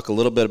want to talk a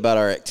little bit about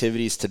our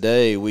activities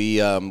today. We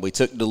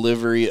took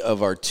delivery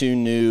of our 2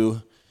 new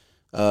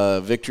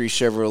Victory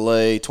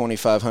Chevrolet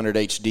 2500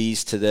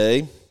 HDs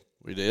today.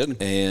 We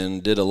did.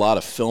 And did a lot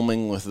of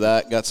filming with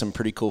that. Got some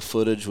pretty cool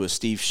footage with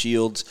Steve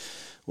Shields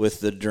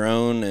with the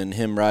drone and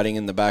him riding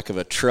in the back of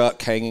a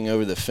truck hanging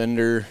over the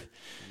fender.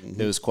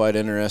 Mm-hmm. It was quite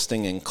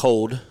interesting and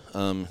cold.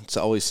 It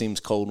always seems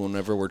cold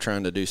whenever we're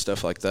trying to do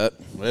stuff like that.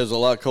 It was a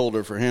lot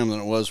colder for him than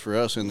it was for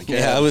us in the cab.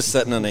 Yeah, I was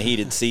sitting on a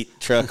heated seat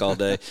truck all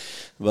day.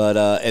 But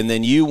and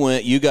then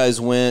you guys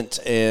went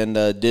and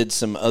did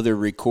some other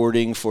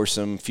recording for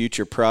some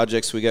future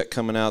projects we got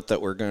coming out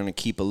that we're going to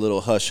keep a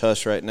little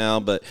hush-hush right now.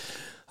 But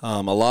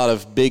a lot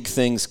of big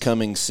things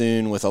coming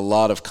soon with a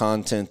lot of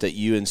content that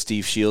you and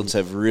Steve Shields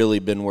have really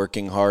been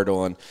working hard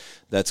on.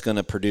 That's going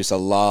to produce a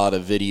lot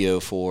of video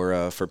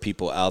for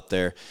people out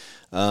there.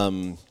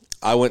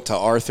 I went to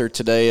Arthur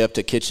today up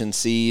to Kitchen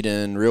Seed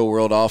and Real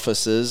World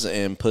offices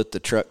and put the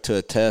truck to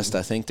a test.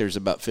 I think there's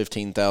about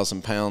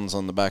 15,000 pounds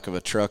on the back of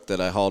a truck that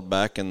I hauled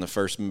back in the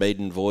first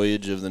maiden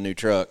voyage of the new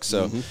truck.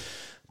 So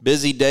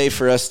busy day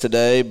for us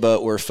today,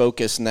 but we're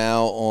focused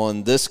now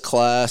on this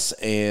class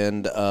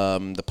and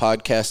the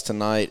podcast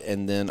tonight,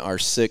 and then our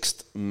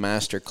 6th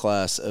master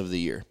class of the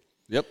year.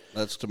 Yep,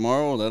 that's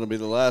tomorrow. That'll be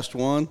the last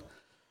one.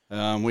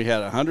 We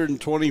had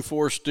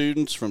 124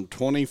 students from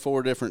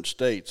 24 different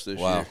states this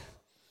year.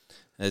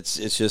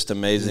 It's just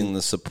amazing,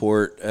 the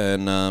support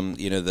and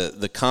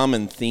the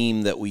common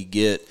theme that we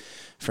get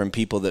from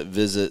people that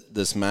visit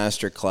this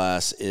master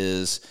class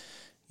is,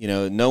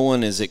 no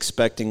one is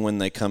expecting when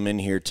they come in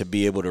here to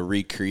be able to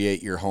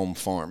recreate your home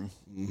farm.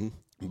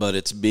 But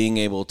it's being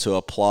able to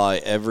apply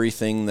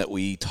everything that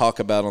we talk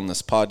about on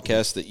this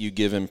podcast that you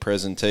give in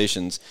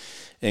presentations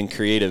and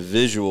create a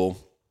visual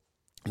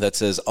that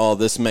says, "Oh,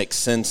 this makes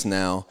sense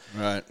now."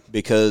 Right.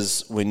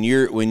 Because when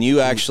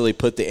you actually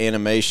put the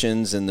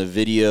animations and the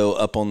video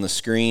up on the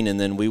screen, and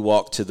then we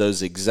walk to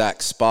those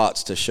exact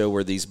spots to show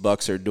where these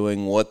bucks are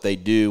doing what they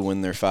do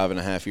when they're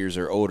 5.5 years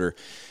or older,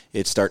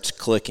 it starts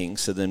clicking.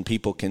 So then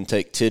people can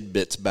take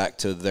tidbits back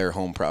to their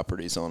home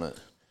properties on it.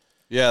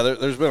 Yeah,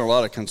 there's been a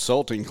lot of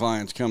consulting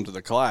clients come to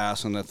the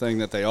class, and the thing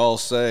that they all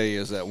say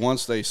is that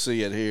once they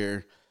see it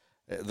here,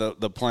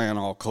 the plan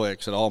all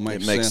clicks. It all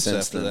makes sense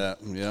after that.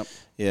 Yep.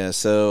 Yeah,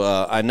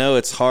 so I know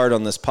it's hard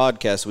on this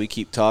podcast. We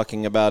keep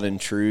talking about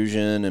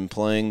intrusion and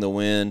playing the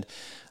wind,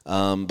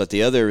 but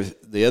the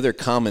other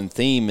common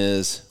theme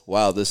is,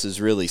 wow, this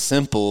is really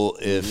simple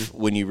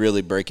when you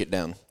really break it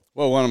down.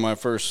 Well, one of my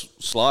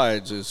first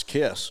slides is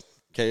KISS,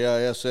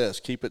 K-I-S-S,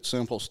 keep it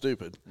simple,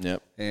 stupid.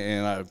 Yep.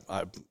 And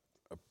I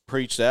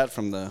preach that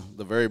from the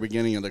very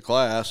beginning of the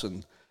class,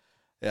 and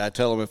I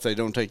tell them if they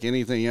don't take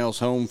anything else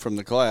home from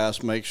the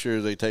class, make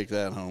sure they take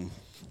that home.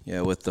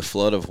 Yeah, with the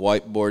flood of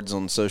whiteboards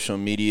on social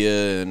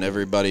media and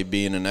everybody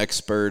being an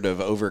expert of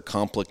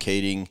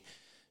overcomplicating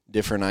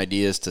different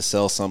ideas to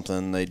sell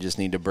something, they just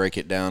need to break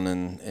it down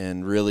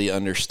and really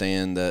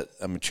understand that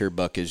a mature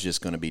buck is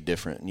just going to be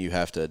different, and you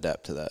have to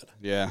adapt to that.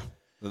 Yeah,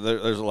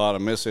 there's a lot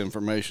of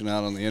misinformation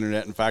out on the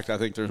internet. In fact, I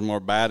think there's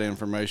more bad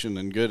information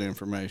than good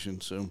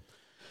information, so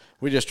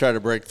we just try to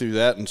break through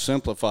that and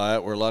simplify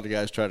it, where a lot of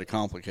guys try to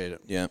complicate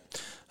it. Yeah.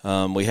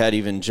 We had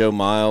even Joe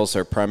Miles,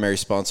 our primary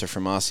sponsor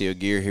from Osseo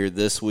Gear, here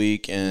this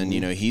week, and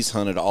he's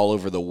hunted all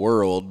over the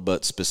world,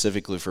 but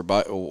specifically for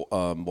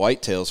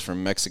whitetails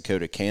from Mexico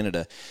to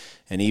Canada,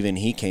 and even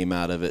he came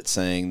out of it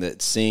saying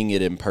that seeing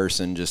it in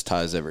person just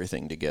ties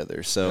everything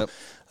together. So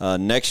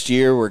next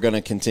year we're going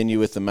to continue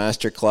with the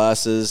master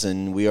classes,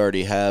 and we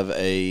already have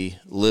a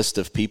list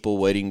of people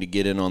waiting to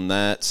get in on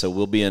that, so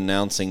we'll be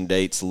announcing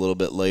dates a little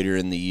bit later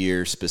in the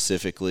year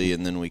specifically,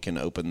 and then we can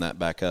open that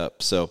back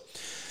up. So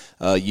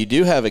you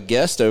do have a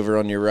guest over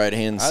on your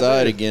right-hand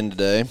side again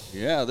today.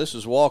 Yeah, this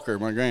is Walker,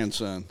 my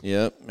grandson.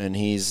 Yep, and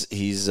he's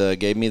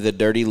gave me the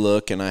dirty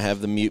look, and I have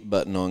the mute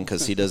button on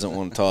because he doesn't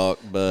want to talk,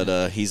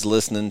 but he's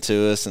listening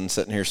to us and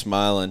sitting here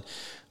smiling.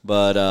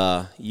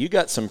 But you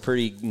got some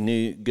pretty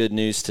good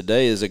news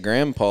today as a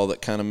grandpa that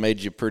kind of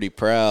made you pretty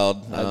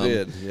proud. I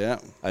did, yeah.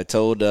 I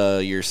told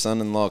your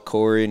son-in-law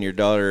Corey and your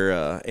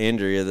daughter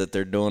Andrea that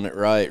they're doing it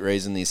right,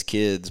 raising these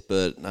kids.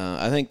 But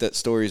I think that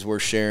story's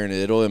worth sharing.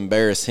 It'll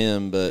embarrass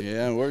him, but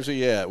yeah. Where's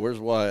he at? Where's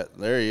Wyatt?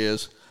 There he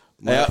is.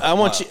 Hey, I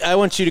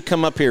want you to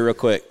come up here real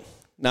quick.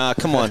 Nah,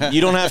 come on.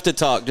 You don't have to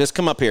talk. Just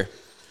come up here.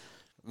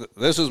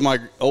 This is my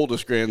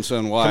oldest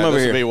grandson, Wyatt. Come over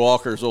this here. Would be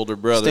Walker's older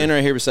brother. Stand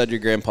right here beside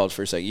your grandpa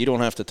for a second. You don't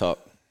have to talk.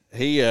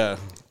 He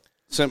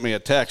sent me a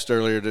text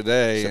earlier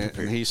today,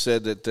 and he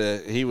said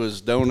that he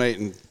was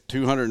donating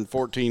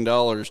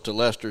 $214 to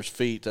Lester's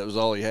Feet. That was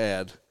all he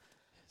had.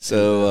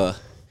 So,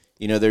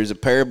 there's a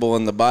parable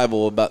in the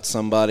Bible about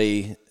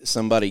somebody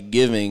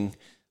giving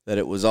that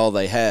it was all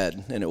they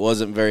had, and it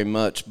wasn't very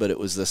much, but it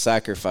was the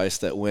sacrifice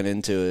that went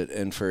into it.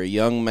 And for a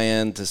young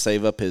man to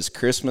save up his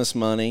Christmas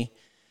money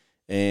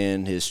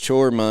and his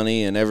chore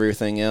money and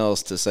everything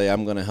else to say,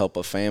 I'm going to help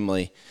a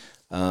family,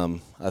 I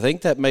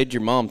think that made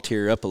your mom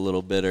tear up a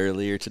little bit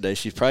earlier today.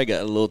 She's probably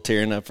got a little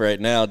tearing up right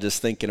now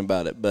just thinking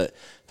about it. But,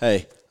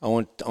 hey, I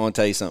want to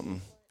tell you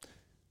something.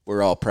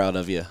 We're all proud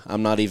of you.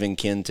 I'm not even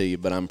kin to you,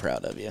 but I'm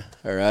proud of you.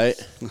 All right?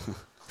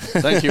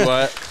 Thank you,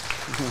 Wyatt.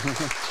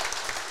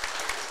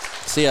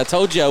 See, I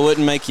told you I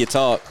wouldn't make you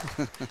talk.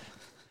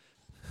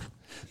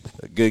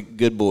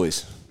 Good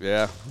boys.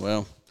 Yeah,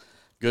 well,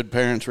 good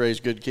parents raise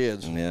good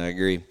kids. Yeah, I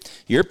agree.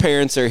 Your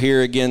parents are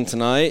here again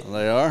tonight.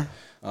 They are.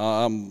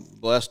 I'm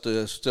blessed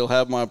to still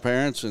have my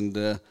parents, and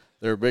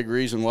they're a big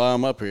reason why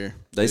I'm up here.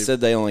 They said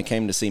they only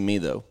came to see me,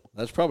 though.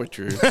 That's probably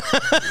true.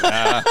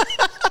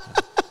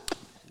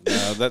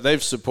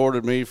 They've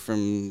supported me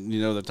from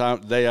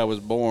the day I was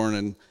born,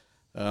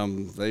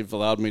 and they've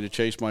allowed me to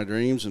chase my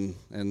dreams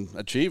and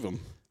achieve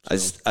them.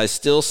 So. I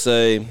still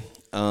say,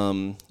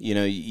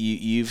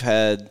 you've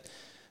had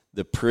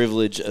the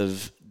privilege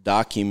of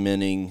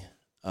documenting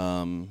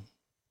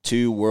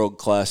 2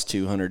 world-class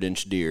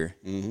 200-inch deer.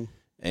 Mm-hmm.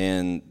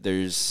 And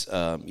there's, 2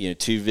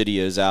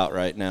 videos out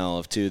right now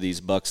of 2 of these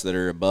bucks that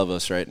are above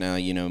us right now,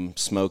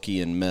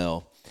 Smokey and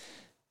Mel.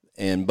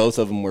 And both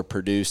of them were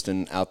produced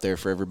and out there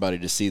for everybody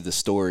to see the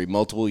story.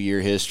 Multiple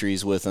year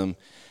histories with them.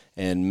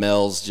 And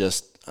Mel's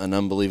just an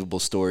unbelievable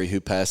story, who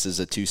passes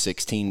a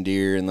 216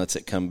 deer and lets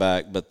it come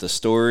back. But the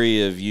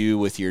story of you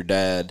with your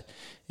dad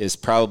is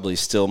probably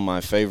still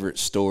my favorite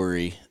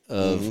story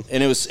of,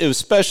 and it was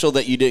special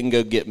that you didn't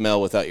go get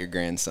Mel without your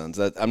grandsons.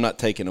 I'm not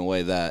taking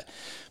away that,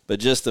 but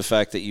just the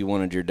fact that you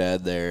wanted your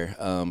dad there,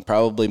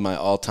 probably my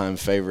all-time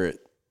favorite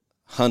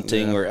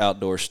hunting or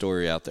outdoor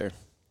story out there.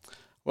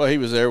 Well, he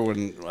was there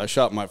when I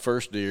shot my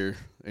first deer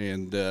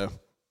and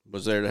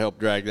was there to help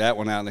drag that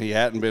one out, and he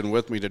hadn't been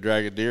with me to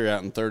drag a deer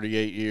out in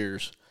 38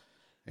 years.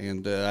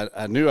 And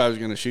I knew I was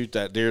going to shoot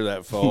that deer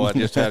that fall. I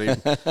just had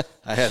him.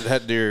 I had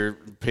that deer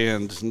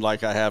pinned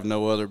like I have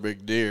no other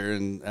big deer,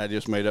 and I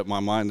just made up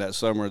my mind that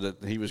summer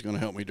that he was going to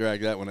help me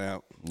drag that one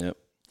out. Yep.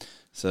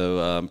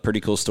 So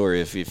pretty cool story.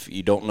 If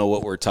you don't know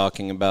what we're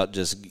talking about,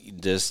 just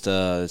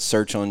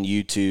search on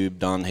YouTube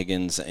Don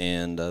Higgins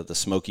and the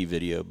Smokey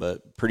video.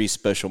 But pretty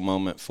special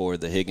moment for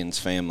the Higgins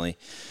family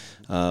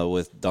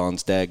with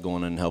Don's dad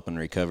going and helping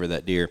recover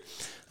that deer.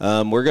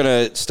 We're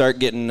going to start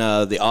getting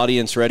the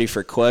audience ready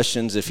for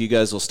questions. If you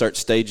guys will start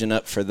staging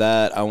up for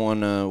that, I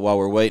want to, while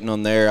we're waiting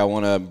on there, I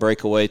want to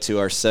break away to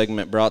our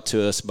segment brought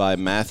to us by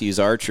Matthews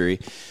Archery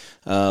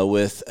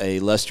with a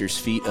Lester's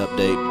Feet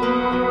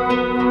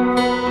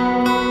update.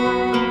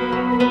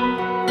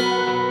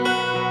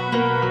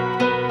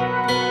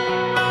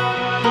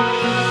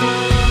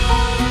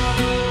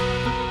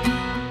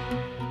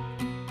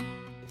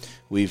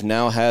 We've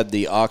now had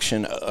the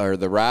auction or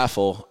the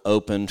raffle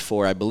opened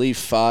for, I believe,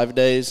 5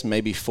 days,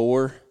 maybe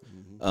 4.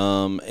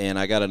 And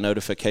I got a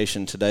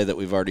notification today that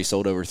we've already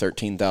sold over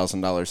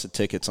 $13,000 of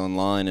tickets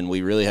online, and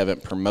we really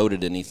haven't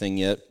promoted anything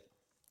yet.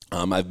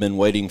 I've been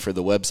waiting for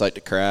the website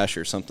to crash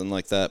or something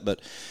like that, but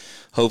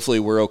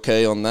hopefully we're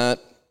okay on that.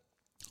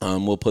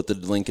 We'll put the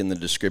link in the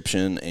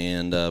description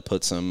and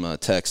put some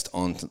text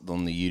on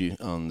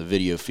the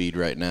video feed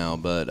right now.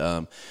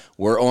 But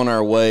we're on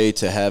our way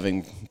to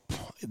having.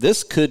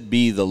 This could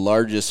be the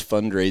largest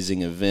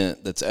fundraising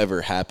event that's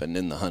ever happened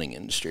in the hunting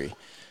industry.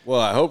 Well,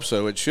 I hope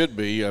so. It should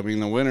be. I mean,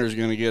 the winner's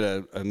going to get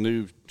a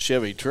new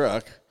Chevy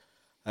truck.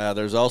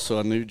 There's also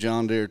a new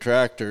John Deere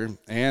tractor,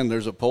 and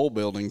there's a pole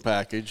building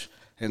package.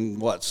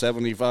 And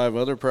 75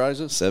 other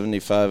prizes?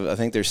 75. I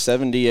think there's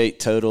 78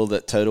 total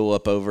that total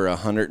up over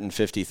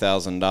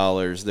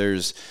 $150,000.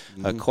 There's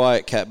a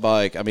Quiet Cat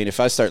bike. I mean, if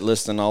I start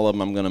listing all of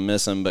them, I'm going to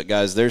miss them. But,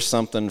 guys, there's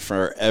something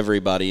for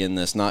everybody in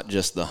this, not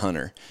just the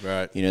hunter.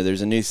 Right.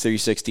 There's a new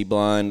 360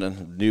 blind, a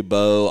new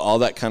bow, all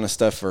that kind of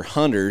stuff for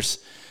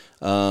hunters.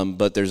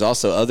 But there's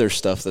also other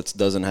stuff that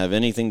doesn't have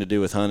anything to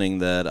do with hunting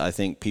that I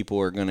think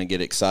people are going to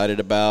get excited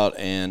about.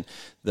 And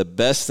the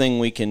best thing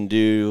we can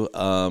do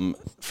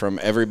from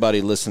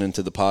everybody listening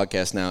to the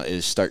podcast now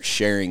is start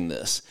sharing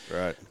this.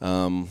 Right.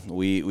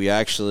 We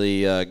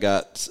actually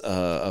got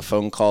a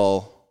phone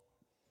call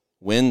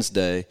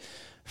Wednesday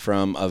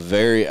from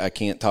I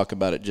can't talk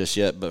about it just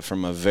yet, but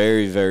from a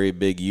very, very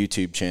big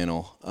YouTube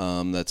channel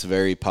that's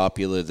very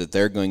popular, that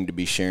they're going to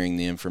be sharing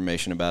the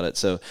information about it.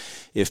 So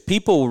if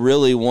people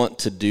really want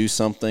to do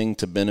something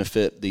to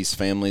benefit these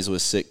families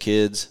with sick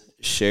kids,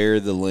 share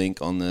the link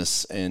on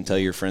this and tell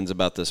your friends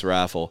about this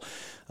raffle.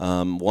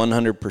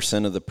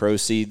 100% of the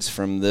proceeds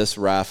from this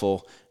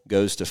raffle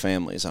goes to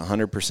families,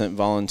 100%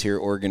 volunteer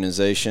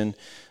organization.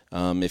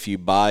 If you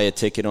buy a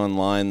ticket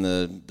online,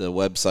 the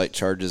website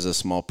charges a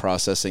small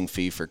processing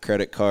fee for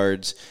credit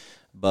cards,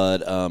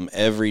 but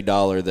every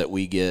dollar that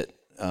we get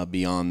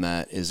beyond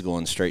that is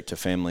going straight to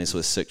families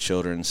with sick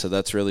children. So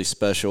that's really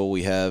special.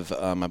 We have,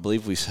 I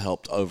believe we've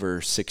helped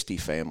over 60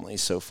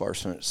 families so far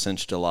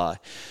since July.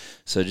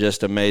 So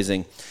just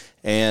amazing.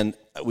 And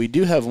we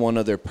do have one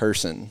other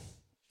person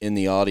in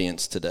the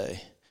audience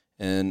today.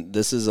 And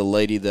this is a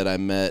lady that I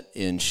met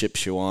in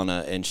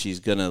Shipshewana, and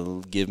she's going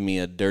to give me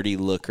a dirty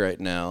look right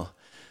now.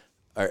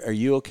 Are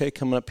you okay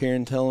coming up here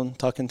and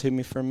talking to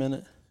me for a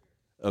minute?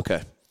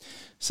 Okay.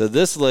 So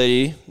this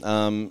lady,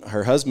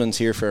 her husband's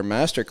here for a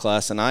master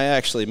class, and I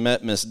actually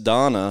met Miss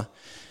Donna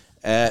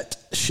at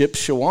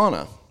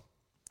Shipshewana.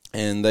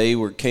 And they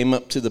came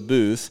up to the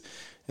booth,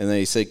 and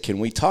they said, "Can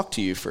we talk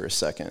to you for a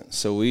second?"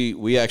 So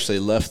we actually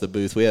left the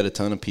booth. We had a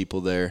ton of people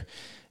there.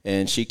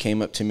 And she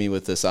came up to me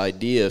with this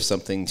idea of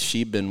something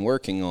she'd been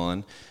working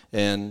on.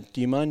 And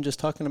do you mind just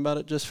talking about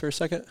it just for a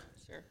second?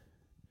 Sure.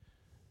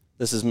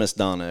 This is Miss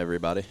Donna,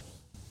 everybody.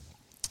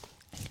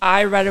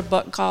 I read a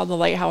book called The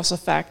Lighthouse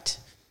Effect,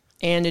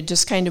 and it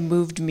just kind of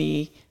moved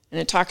me. And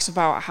it talks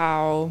about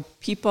how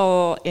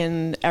people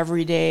in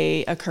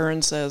everyday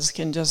occurrences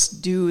can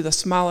just do the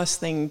smallest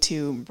thing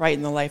to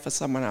brighten the life of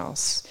someone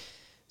else.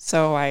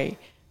 So I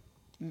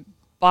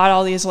bought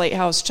all these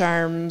lighthouse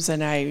charms,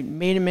 and I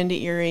made them into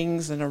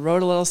earrings, and I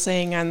wrote a little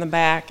saying on the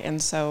back.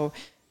 And so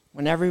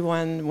when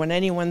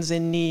anyone's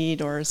in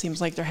need or it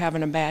seems like they're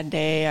having a bad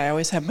day, I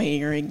always have my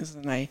earrings,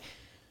 and I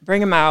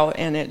bring them out,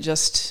 and it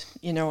just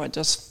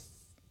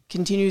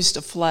continues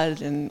to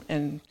flood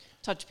and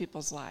touch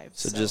people's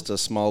lives. So just a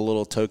small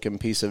little token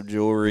piece of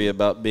jewelry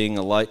about being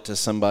a light to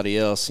somebody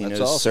else, That's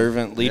awesome.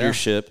 servant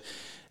leadership.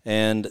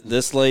 And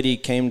this lady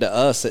came to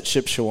us at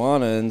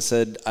Shipshawana and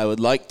said, I would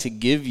like to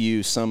give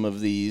you some of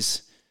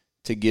these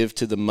to give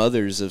to the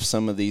mothers of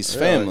some of these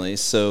families.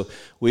 So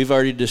we've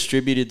already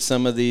distributed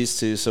some of these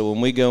too. So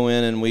when we go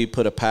in and we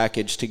put a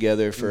package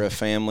together for a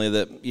family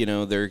that,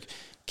 their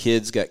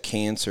kids got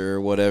cancer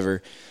or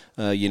whatever,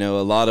 a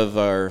lot of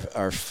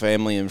our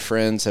family and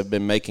friends have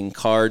been making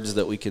cards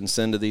that we can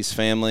send to these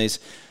families.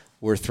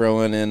 We're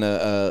throwing in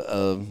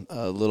a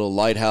little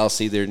lighthouse.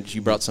 Either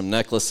you brought some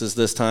necklaces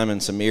this time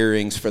and some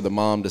earrings for the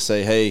mom to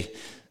say, hey,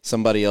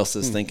 somebody else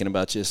is thinking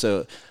about you.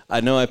 So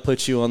I know I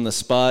put you on the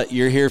spot.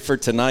 You're here for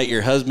tonight.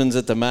 Your husband's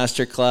at the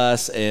master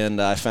class,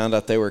 and I found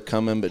out they were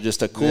coming. But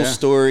just a cool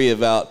story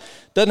about,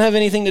 doesn't have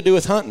anything to do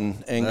with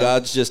hunting, and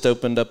God's just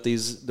opened up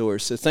these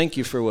doors. So thank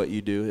you for what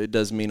you do. It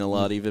does mean a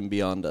lot, even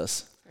beyond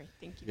us.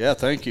 Thank you. Yeah,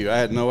 thank you. I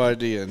had no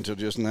idea until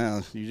just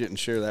now. You didn't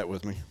share that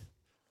with me.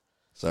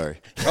 Sorry.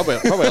 Probably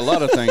a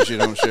lot of things you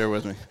don't share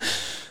with me.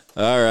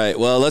 All right.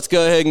 Well, let's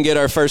go ahead and get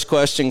our first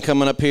question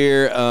coming up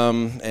here,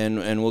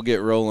 and we'll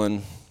get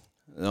rolling.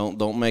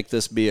 Don't make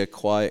this be a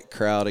quiet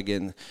crowd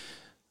again.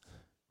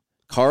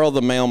 Carl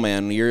the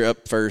mailman, you're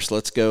up first.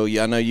 Let's go.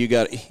 I know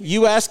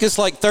you ask us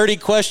like 30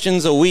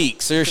 questions a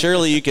week, so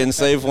surely you can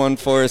save one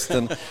for us.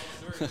 Then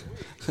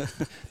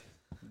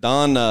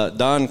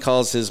Don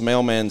calls his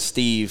mailman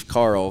Steve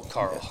Carl.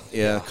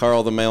 Yeah,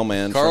 Carl the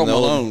mailman. Carl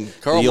Malone.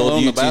 Carl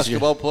Malone, the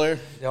basketball player.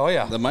 Oh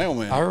yeah, the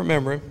mailman. I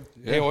remember him.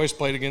 Yeah. He always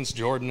played against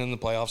Jordan in the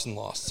playoffs and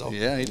lost. So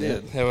yeah, he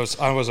did. I was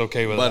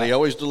okay with that. But he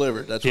always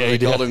delivered. That's why they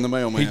called him the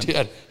mailman. He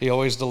did. He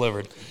always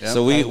delivered. Yep.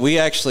 So we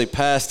actually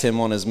passed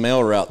him on his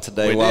mail route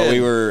today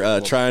we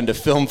were trying to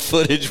film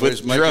footage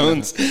with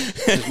drones.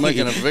 He's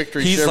making a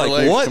victory. He's Chevrolet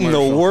like, what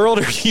commercial. in the world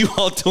are you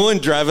all doing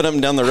driving up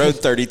and down the road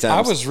 30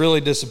 times? I was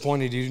really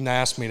disappointed you didn't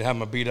ask me to have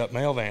my beat up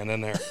mail van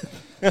in there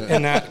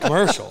in that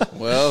commercial.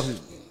 Well,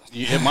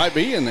 it might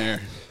be in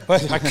there.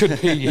 I could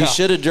be. Yeah. You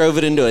should have drove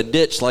it into a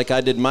ditch like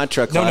I did my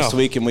truck last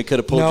week, and we could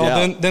have pulled you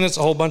out. Then it's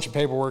a whole bunch of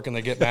paperwork, and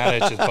they get mad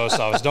at you at the post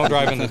office. Don't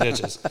drive in the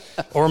ditches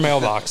or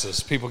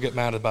mailboxes. People get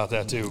mad about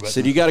that too. But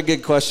so, do you got a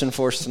good question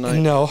for us tonight?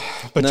 No,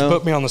 but you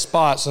put me on the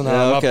spot, so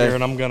now I'm up here,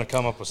 and I'm going to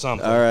come up with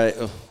something. All right,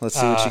 let's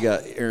see what you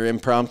got. Your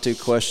impromptu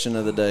question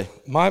of the day.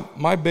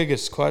 My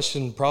biggest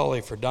question,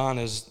 probably for Don,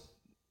 is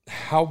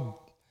how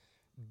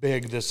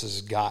big this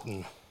has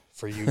gotten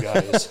for you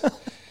guys.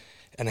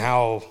 And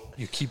how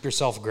you keep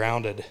yourself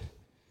grounded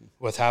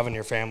with having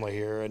your family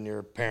here and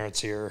your parents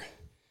here.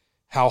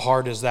 How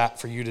hard is that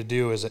for you to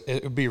do?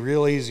 It would be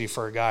real easy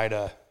for a guy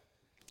to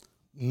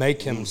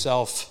make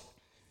himself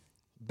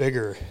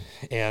bigger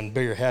and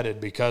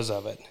bigger-headed because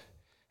of it.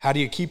 How do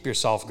you keep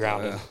yourself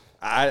grounded?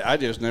 I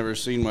just never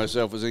seen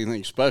myself as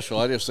anything special.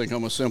 I just think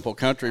I'm a simple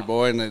country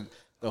boy, and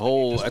the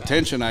whole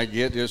attention I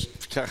get I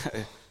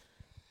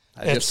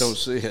just don't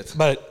see it.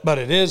 But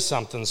it is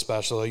something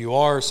special. You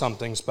are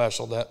something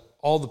special that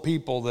all the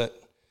people that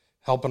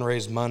help and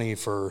raise money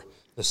for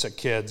the sick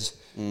kids,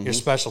 you're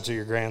special to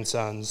your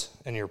grandsons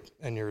and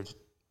your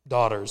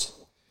daughters.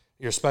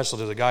 You're special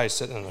to the guys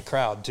sitting in the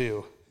crowd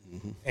too.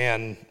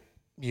 And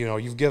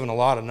you've given a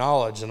lot of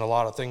knowledge and a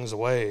lot of things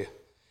away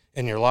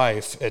in your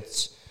life.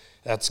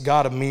 That's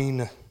got to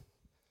mean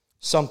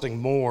something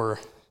more.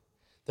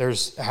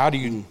 How do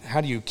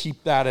you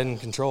keep that in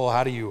control?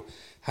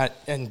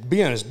 And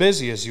being as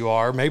busy as you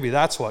are, maybe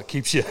that's what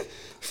keeps you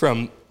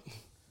from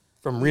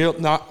real.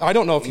 I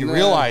don't know if you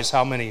realize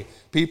how many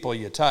people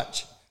you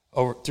touch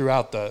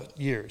throughout the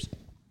years.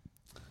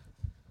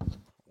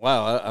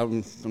 Wow,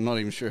 I'm not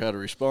even sure how to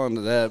respond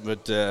to that,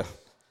 but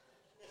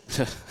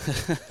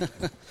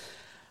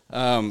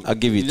I'll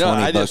give you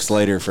 $20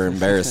 later for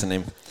embarrassing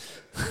him.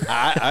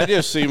 I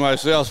just see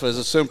myself as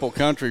a simple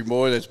country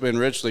boy that's been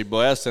richly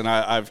blessed, and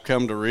I've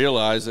come to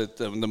realize that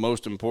the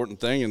most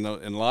important thing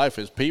in life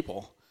is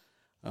people,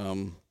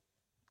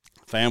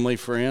 family,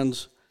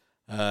 friends.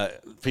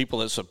 People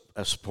that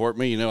support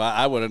me.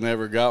 I would have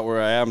never got where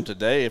I am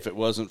today if it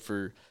wasn't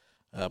for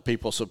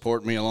people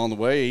supporting me along the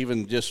way,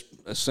 even just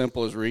as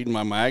simple as reading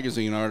my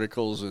magazine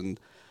articles and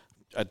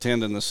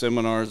attending the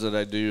seminars that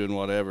I do and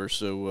whatever.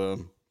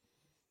 So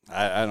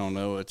I don't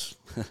know. It's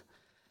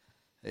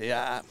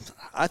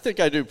I think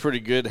I do pretty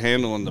good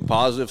handling the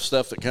positive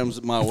stuff that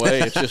comes my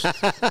way. It's just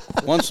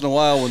once in a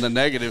while when the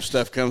negative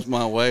stuff comes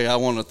my way, I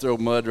want to throw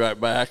mud right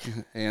back,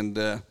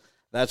 and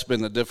that's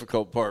been the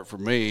difficult part for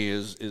me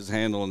is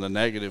handling the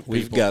negative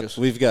people.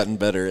 We've gotten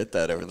better at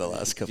that over the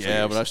last couple of years.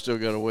 Yeah, but I still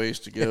got a ways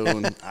to go,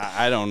 and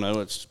I don't know.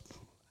 It's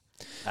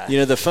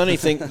the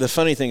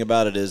funny thing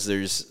about it is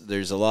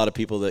there's a lot of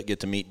people that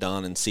get to meet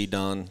Don and see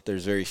Don.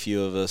 There's very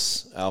few of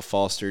us. Al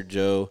Foster,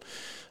 Joe,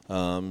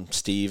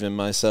 Steve, and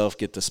myself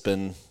get to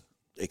spend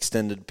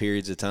extended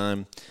periods of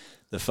time.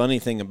 The funny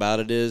thing about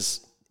it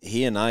is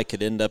he and I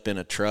could end up in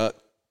a truck,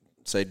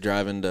 say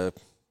driving to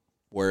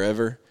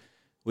wherever.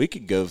 We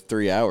could go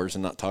 3 hours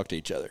and not talk to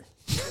each other.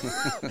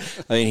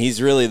 I mean, he's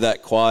really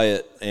that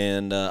quiet,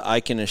 and I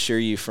can assure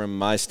you from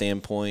my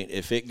standpoint,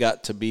 if it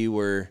got to be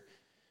where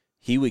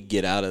he would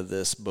get out of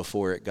this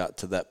before it got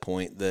to that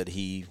point that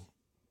he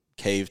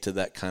caved to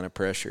that kind of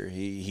pressure.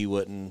 He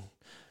wouldn't.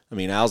 I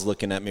mean, Al's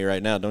looking at me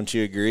right now. Don't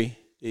you agree?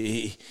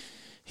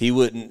 He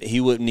wouldn't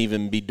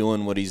even be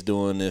doing what he's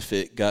doing if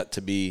it got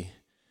to be.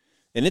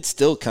 And it's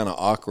still kind of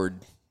awkward.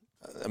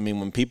 I mean,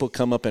 when people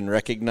come up and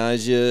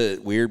recognize you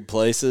at weird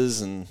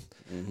places, and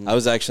I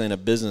was actually in a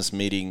business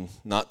meeting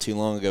not too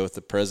long ago with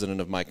the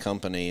president of my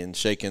company and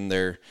shaking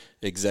their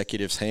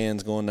executives'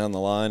 hands going down the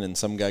line, and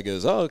some guy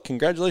goes, "Oh,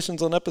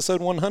 congratulations on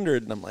episode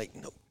 100." And I'm like,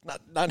 "No,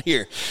 not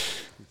here."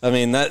 I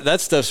mean,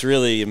 that stuff's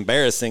really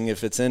embarrassing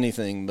if it's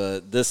anything,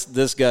 but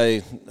this guy,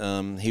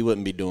 he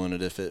wouldn't be doing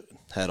it if it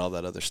had all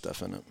that other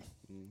stuff in it.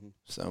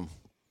 So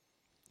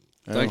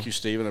thank you,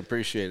 Stephen. I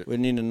appreciate it. We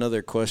need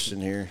another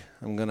question here.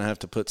 I'm going to have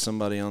to put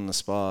somebody on the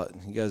spot.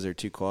 You guys are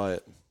too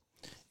quiet.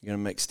 You're going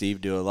to make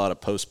Steve do a lot of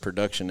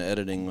post-production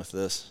editing with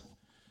this.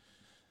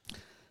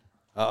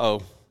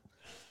 Uh-oh.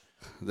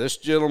 This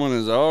gentleman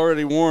has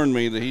already warned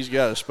me that he's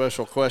got a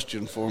special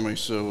question for me,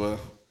 so...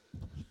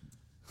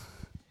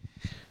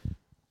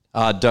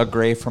 Doug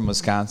Gray from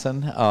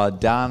Wisconsin.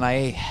 Don,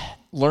 I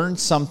learned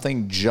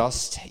something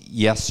just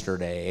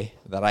yesterday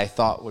that I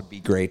thought would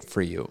be great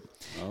for you.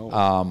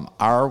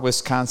 Our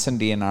Wisconsin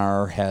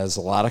DNR has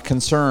a lot of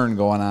concern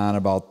going on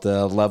about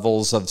the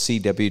levels of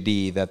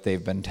CWD that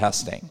they've been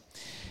testing.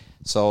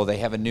 So they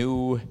have a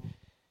new,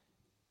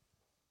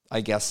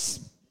 I guess,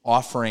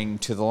 offering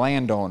to the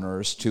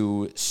landowners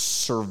to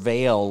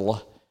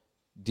surveil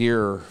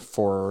deer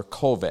for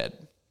COVID.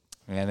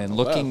 And in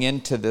looking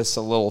into this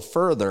a little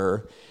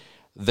further,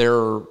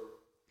 their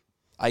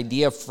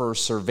idea for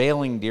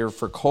surveilling deer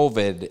for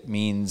COVID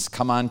means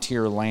come onto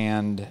your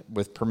land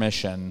with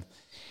permission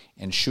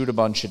and shoot a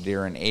bunch of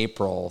deer in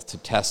April to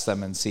test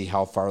them and see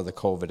how far the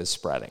COVID is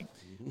spreading.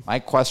 My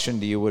question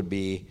to you would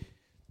be,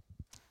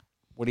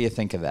 what do you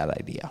think of that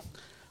idea?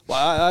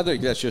 Well, I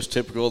think that's just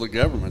typical of the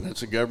government.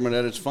 It's the government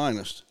at its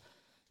finest.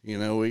 You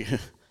know, we...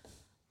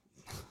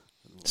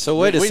 So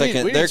wait a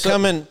second.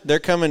 They're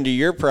coming to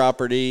your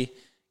property,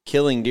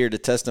 killing deer to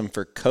test them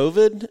for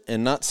COVID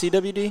and not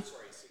CWD?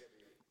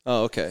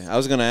 Oh, okay. I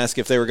was going to ask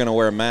if they were going to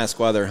wear a mask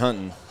while they're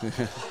hunting.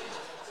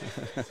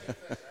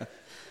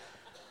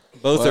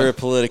 Both are a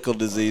political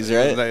disease,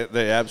 right?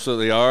 They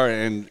absolutely are.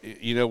 And,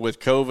 you know, with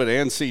COVID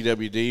and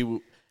CWD,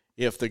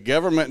 if the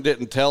government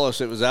didn't tell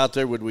us it was out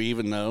there, would we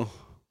even know?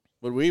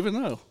 Would we even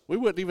know? We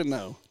wouldn't even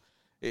know.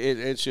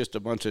 It's just a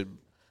bunch of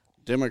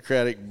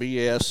Democratic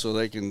BS so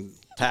they can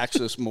tax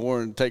us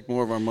more and take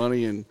more of our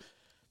money and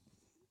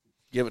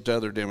give it to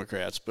other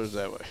Democrats, put it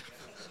that way.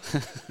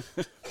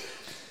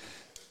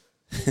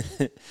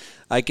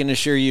 I can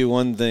assure you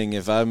one thing.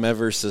 If I'm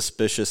ever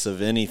suspicious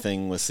of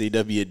anything with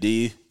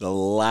CWD, the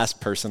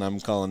last person I'm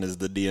calling is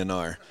the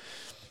DNR.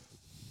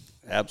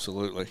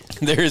 Absolutely.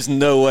 There's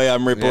no way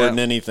I'm reporting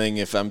anything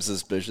if I'm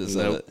suspicious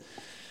of it.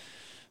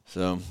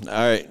 So,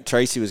 all right.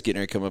 Tracy was getting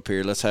her to come up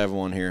here. Let's have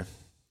one here.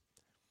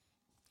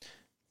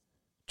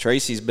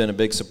 Tracy's been a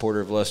big supporter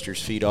of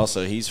Lester's Feed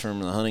also. He's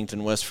from the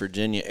Huntington, West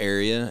Virginia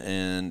area.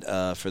 And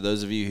for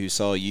those of you who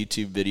saw a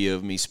YouTube video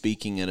of me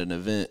speaking at an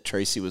event,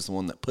 Tracy was the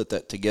one that put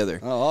that together.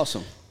 Oh,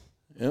 awesome.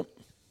 Yep.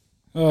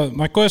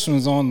 My question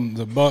is on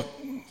the buck,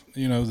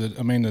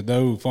 the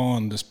doe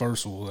fawn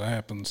dispersal that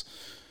happens.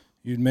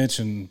 You'd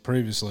mentioned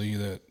previously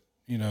that,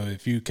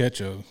 if you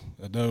catch a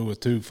doe with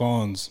two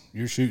fawns,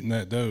 you're shooting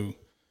that doe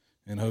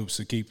in hopes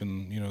of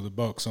keeping, the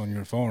bucks on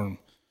your farm.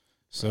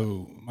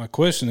 So my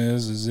question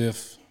is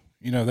if,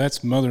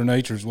 that's Mother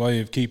Nature's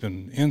way of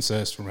keeping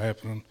incest from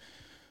happening,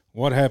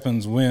 what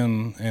happens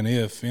when and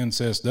if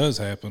incest does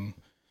happen?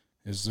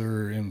 Is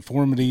there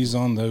infirmities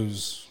on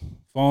those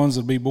fawns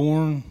that be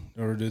born,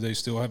 or do they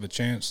still have a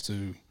chance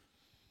to,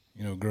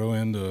 grow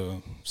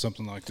into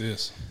something like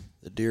this?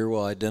 The deer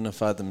will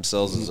identify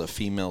themselves as a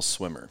female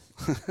swimmer.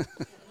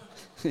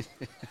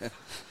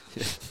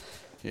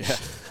 Yeah.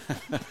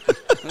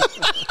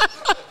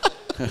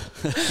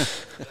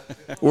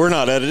 We're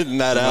not editing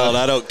that out.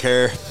 I don't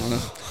care.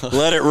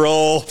 Let it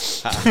roll.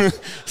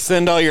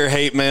 Send all your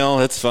hate mail.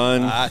 It's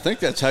fun. I think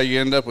that's how you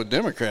end up with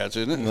Democrats,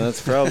 isn't it?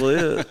 That's probably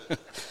it.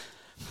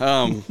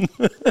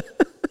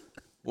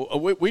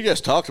 We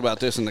just talked about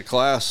this in the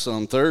class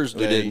on Thursday.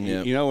 We didn't,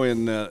 yep.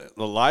 In the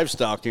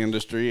livestock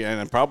industry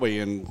and probably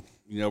in,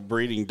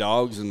 breeding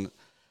dogs and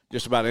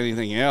just about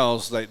anything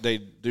else, they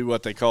do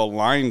what they call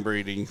line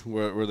breeding,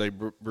 where they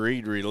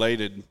breed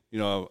related,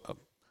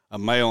 a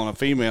male and a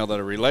female that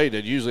are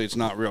related. Usually it's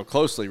not real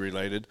closely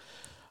related.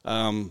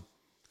 When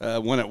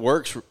it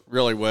works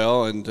really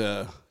well, and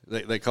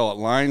they call it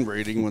line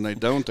breeding. When they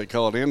don't, they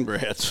call it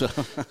inbred. So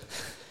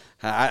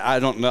I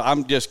don't know.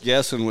 I'm just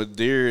guessing with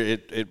deer,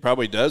 it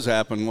probably does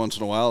happen once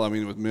in a while. I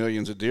mean, with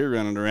millions of deer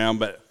running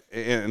around,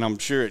 and I'm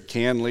sure it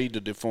can lead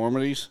to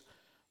deformities.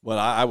 But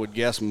I would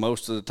guess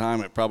most of the time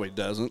it probably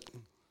doesn't.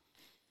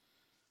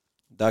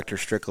 Dr.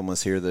 Strickland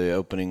was here the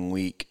opening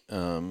week,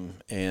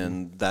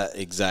 and that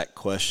exact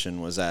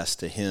question was asked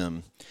to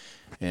him.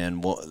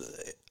 And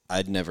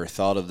I'd never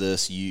thought of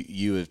this.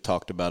 You have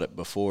talked about it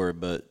before,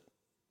 but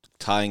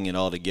tying it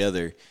all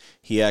together,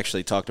 he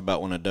actually talked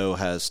about when a doe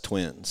has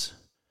twins,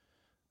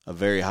 a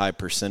very high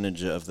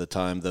percentage of the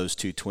time those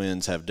two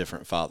twins have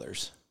different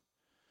fathers.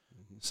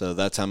 So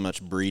that's how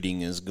much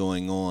breeding is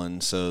going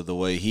on. So the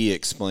way he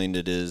explained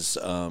it is,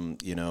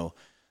 the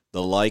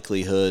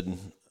likelihood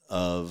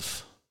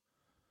of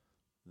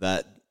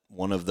that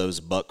one of those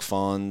buck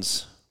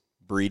fawns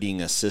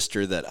breeding a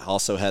sister that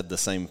also had the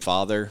same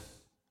father,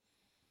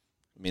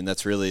 I mean,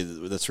 that's really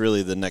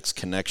the next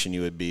connection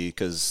you would be,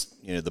 because,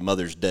 the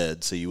mother's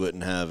dead, so you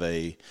wouldn't have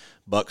a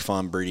buck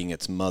fawn breeding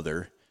its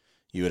mother.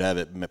 You would have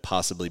it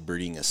possibly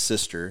breeding a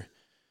sister.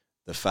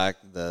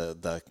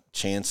 The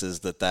chances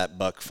that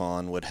buck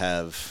fawn would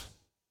have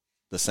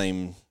the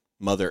same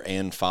mother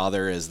and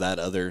father as that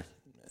other,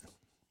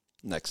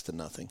 next to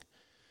nothing.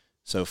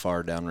 So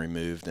far down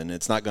removed, and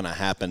it's not going to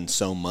happen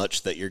so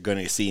much that you're going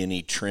to see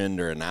any trend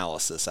or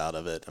analysis out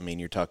of it. I mean,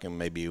 you're talking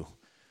maybe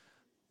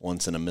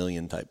once in a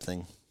million type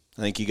thing.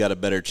 I think you got a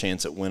better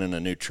chance at winning a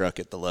new truck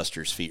at the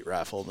Lester's Feet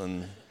raffle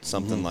than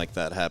something like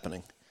that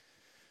happening.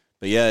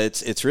 But yeah,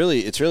 it's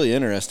really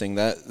interesting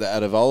that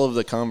out of all of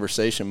the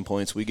conversation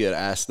points, we get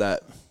asked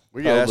that.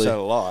 We get asked that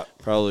a lot.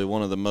 Probably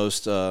one of the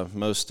most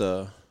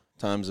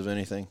times of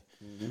anything.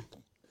 Mm-hmm.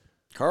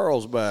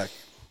 Carl's back.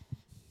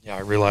 Yeah,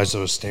 I realized I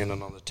was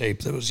standing on the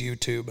tape that was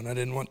YouTube, and I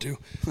didn't want to.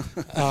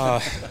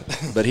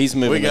 But he's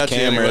moving the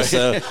camera, anyway.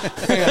 So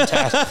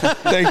fantastic.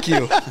 Thank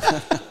you.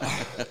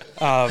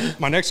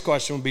 My next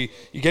question would be: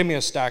 you gave me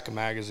a stack of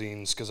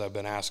magazines because I've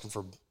been asking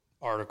for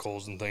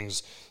articles and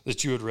things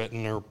that you had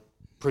written or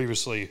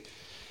previously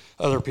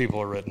other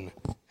people have written.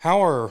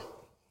 I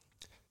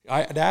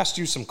had asked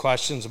you some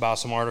questions about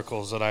some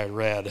articles that I had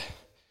read,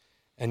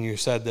 and you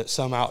said that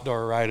some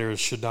outdoor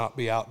riders should not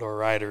be outdoor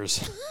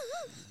riders.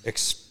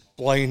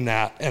 Explain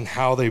that and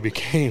how they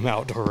became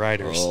outdoor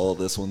riders. Oh,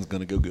 this one's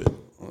going to go good.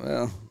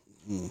 Well,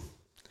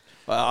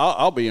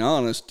 I'll be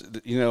honest.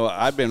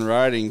 I've been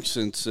riding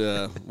since,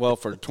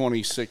 for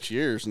 26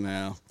 years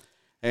now.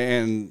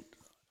 And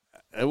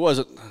it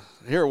wasn't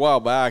here a while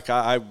back.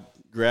 I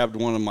grabbed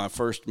one of my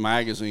first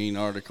magazine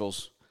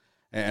articles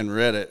and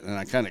read it, and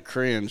I kind of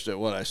cringed at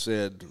what I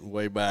said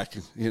way back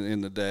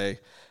in the day.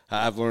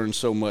 I've learned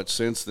so much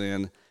since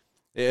then.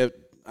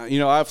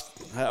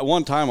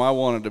 One time I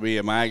wanted to be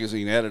a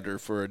magazine editor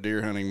for a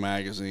deer hunting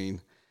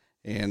magazine,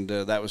 and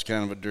that was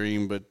kind of a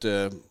dream, but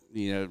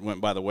it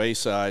went by the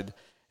wayside.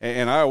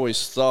 And I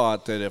always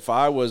thought that if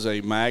I was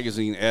a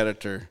magazine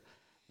editor,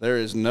 there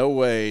is no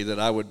way that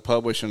I would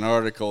publish an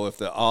article if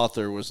the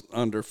author was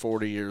under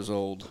 40 years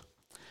old.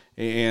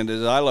 And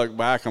as I look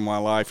back on my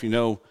life,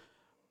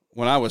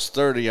 when I was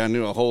 30, I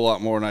knew a whole lot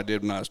more than I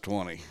did when I was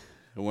 20.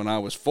 And when I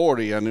was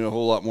 40, I knew a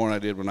whole lot more than I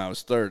did when I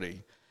was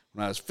 30.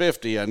 When I was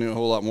 50, I knew a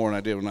whole lot more than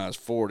I did when I was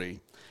 40.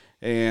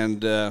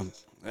 And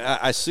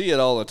I see it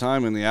all the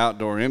time in the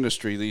outdoor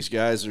industry. These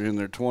guys are in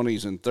their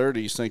 20s and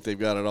 30s, think they've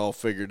got it all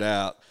figured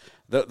out.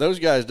 Those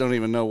guys don't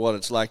even know what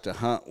it's like to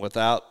hunt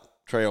without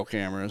trail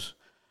cameras,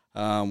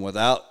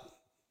 without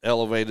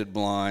elevated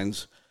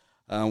blinds,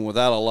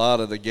 without a lot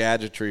of the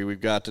gadgetry we've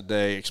got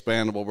today,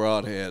 expandable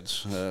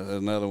broadheads,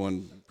 another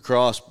one,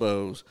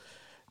 crossbows.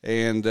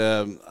 And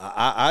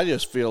I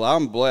just feel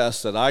I'm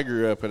blessed that I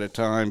grew up at a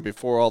time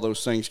before all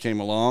those things came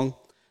along.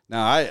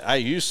 Now, I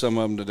use some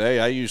of them today.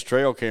 I use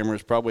trail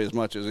cameras probably as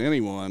much as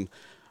anyone,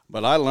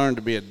 but I learned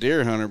to be a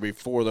deer hunter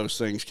before those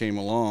things came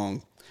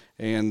along.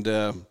 And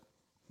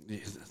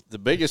the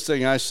biggest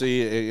thing I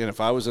see, and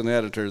if I was an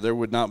editor, there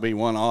would not be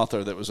one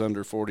author that was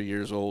under 40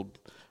 years old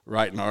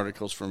writing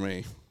articles for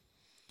me.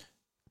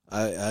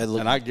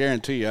 And I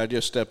guarantee you, I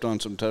just stepped on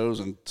some toes,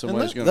 and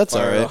somebody's going to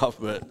fire it off.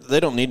 But they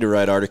don't need to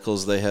write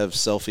articles. They have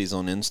selfies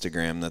on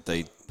Instagram that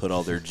they put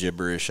all their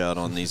gibberish out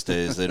on these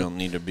days. They don't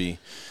need to be.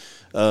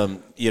 I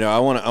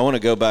want to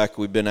go back.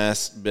 We've been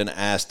asked a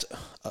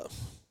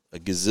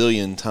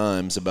gazillion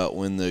times about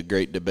when the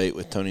great debate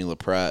with Tony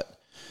LaPratt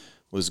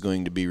was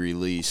going to be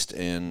released,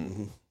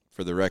 and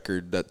for the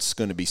record, that's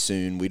going to be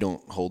soon. We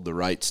don't hold the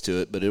rights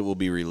to it, but it will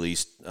be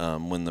released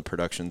when the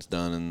production's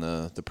done and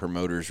the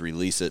promoters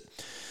release it.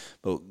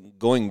 But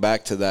going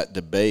back to that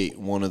debate,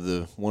 one of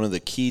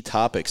the key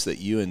topics that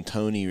you and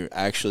Tony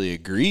actually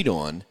agreed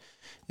on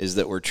is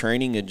that we're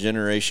training a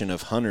generation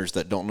of hunters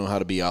that don't know how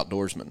to be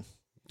outdoorsmen.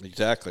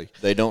 Exactly.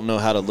 They don't know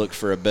how to look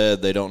for a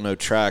bed. They don't know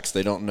tracks.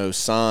 They don't know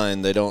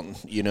sign. They don't,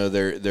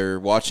 they're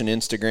watching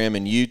Instagram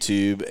and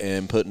YouTube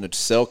and putting a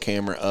cell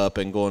camera up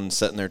and going and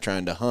sitting there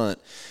trying to hunt.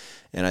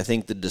 And I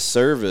think the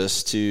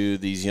disservice to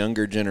these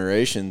younger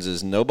generations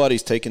is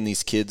nobody's taking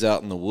these kids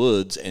out in the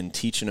woods and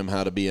teaching them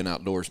how to be an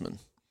outdoorsman.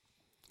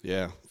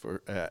 Yeah,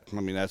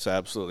 that's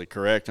absolutely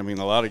correct. I mean,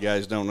 a lot of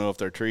guys don't know if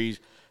their tree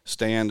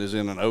stand is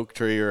in an oak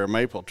tree or a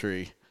maple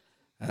tree.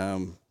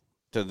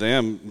 To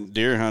them,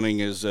 deer hunting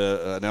is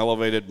an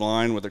elevated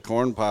blind with a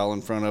corn pile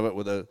in front of it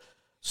with a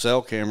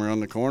cell camera on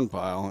the corn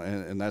pile,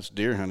 and that's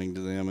deer hunting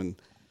to them. And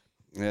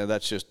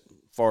that's just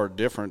far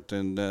different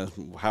than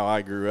how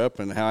I grew up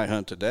and how I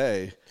hunt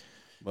today.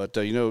 But,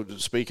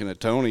 speaking of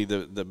Tony,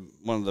 the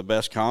one of the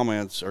best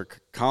comments or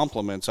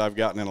compliments I've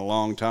gotten in a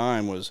long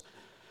time was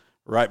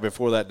right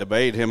before that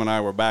debate, him and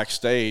I were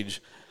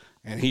backstage,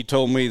 and he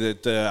told me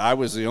that I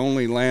was the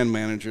only land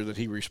manager that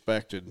he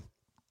respected.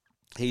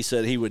 He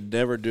said he would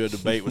never do a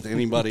debate with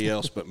anybody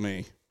else but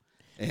me.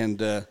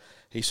 And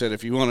he said,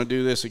 if you want to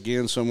do this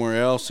again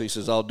somewhere else, he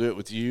says, I'll do it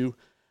with you.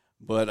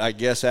 But I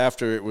guess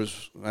after it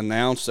was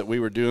announced that we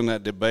were doing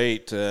that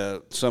debate,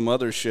 some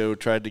other show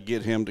tried to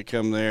get him to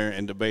come there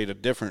and debate a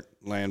different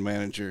land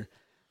manager.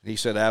 He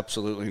said,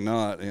 absolutely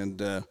not. And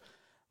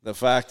the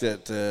fact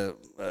that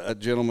a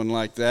gentleman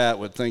like that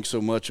would think so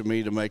much of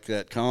me to make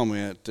that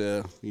comment,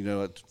 it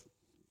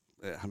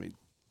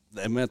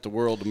meant the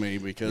world to me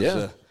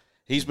because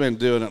he's been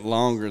doing it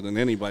longer than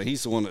anybody.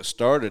 He's the one that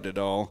started it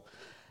all.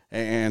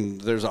 And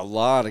there's a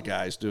lot of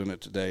guys doing it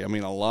today. I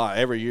mean, a lot.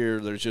 Every year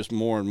there's just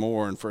more and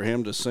more. And for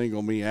him to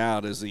single me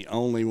out as the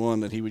only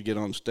one that he would get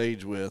on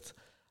stage with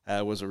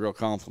was a real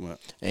compliment.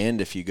 And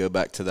if you go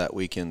back to that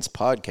weekend's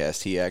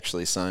podcast, he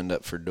actually signed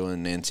up for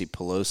doing Nancy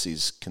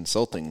Pelosi's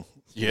consulting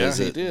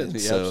visit. He did.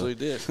 He absolutely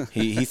did.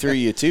 he threw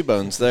you 2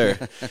 bones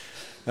there.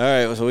 All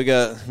right, so we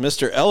got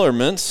Mr.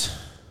 Ellermans,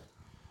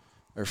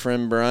 our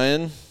friend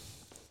Brian.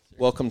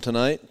 Welcome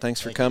tonight. Thanks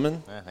for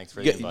coming. Thanks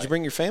for the invite. Did you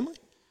bring your family?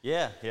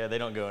 Yeah, they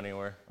don't go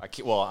anywhere.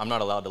 I'm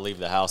not allowed to leave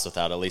the house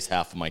without at least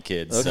half of my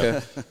kids.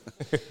 Okay.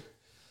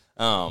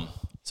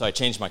 So I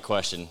changed my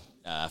question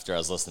after I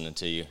was listening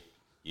to you.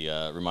 You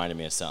reminded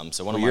me of something.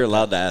 So you're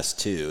allowed to ask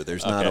 2.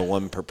 There's not a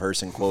 1 per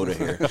person quota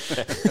here.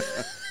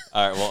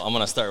 All right. Well, I'm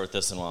going to start with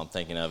this one while I'm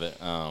thinking of it.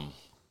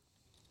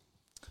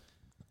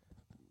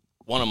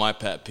 One of my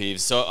pet peeves.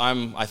 So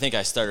I think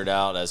I started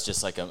out as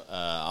just like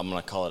I'm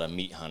going to call it a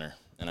meat hunter,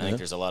 and I think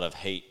there's a lot of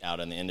hate out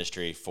in the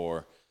industry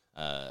for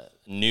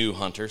new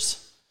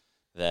hunters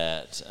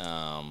that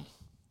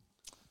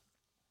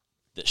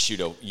shoot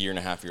a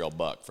 1.5-year-old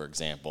buck, for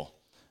example.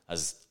 I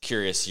was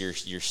curious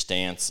your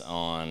stance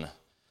on.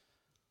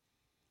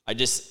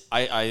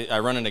 I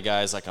run into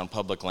guys like on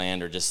public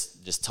land or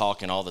just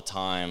talking all the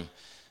time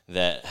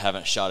that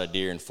haven't shot a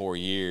deer in 4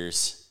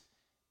 years,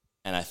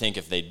 and I think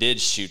if they did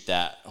shoot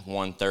that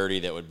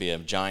 130, that would be a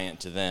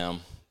giant to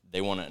them.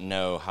 They want to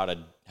know how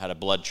to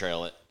blood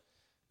trail it.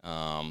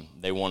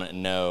 They want to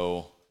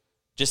know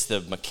just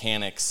the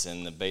mechanics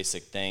and the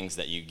basic things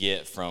that you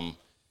get from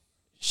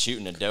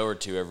shooting a doe or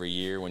 2 every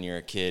year when you're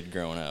a kid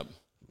growing up.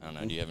 I don't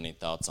know. Do you have any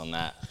thoughts on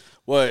that?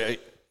 Well,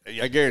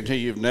 I guarantee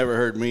you've never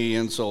heard me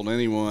insult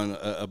anyone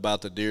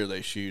about the deer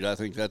they shoot. I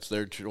think that's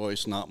their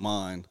choice, not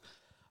mine.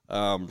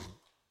 I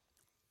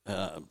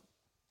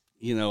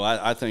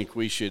think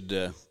we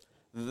should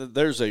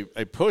there's a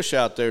push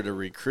out there to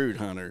recruit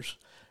hunters,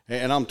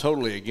 and I'm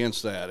totally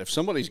against that. If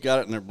somebody's got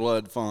it in their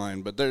blood,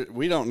 fine, but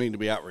we don't need to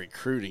be out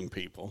recruiting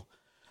people.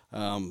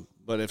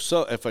 But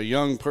if a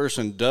young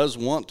person does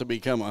want to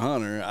become a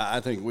hunter,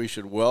 I think we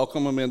should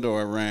welcome them into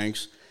our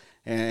ranks,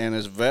 and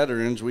as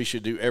veterans, we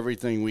should do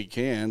everything we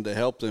can to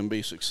help them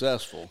be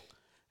successful.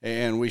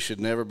 And we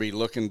should never be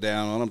looking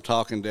down on them,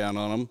 talking down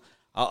on them.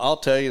 I'll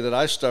tell you that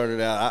I started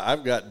out,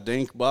 I've got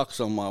dink bucks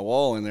on my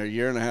wall, and they're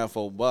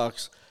 1.5-year-old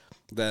bucks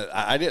that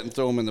I didn't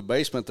throw them in the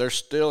basement. They're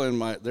still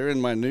they're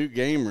in my new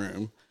game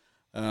room.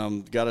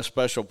 Got a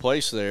special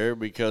place there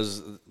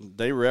because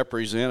they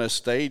represent a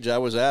stage I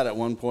was at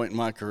one point in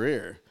my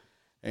career.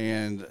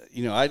 And,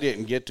 I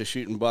didn't get to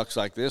shooting bucks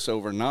like this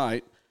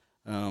overnight.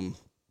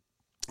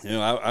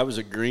 I was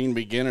a green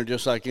beginner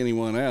just like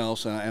anyone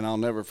else, and I'll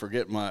never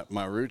forget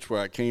my roots,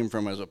 where I came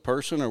from as a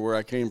person or where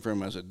I came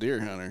from as a deer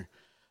hunter.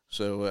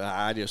 So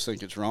I just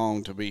think it's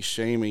wrong to be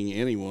shaming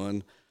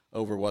anyone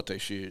over what they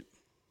shoot.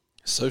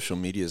 Social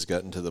media has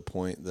gotten to the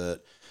point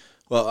that,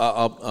 well,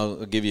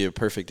 I'll give you a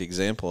perfect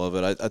example of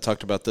it. I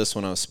talked about this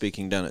when I was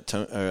speaking down at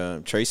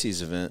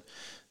Tracy's event.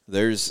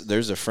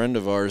 There's a friend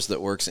of ours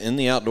that works in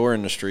the outdoor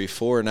industry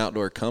for an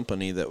outdoor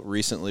company that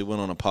recently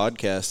went on a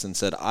podcast and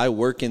said, I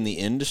work in the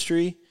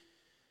industry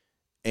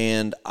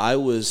and I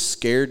was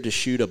scared to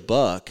shoot a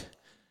buck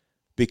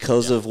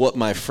because of what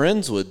my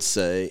friends would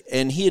say,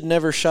 and he had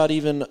never shot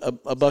even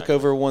a buck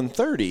over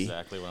 130.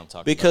 Exactly what I'm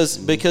talking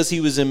about. Because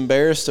he was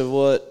embarrassed of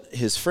what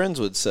his friends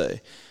would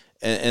say,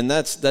 and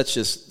that's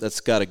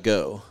got to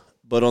go.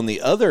 But on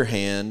the other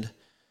hand,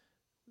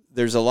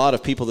 there's a lot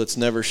of people that's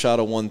never shot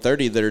a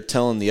 130 that are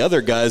telling the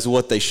other guys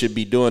what they should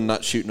be doing,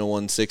 not shooting a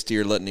 160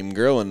 or letting him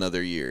grow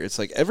another year. It's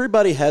like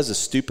everybody has a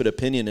stupid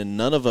opinion, and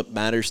none of it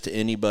matters to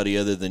anybody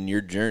other than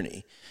your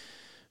journey.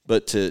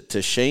 But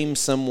to shame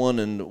someone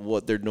and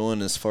what they're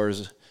doing as far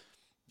as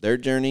their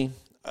journey,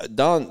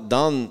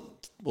 Don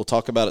will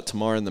talk about it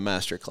tomorrow in the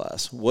master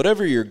class.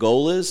 Whatever your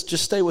goal is,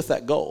 just stay with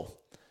that goal.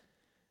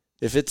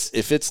 If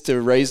it's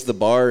to raise the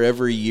bar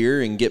every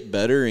year and get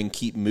better and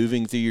keep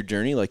moving through your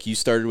journey, like you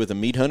started with a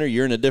meat hunter,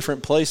 you're in a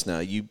different place now.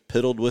 You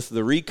piddled with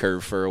the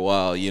recurve for a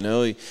while,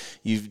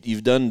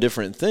 you've done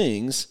different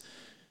things.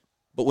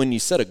 But when you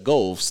set a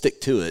goal,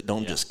 stick to it.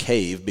 Don't just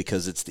cave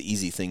because it's the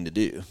easy thing to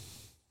do.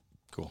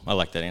 Cool. I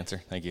like that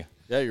answer. Thank you.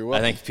 Yeah, you're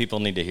welcome. I think people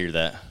need to hear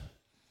that.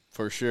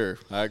 For sure.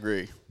 I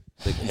agree.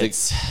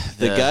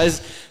 The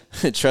guys,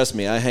 trust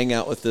me, I hang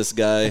out with this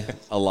guy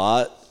a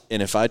lot,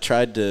 and if I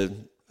tried to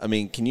I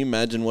mean, can you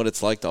imagine what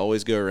it's like to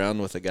always go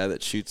around with a guy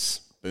that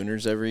shoots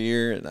booners every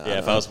year? And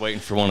if I was waiting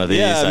for one of these,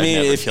 yeah, I mean,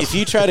 I'd never if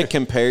you try to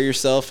compare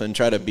yourself and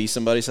try to be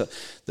somebody,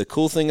 the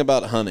cool thing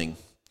about hunting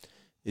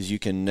is you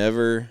can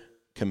never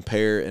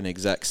compare an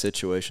exact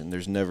situation.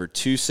 There's never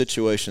two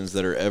situations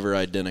that are ever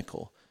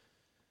identical.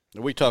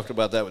 We talked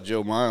about that with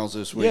Joe Miles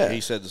this week. Yeah. He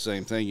said the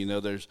same thing. You know,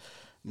 there's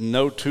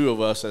no two of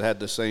us that had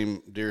the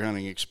same deer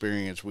hunting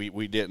experience.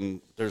 We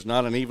didn't. There's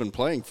not an even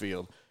playing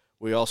field.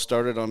 We all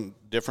started on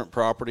different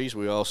properties.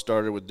 We all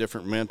started with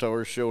different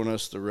mentors showing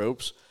us the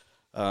ropes.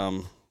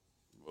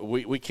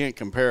 We can't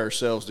compare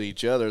ourselves to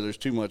each other. There's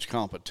too much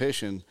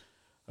competition,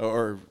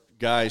 or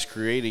guys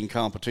creating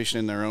competition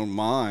in their own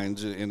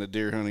minds in the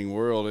deer hunting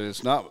world. And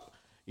it's not,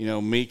 you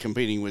know, me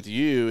competing with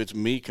you. It's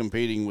me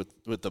competing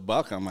with the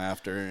buck I'm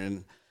after.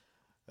 And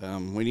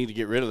we need to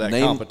get rid of that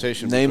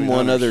competition. Name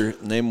one hunters.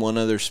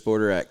 other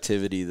sport or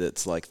activity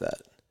that's like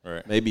that.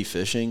 Right. Maybe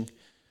fishing,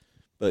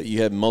 but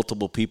you had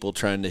multiple people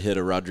trying to hit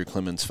a Roger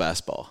Clemens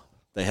fastball.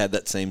 They had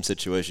that same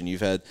situation.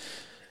 You've had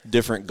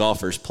different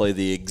golfers play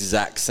the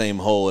exact same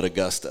hole at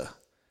Augusta.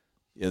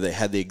 You know, they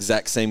had the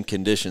exact same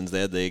conditions.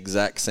 They had the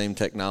exact same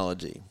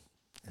technology.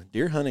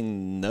 Deer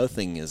hunting,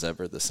 nothing is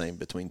ever the same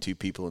between two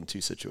people in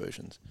two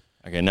situations.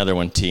 Okay, another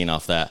one teeing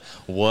off that.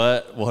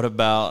 What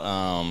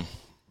about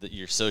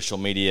your social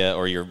media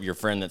or your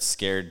friend that's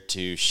scared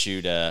to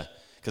shoot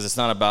because it's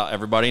not about,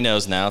 everybody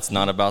knows now, it's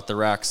not about the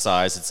rack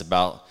size. It's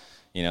about,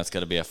 you know, it's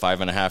got to be a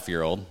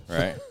 5.5-year-old,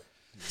 right?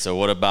 So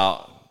what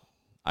about,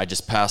 I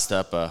just passed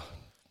up a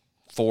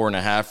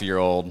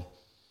 4.5-year-old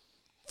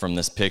from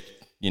this pic,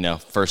 you know,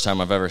 first time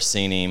I've ever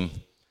seen him.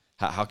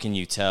 How can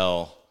you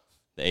tell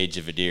the age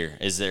of a deer?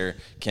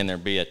 Can there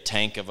be a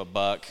tank of a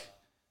buck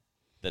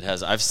that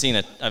has, I've seen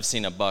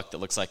a buck that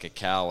looks like a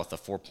cow with a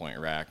 4-point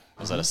rack.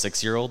 Was that a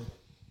 6-year-old?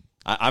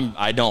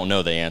 I don't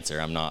know the answer.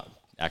 I'm not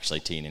actually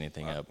teeing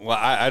anything up. Well,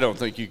 I don't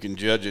think you can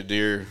judge a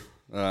deer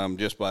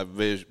just by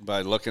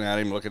looking at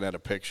him, looking at a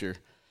picture.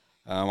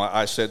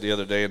 I said the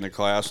other day in the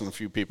class, and a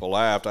few people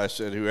laughed, I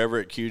said, whoever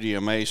at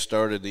QDMA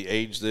started the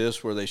age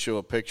this, where they show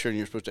a picture and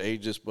you're supposed to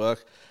age this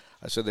buck,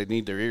 I said they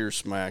need their ears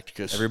smacked.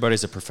 Cause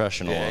everybody's a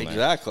professional. Yeah,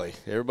 exactly.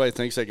 Everybody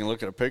thinks they can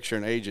look at a picture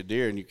and age a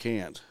deer, and you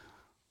can't.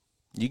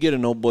 You get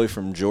an old boy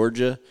from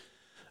Georgia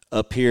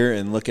up here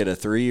and look at a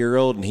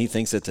 3-year-old, and he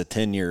thinks it's a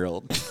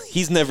 10-year-old.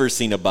 He's never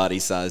seen a body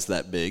size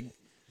that big.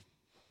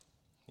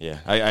 Yeah,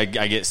 I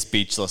get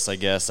speechless, I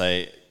guess.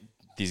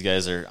 These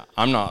guys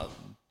I'm not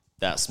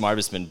that smart. I've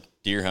just been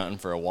deer hunting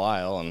for a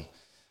while, and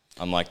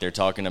I'm like, they're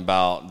talking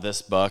about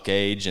this buck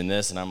age and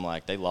this, and I'm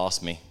like, they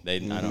lost me. I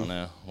don't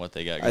know what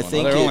they got going on.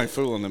 They're only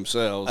fooling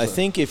themselves. I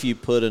think if you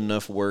put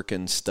enough work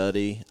and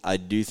study, I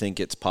do think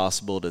it's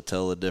possible to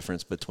tell the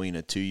difference between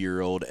a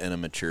 2-year-old and a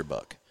mature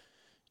buck.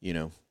 You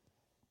know,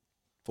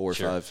 4 or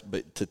 5.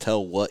 But to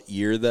tell what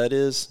year that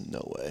is,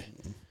 no way.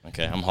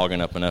 Okay, I'm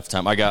hogging up enough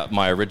time. I got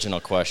my original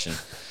question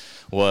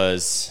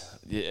was,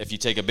 if you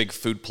take a big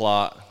food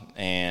plot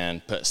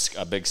and put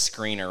a big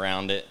screen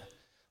around it,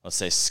 let's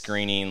say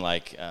screening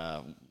like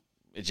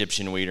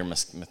Egyptian wheat or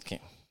miscanthus.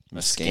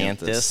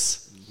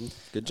 Mm-hmm.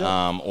 Good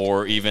job.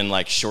 Or even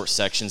like short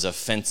sections of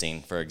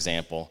fencing, for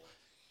example.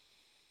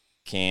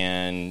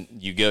 Can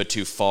you go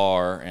too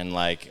far and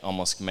like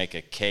almost make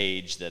a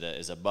cage that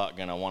is a buck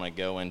going to want to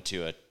go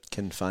into a...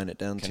 Confine it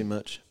down too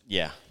much?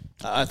 Yeah.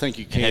 I think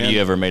you can. And have you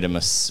ever made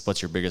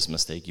what's your biggest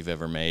mistake you've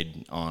ever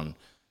made on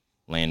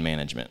land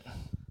management?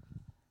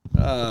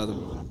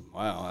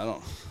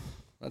 Wow,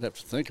 I'd have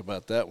to think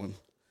about that one.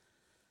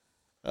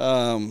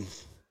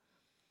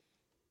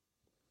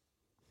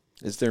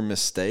 Is there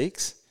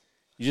mistakes?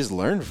 You just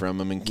learn from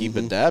them and keep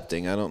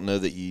adapting. I don't know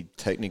that you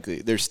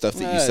technically, there's stuff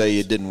that you say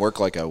it didn't work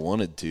like I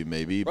wanted to,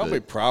 maybe. Probably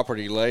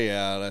property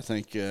layout. I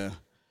think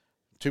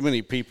too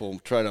many people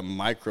try to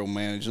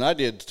micromanage, and I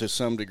did to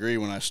some degree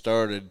when I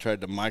started,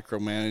 tried to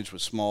micromanage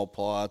with small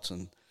plots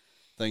and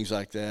things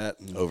like that.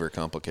 And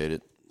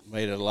overcomplicated.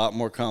 Made it a lot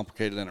more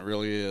complicated than it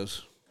really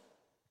is.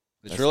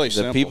 It's really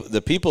simple.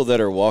 The people that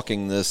are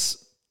walking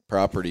this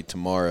property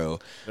tomorrow,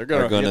 they're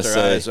going to get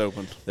their eyes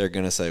open. They're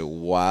going to say,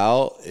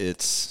 wow,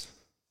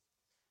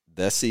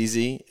 that's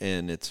easy,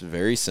 and it's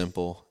very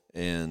simple,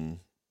 and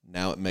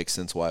now it makes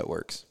sense why it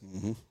works.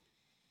 Mm-hmm.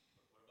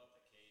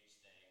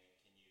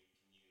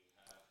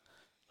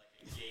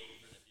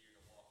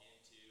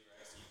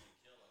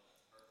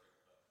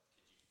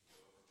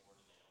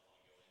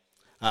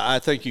 I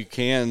think you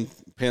can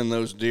pin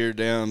those deer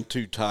down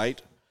too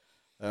tight.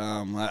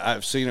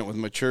 I've seen it with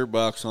mature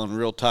bucks on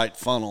real tight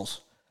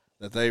funnels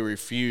that they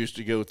refuse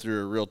to go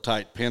through a real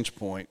tight pinch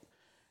point,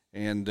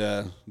 and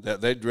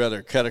that they'd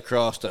rather cut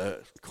across a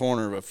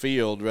corner of a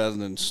field rather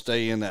than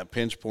stay in that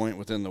pinch point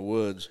within the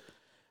woods.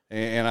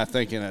 And I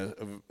think in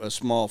a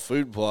small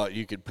food plot,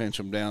 you could pinch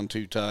them down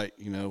too tight,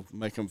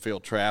 make them feel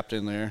trapped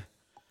in there.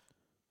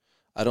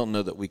 I don't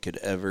know that we could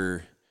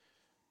ever...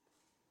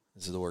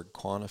 Is it the word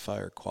quantify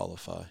or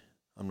qualify?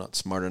 I'm not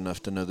smart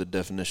enough to know the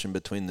definition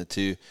between the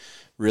two,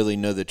 really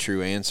know the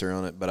true answer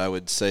on it, but I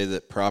would say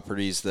that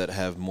properties that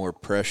have more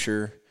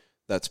pressure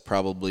that's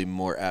probably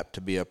more apt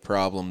to be a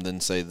problem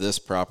than, say, this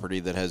property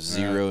that has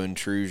zero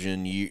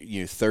intrusion,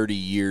 30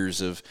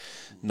 years of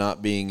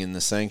not being in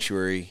the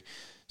sanctuary.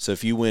 So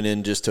if you went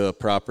in just to a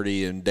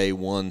property and day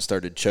one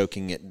started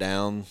choking it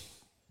down,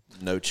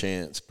 no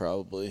chance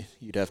probably.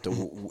 You'd have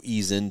to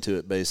ease into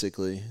it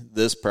basically.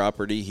 This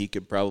property, he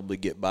could probably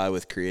get by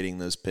with creating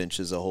those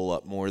pinches a whole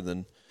lot more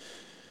than,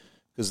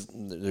 because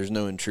there's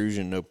no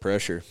intrusion, no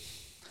pressure.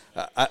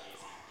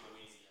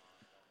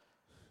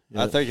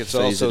 I think it's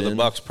also the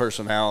buck's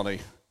personality.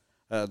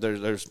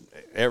 There's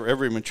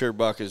every mature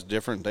buck is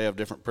different. They have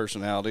different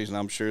personalities, and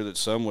I'm sure that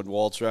some would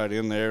waltz right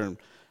in there and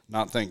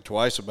not think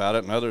twice about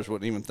it, and others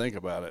wouldn't even think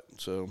about it.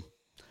 So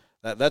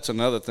that's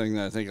another thing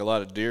that I think a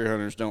lot of deer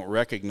hunters don't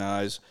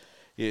recognize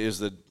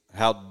is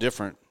how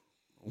different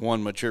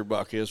one mature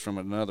buck is from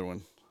another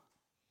one.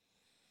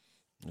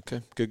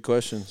 Okay, good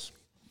questions.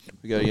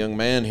 We got a young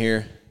man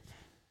here.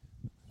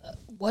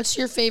 What's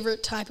your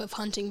favorite type of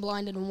hunting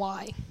blind and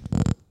why?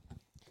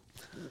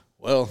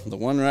 Well, the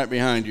one right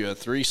behind you, a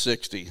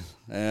 360.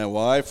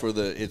 Why?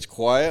 It's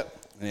quiet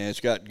and it's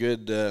got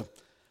good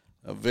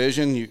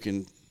vision. You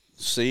can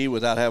see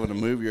without having to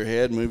move your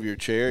head, move your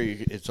chair.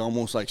 It's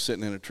almost like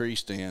sitting in a tree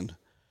stand.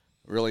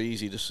 Really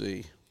easy to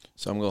see.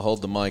 So I'm going to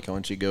hold the mic. I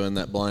want you to go in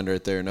that blind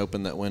right there and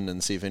open that window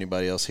and see if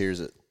anybody else hears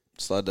it.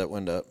 Slide that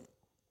window up.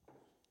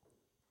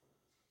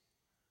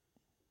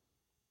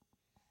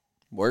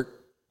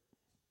 Work.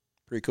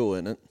 Pretty cool,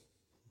 isn't it?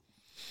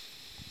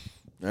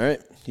 All right.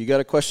 You got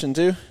a question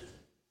too?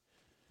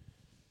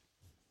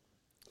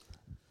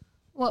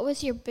 What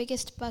was your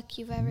biggest buck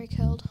you've ever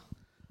killed?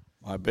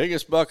 My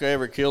biggest buck I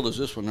ever killed is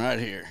this one right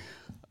here.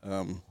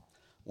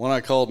 One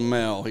I called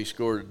Mel. He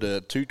scored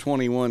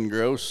 221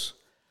 gross,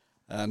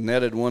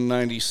 netted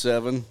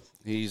 197.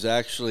 He's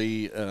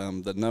actually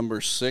the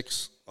number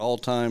 6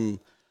 all-time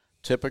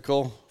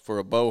typical for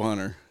a bow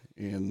hunter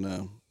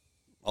in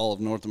all of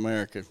North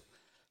America.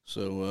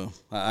 So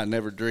I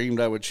never dreamed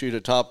I would shoot a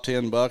top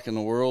 10 buck in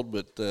the world,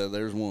 but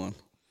there's one.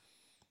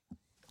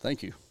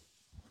 Thank you.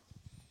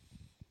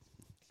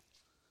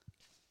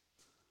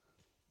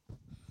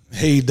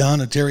 Hey,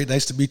 Don and Terry,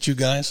 nice to meet you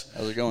guys.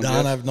 How's it going,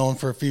 Don, Jeff? I've known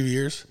for a few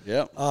years.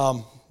 Yep.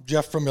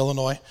 Jeff from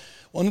Illinois.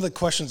 One of the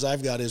questions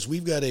I've got is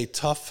we've got a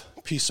tough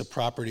piece of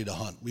property to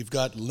hunt. We've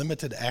got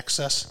limited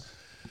access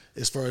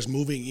as far as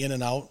moving in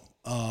and out.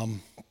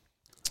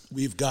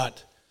 We've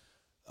got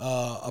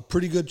a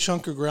pretty good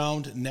chunk of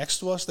ground next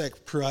to us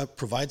that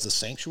provides a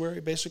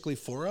sanctuary basically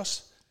for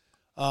us.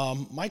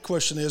 My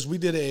question is, we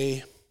did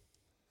a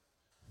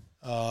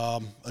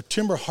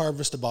timber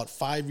harvest about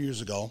 5 years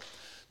ago.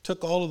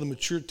 Took all of the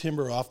mature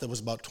timber off that was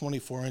about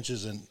 24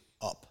 inches and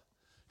up.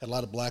 Had a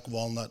lot of black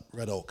walnut,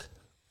 red oak.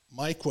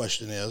 My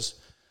question is,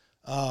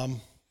 have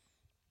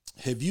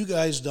you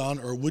guys done,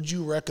 or would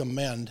you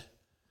recommend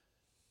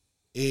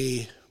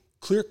a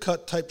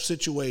clear-cut type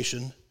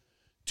situation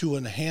to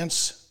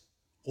enhance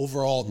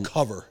overall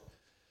cover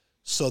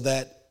so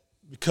that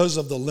because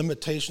of the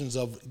limitations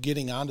of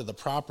getting onto the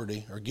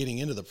property or getting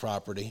into the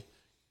property,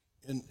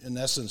 in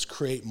essence,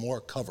 create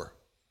more cover?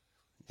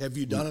 Have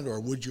you done it,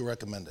 or would you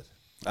recommend it?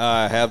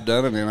 I have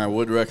done it, and I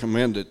would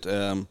recommend it.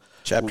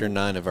 Chapter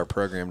 9 of our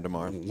program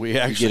tomorrow. We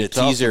actually get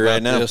a teaser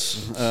right now.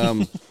 This.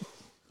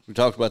 We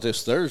talked about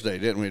this Thursday,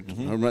 didn't we?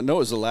 Mm-hmm. I know it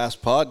was the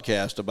last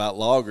podcast about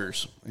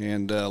loggers,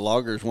 and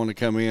loggers want to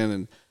come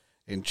in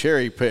and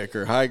cherry pick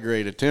or high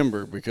grade a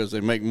timber because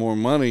they make more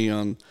money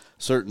on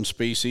certain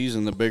species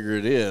and the bigger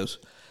it is.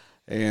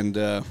 And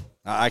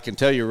I can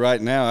tell you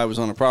right now, I was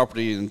on a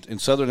property in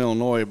southern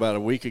Illinois about a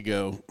week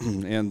ago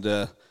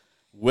and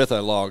with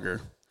a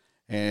logger.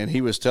 And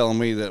he was telling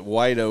me that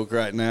white oak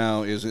right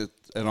now is at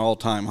an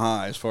all-time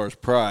high as far as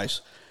price.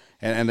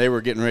 And they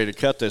were getting ready to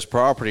cut this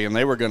property, and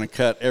they were going to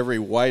cut every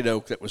white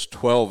oak that was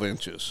 12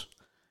 inches,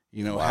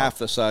 half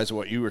the size of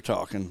what you were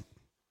talking.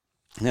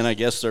 And I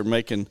guess they're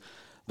making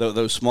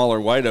those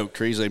smaller white oak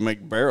trees, they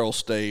make barrel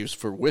staves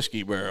for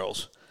whiskey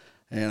barrels.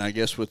 And I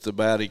guess with the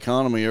bad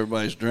economy,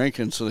 everybody's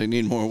drinking, so they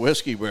need more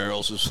whiskey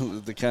barrels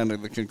is the kind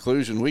of the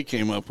conclusion we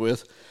came up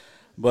with.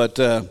 But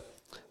to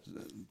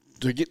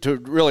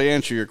really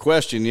answer your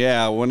question,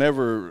 yeah,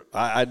 whenever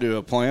I do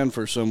a plan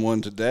for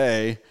someone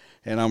today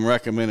and I'm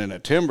recommending a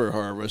timber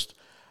harvest,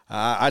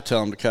 I tell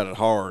them to cut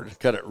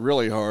it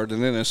really hard,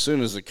 and then as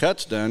soon as the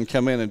cut's done,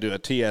 come in and do a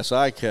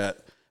TSI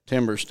cut,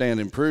 timber stand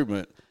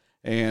improvement,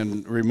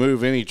 and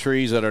remove any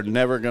trees that are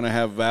never going to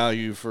have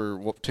value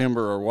for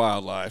timber or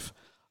wildlife.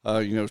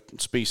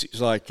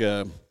 Species like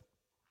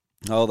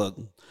all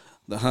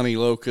the honey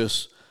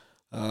locust,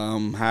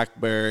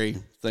 hackberry,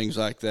 things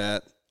like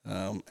that,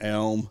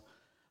 elm.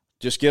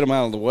 Just get them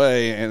out of the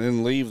way and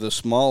then leave the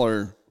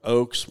smaller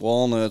oaks,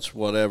 walnuts,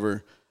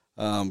 whatever.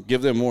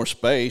 Give them more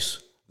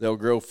space. They'll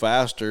grow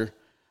faster.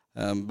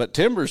 But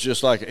timber's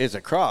just like, it's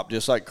a crop,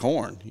 just like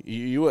corn.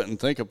 You wouldn't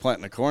think of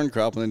planting a corn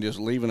crop and then just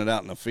leaving it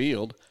out in the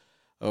field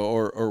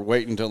or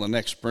wait until the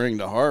next spring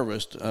to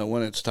harvest.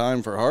 When it's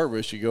time for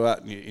harvest, you go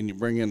out and you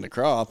bring in the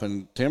crop,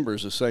 and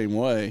timber's the same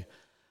way.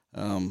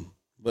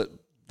 But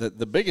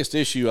the biggest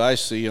issue I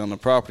see on the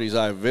properties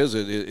I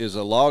visit is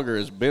a logger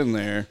has been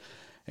there,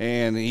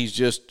 and he's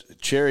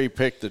just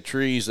cherry-picked the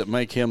trees that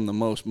make him the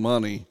most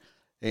money.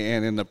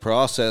 And in the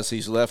process,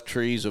 he's left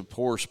trees of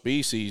poor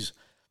species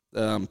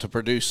to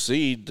produce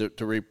seed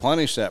to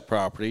replenish that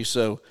property.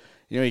 So,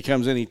 he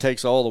comes in, he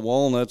takes all the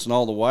walnuts and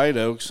all the white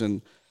oaks,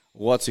 and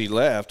what's he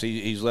left?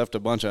 He's left a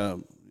bunch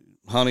of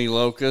honey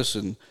locusts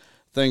and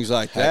things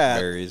like that.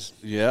 Hackberries.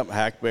 Yep,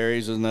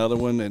 hackberries is another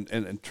one,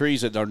 and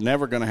trees that are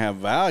never going to have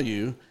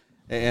value,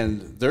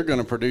 and they're going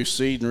to produce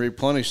seed and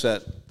replenish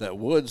that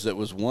woods that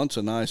was once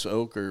a nice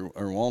oak or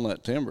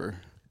walnut timber.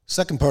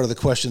 Second part of the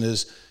question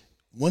is,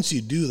 once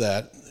you do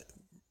that,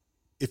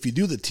 if you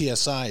do the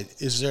TSI,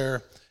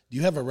 do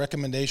you have a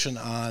recommendation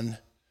on,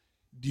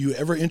 do you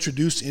ever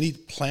introduce any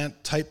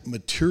plant type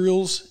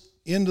materials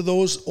into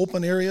those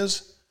open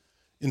areas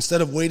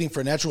instead of waiting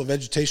for natural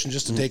vegetation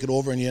just to take it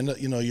over, and you end up,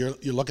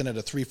 you're looking at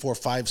a 3, 4,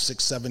 5,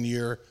 6, 7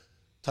 year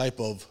type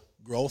of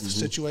growth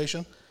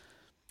situation?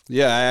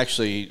 Yeah, I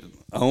actually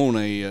own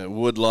a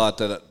wood lot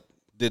that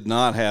did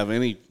not have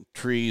any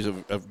trees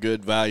of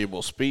good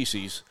valuable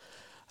species.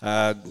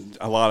 A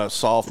lot of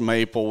soft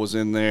maple was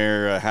in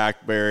there,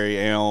 hackberry,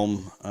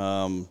 elm,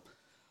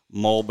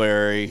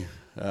 mulberry,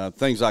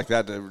 things like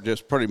that were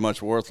just pretty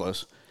much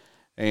worthless.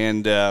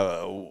 And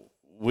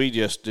we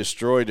just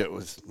destroyed it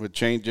with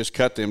change, just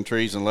cut them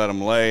trees and let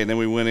them lay. And then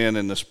we went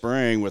in the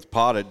spring with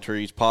potted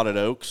trees, potted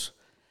oaks,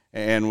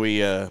 and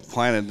we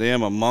planted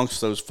them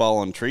amongst those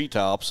fallen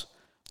treetops,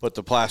 put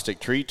the plastic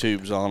tree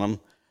tubes on them,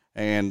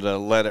 and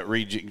let it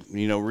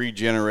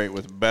regenerate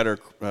with better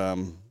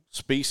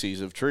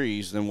species of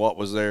trees than what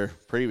was there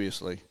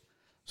previously.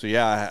 So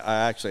yeah,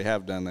 I actually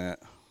have done that.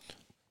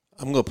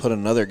 I'm going to put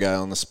another guy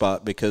on the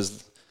spot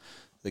because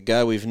the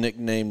guy we've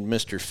nicknamed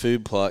Mr.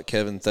 Food Plot,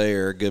 Kevin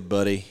Thayer, a good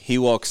buddy, he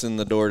walks in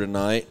the door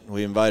tonight.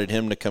 We invited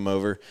him to come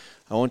over.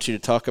 I want you to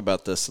talk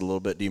about this a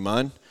little bit. Do you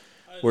mind?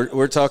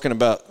 We're talking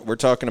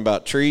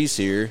about trees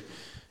here.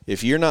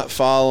 If you're not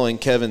following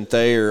Kevin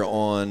Thayer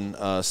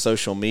on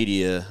social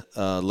media,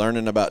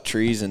 learning about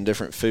trees and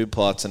different food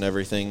plots and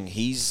everything,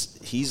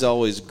 he's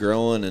always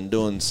growing and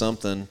doing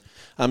something.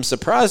 I'm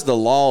surprised the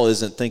law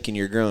isn't thinking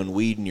you're growing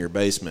weed in your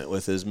basement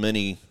with as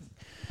many.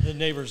 The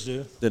neighbors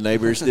do. The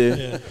neighbors do.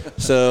 Yeah.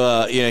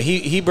 So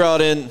he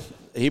brought in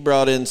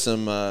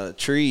some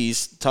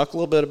trees. Talk a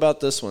little bit about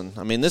this one.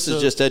 I mean, this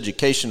is just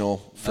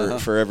educational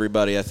for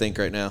everybody, I think,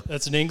 right now.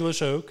 That's an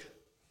English oak.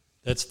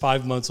 That's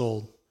 5 months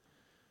old.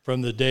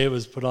 From the day it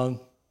was put on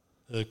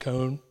the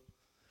cone,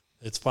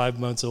 it's 5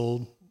 months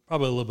old,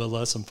 probably a little bit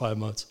less than 5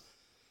 months.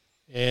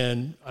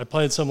 And I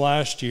planted some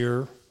last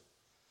year,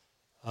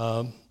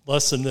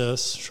 less than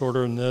this,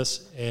 shorter than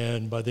this,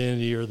 and by the end of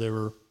the year they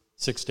were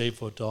 6 to 8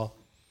 foot tall.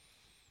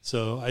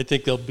 So I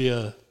think they're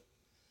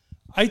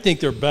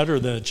better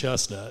than a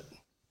chestnut.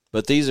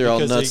 But these are all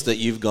nuts that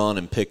you've gone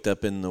and picked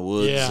up in the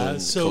woods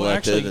and so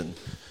collected. Actually,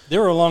 they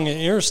were along an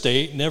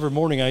interstate, and every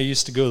morning I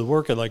used to go to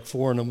work at like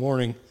 4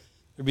 a.m.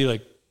 There'd be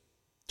like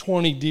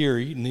 20 deer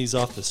eating these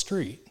off the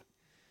street.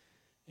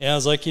 And I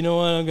was like, you know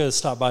what, I'm going to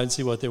stop by and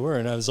see what they were.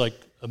 And I was like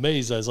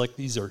amazed. I was like,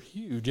 these are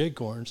huge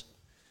acorns.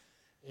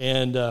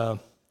 And the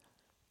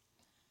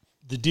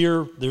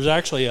deer, there's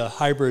actually a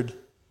hybrid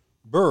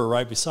burr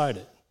right beside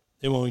it.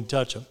 They won't even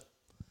touch them.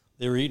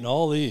 They were eating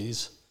all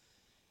these.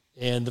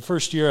 And the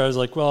first year I was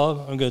like,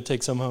 well, I'm going to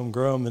take some home and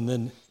grow them. And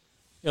then,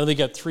 they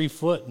got 3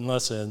 foot in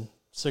less than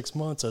 6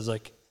 months. I was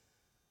like,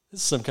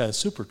 this is some kind of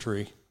super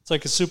tree. It's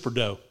like a super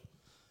doe.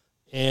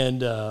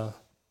 And I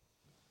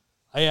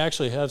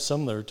actually have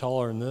some that are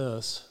taller than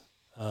this.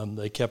 I'm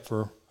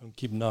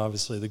keeping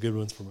obviously the good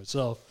ones for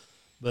myself.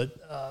 But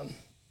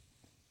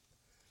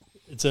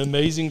it's an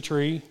amazing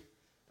tree,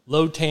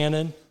 low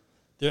tannin.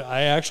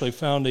 I actually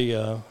found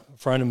a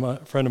friend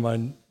of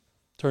mine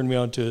turned me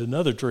on to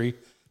another tree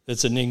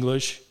that's in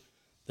English,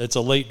 that's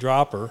a late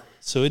dropper,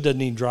 so it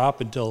doesn't even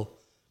drop until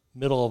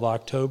middle of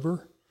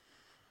October.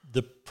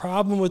 The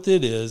problem with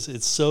it is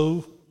it's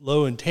so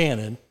low in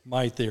tannin,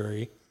 my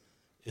theory,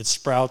 it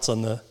sprouts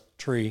on the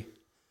tree,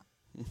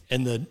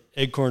 and the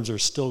acorns are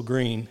still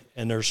green,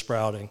 and they're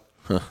sprouting,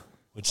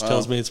 which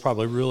tells me it's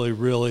probably really,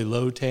 really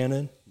low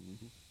tannin.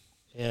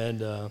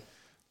 And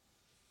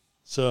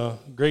so,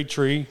 great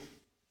tree.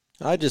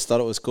 I just thought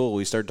it was cool.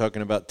 We started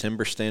talking about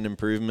timber stand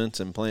improvements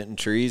and planting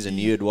trees, and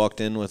you had walked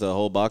in with a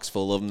whole box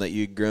full of them that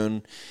you'd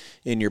grown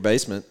in your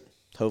basement.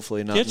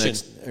 Hopefully not kitchen.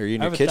 next or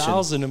in I your have kitchen.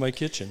 1,000 in my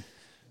kitchen.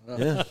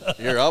 Yeah,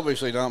 you're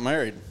obviously not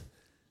married.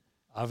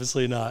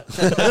 Obviously not.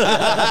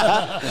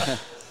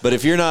 But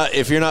if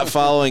you're not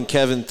following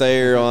Kevin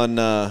Thayer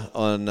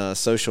on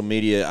social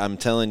media, I'm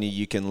telling you,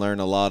 you can learn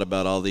a lot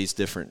about all these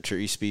different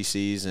tree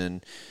species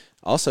and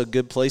also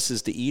good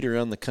places to eat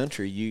around the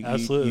country.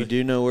 You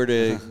do know where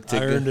to I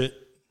earned it.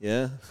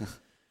 Yeah.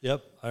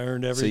 Yep, I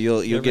earned everything.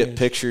 So you'll get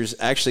pictures.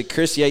 Actually,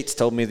 Chris Yates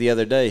told me the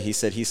other day. He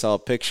said he saw a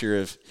picture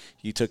of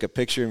you took a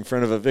picture in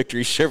front of a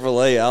Victory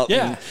Chevrolet out.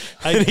 Yeah,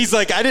 and he's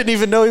like, I didn't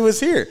even know he was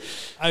here.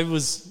 I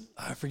was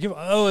going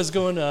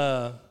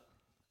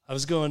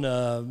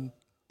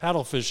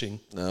paddle fishing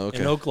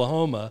in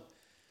Oklahoma,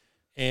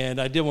 and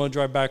I didn't want to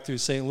drive back through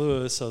St.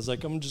 Louis. So I was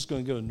like, I'm just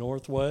going to go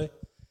Northway,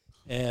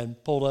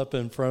 and pulled up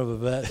in front of a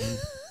vet and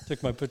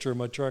took my picture of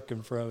my truck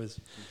in front of his.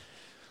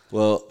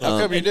 Well, how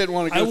come you didn't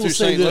want to I go will through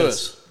say St.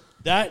 this, Louis?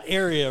 That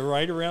area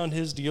right around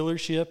his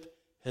dealership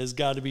has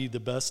got to be the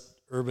best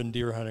urban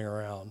deer hunting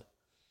around,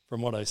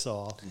 from what I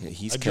saw. Yeah,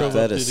 he's I kept drove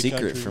that up a through the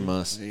secret country. from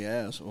us.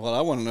 Yes. Well, I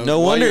want to know. No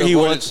why wonder you he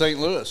avoided went St.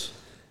 Louis.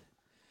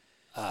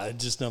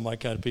 Just not my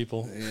kind of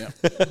people. Yeah.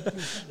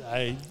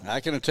 I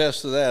can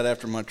attest to that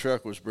after my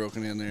truck was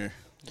broken in there.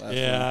 Last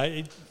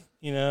week.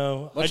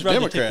 I'd Bunch of rather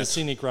take the Democrats.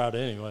 scenic route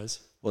anyways.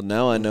 Well,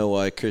 now I know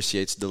why Chris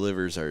Yates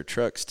delivers our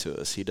trucks to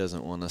us. He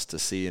doesn't want us to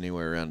see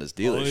anywhere around his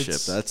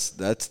dealership.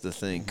 That's the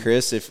thing.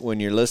 Chris, if when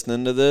you're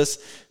listening to this,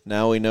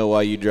 now we know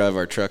why you drive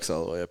our trucks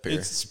all the way up here.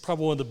 It's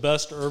probably one of the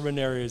best urban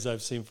areas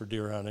I've seen for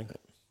deer hunting.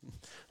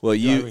 Well,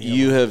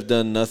 you have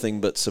done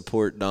nothing but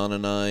support Don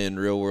and I in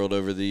Real World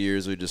over the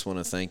years. We just want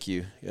to thank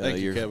you. Thank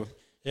you, Kevin.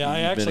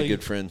 Yeah, You've been a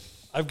good friend.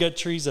 I've got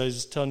trees I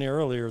was telling you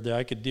earlier that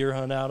I could deer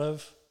hunt out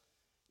of.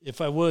 If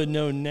I would have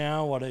known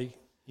now what I,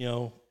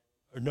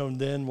 or known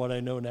then what I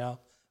know now,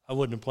 I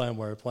wouldn't have planned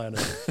where I planted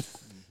it.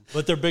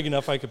 But they're big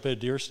enough I could put a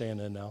deer stand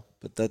in now.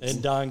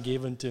 And Don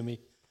gave them to me.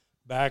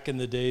 Back in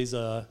the days,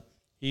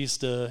 he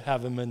used to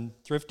have them in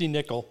Thrifty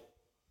Nickel.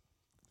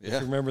 Yeah. If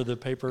you remember the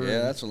paper?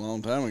 Yeah, that's a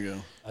long time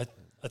ago.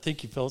 I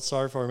think he felt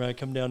sorry for me. I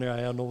come down there, I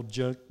had an old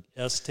junk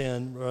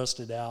S10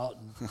 rusted out.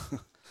 And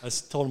I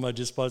told him I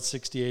just bought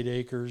 68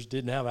 acres,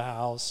 didn't have a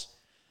house,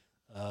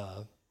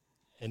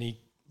 and he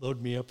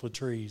loaded me up with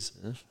trees.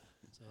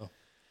 So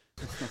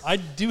I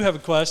do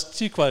have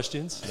two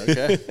questions.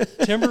 Okay.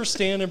 Timber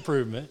stand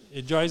improvement.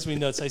 It drives me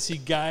nuts. I see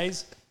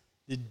guys,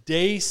 the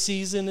day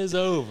season is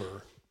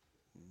over,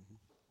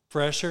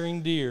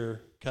 pressuring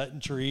deer, cutting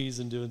trees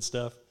and doing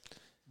stuff.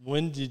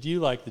 When did you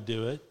like to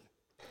do it?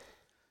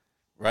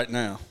 Right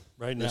now.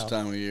 Right This now.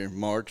 time of year,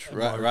 March,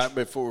 March. right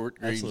before it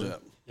greens Absolutely.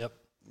 up. Yep.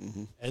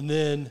 Mm-hmm. And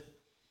then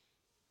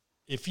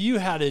if you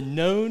had a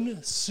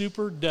known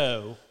super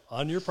doe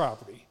on your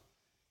property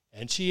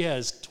and she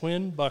has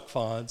twin buck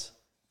fawns,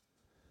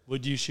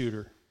 would you shoot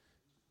her?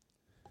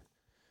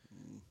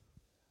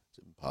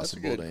 It's impossible That's a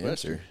to good question.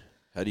 answer.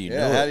 How do you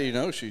Yeah, know? how it? do you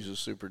know she's a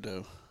super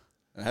doe?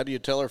 And how do you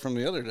tell her from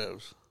the other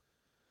does?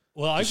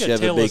 Well, I've Does she got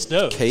have a tailless big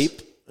does.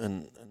 cape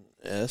and an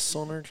S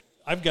on her?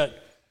 I've got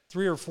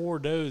 3 or 4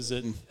 does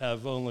that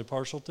have only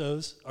partial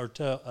toes or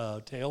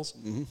tails,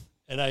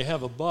 and I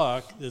have a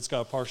buck that's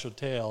got a partial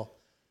tail,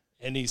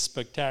 and he's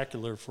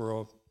spectacular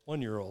for a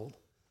 1-year-old,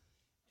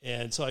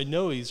 and so I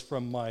know he's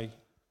from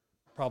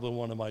probably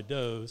one of my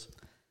does,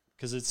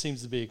 because it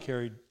seems to be a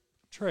carried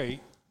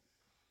trait,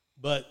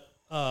 but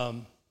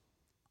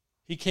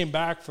he came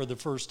back for the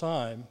first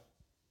time.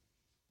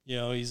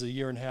 He's a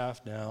year and a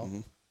half now,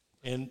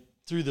 and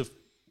through the,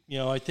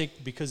 I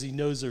think because he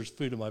knows there's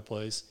food in my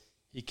place,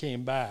 he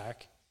came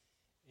back,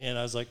 and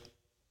I was like,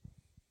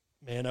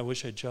 man, I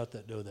wish I'd shot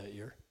that doe that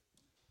year.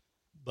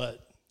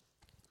 But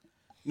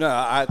no,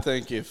 I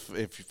think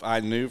if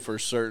I knew for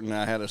certain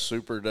I had a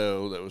super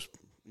doe that was,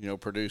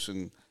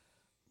 producing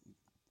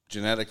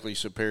genetically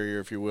superior,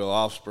 if you will,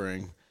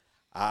 offspring,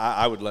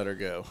 I would let her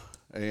go.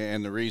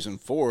 And the reason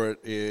for it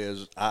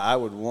is I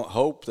would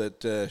hope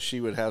that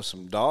she would have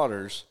some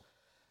daughters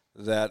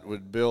that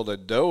would build a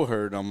doe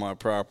herd on my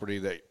property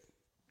that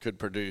could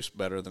produce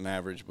better than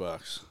average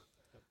bucks.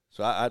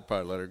 So I'd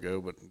probably let her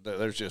go, but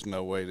there's just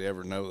no way to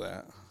ever know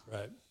that.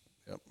 Right.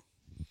 Yep.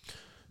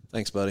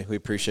 Thanks, buddy. We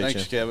appreciate you.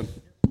 Thanks, Kevin.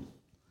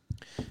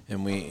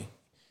 And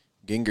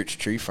Gingrich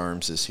Tree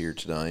Farms is here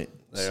tonight.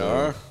 They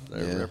are.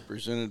 They're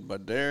represented by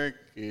Derek.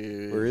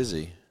 Where is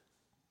he?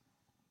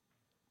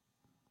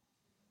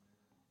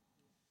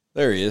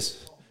 There he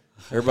is.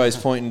 Everybody's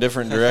pointing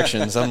different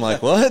directions. I'm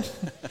like, what?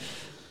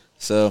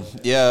 So,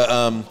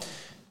 yeah,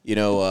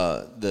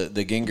 the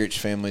Gingrich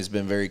family's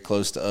been very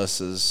close to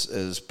us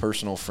as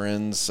personal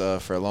friends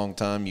for a long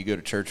time. You go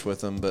to church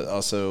with them, but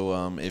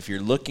also if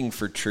you're looking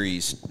for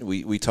trees,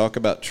 we talk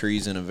about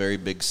trees in a very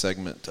big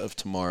segment of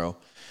tomorrow,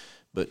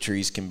 but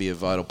trees can be a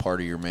vital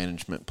part of your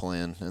management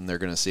plan, and they're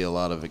going to see a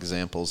lot of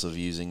examples of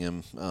using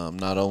them,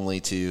 not only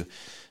to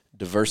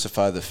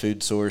diversify the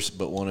food source,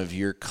 but one of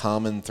your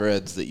common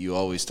threads that you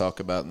always talk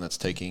about, and that's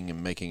taking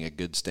and making a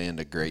good stand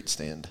a great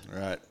stand.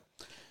 Right.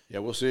 Yeah,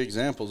 we'll see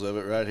examples of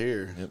it right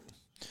here. Yep.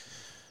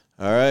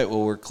 All right,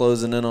 well, we're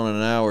closing in on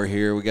an hour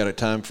here. We got a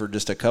time for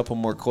just a couple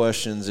more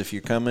questions. If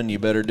you're coming, you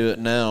better do it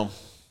now.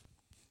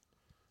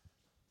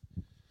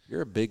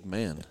 You're a big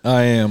man.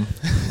 I am.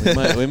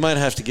 we might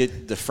have to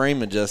get the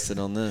frame adjusted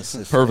on this.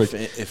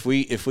 Perfect. If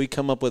we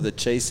come up with a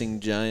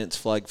Chasing Giants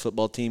flag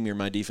football team, you're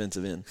my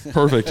defensive end.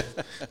 Perfect.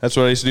 That's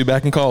what I used to do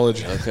back in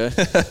college. Okay.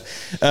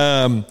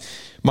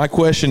 My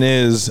question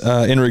is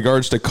in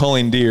regards to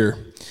culling deer.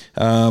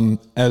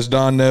 As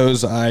Don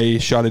knows, I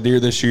shot a deer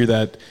this year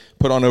that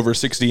put on over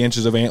 60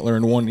 inches of antler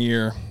in 1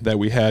 year that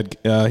we had.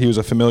 He was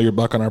a familiar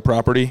buck on our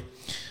property.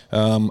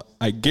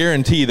 I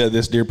guarantee that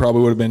this deer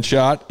probably would have been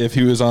shot if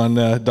he was on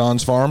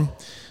Don's farm.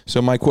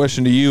 So my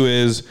question to you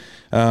is,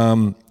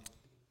 do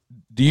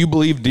you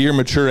believe deer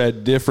mature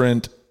at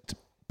different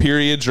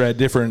periods or at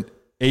different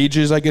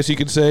ages, I guess you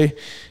could say?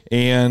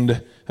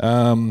 And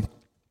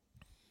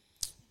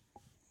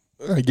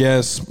I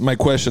guess my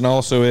question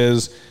also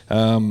is,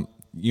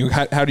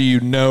 how do you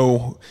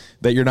know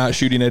that you're not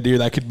shooting a deer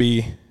that could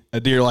be a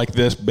deer like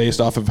this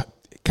based off of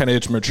kind of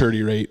its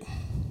maturity rate?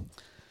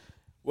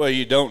 Well,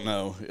 you don't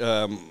know.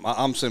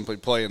 I'm simply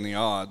playing the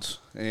odds.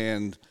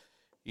 And,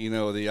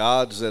 the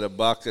odds that a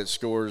buck that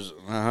scores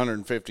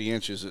 150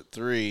 inches at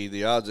 3,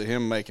 the odds of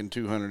him making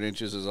 200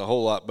 inches is a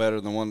whole lot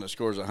better than one that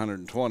scores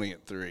 120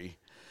 at 3.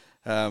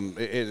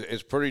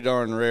 It's pretty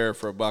darn rare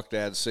for a buck to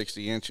add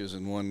 60 inches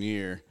in 1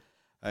 year.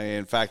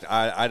 In fact,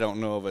 I don't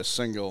know of a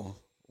single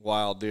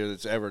wild deer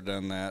that's ever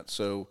done that.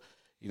 So,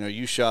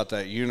 you shot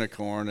that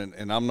unicorn,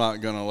 and I'm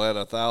not going to let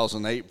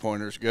 1,000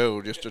 8-pointers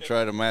go just to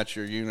try to match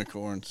your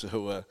unicorn.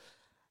 So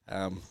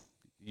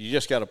you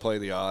just got to play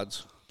the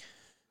odds.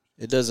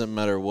 It doesn't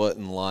matter what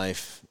in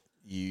life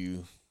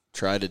you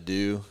try to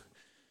do.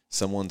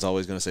 Someone's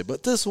always going to say,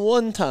 but this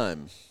one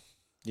time,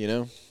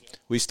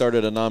 we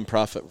started a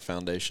nonprofit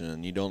foundation,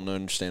 and you don't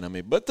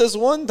understand. But this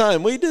one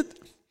time we did.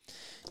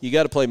 You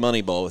got to play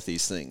Moneyball with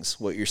these things.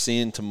 What you're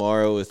seeing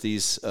tomorrow with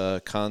these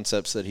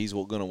concepts that he's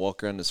going to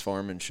walk around his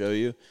farm and show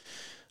you,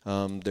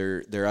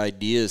 they're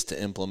ideas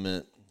to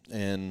implement.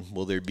 And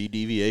will there be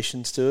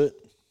deviations to it?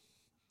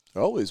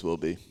 There always will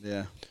be.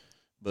 Yeah.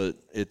 But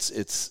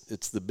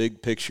it's the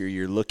big picture.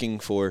 You're looking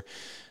for.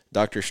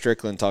 Dr.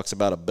 Strickland talks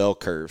about a bell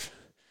curve,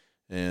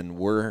 and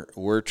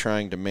we're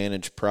trying to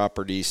manage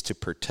properties to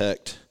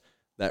protect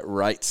that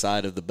right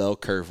side of the bell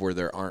curve where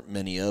there aren't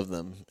many of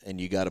them, and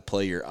you got to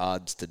play your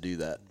odds to do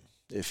that.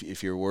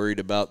 If you're worried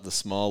about the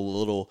small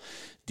little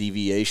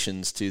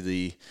deviations to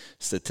the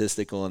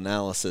statistical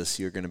analysis,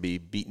 you're going to be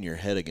beating your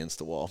head against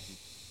the wall.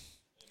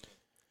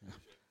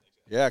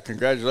 Yeah,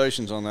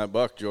 congratulations on that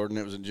buck, Jordan.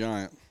 It was a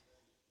giant.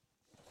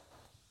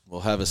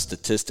 We'll have a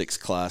statistics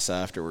class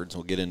afterwards.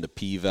 We'll get into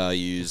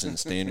p-values and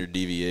standard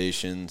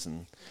deviations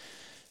and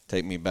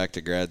take me back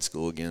to grad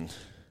school again.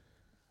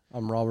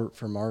 I'm Robert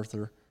from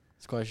Arthur.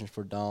 This question is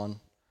for Don.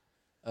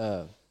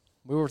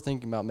 We were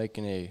thinking about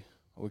making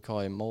what we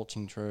call a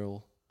mulching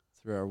trail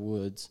through our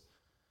woods,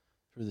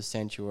 through the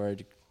sanctuary,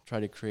 to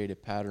try to create a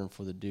pattern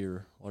for the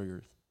deer. What are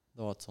your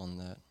thoughts on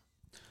that?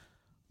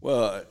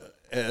 Well,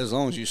 as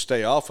long as you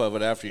stay off of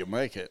it after you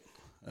make it.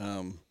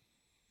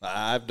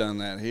 I've done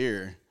that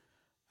here.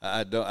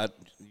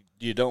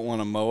 You don't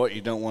want to mow it.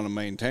 You don't want to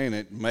maintain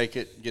it. Make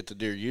it, get the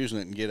deer using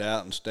it, and get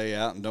out and stay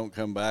out, and don't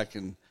come back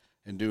and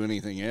do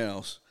anything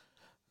else.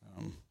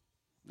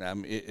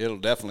 It'll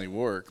definitely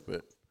work,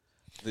 but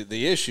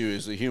the issue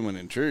is the human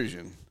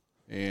intrusion.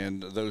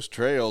 And those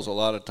trails a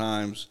lot of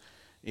times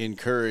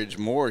encourage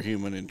more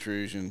human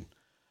intrusion.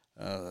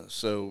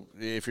 So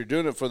if you're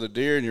doing it for the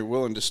deer and you're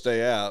willing to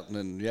stay out,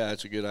 then, yeah,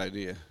 it's a good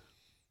idea.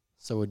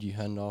 So would you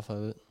hunt off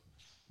of it?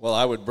 Well,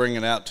 I would bring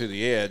it out to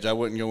the edge. I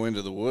wouldn't go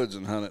into the woods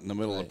and hunt it in the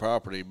middle of the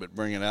property, but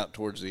bring it out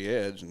towards the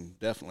edge and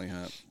definitely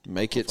hunt.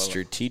 Make it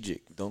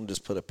strategic. Don't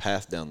just put a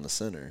path down the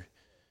center.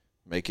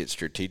 Make it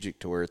strategic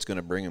to where it's going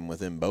to bring him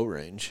within bow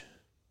range,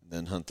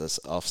 then hunt this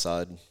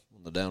offside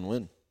on the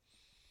downwind.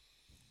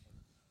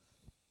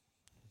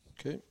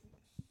 Okay.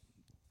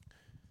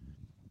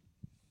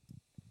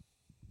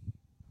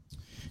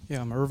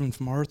 Yeah, I'm Irvin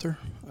from Arthur.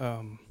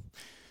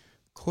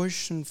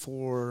 Question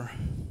for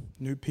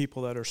new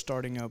people that are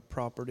starting up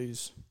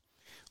properties,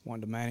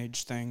 wanting to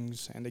manage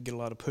things, and they get a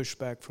lot of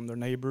pushback from their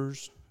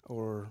neighbors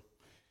or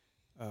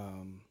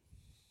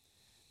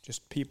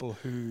just people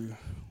who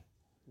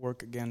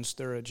work against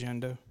their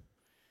agenda.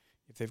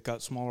 If they've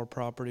got smaller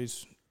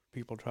properties,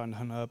 people trying to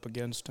hunt up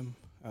against them.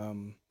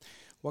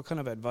 What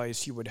kind of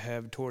advice you would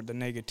have toward the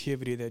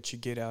negativity that you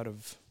get out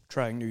of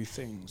trying new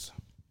things?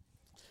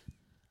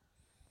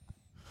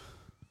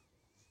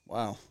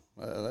 Wow,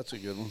 that's a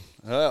good one.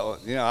 Well,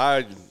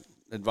 I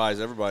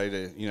advise everybody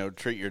to,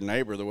 treat your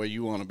neighbor the way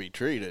you want to be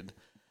treated.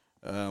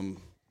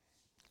 Some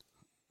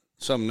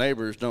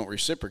neighbors don't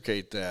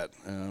reciprocate that.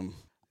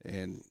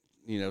 And,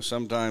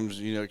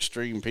 sometimes,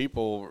 extreme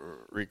people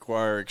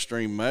require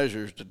extreme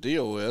measures to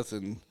deal with.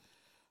 And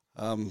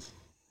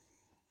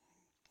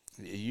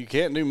you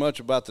can't do much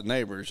about the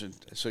neighbors. And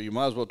so you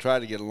might as well try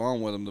to get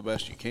along with them the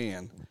best you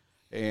can.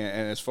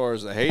 And as far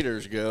as the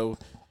haters go,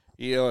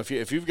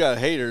 if you've got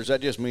haters,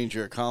 that just means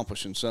you're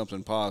accomplishing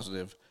something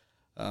positive.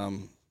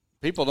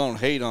 People don't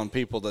hate on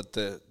people that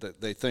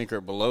they think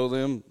are below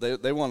them.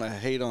 They want to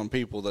hate on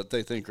people that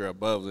they think are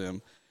above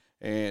them.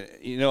 And,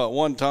 at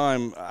one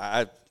time,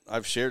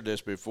 I've shared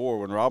this before,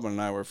 when Robin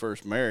and I were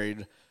first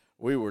married,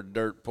 we were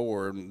dirt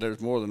poor. And there's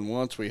more than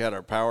once we had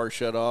our power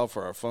shut off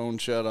or our phone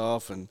shut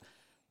off,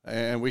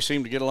 and we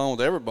seemed to get along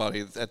with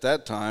everybody at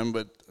that time.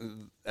 But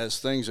as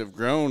things have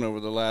grown over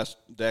the last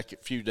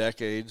few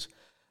decades,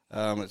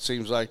 it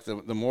seems like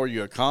the more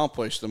you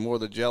accomplish, the more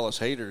the jealous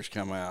haters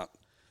come out.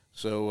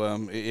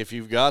 So if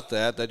you've got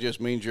that just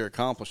means you're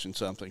accomplishing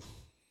something.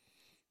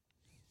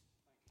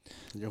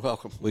 You're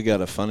welcome. We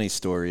got a funny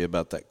story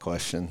about that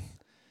question.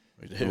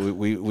 We do.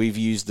 We've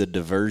used the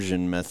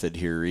diversion method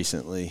here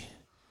recently.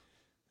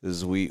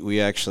 We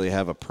actually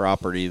have a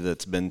property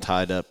that's been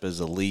tied up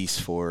as a lease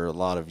for a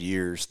lot of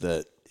years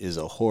that is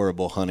a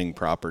horrible hunting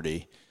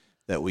property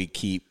that we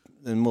keep,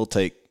 and we'll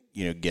take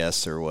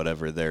guess or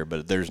whatever there,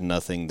 but there's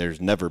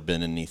never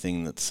been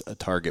anything that's a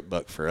target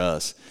buck for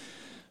us.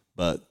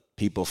 But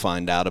people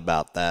find out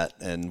about that,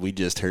 and we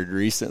just heard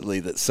recently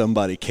that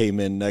somebody came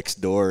in next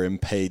door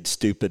and paid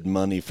stupid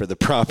money for the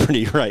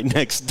property right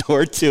next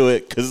door to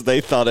it because they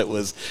thought it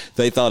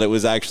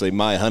was actually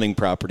my hunting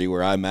property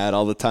where I'm at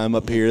all the time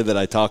up here that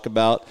I talk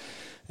about,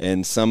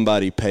 and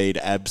somebody paid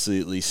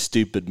absolutely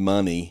stupid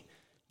money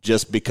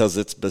just because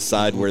it's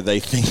beside where they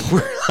think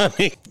we're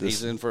hunting.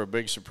 He's in for a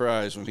big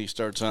surprise when he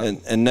starts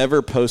hunting. And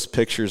never post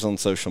pictures on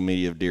social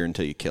media of deer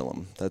until you kill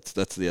them.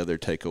 That's the other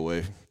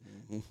takeaway.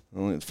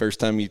 Only the first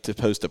time you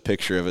post a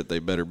picture of it, they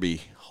better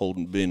be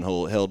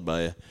held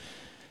by you.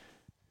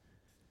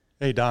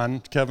 Hey, Don,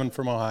 Kevin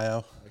from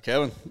Ohio.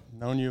 Kevin.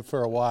 Known you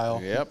for a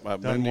while. Yep,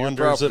 I've done been to your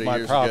wonders at my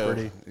years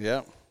property. ago.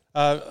 Yep.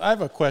 I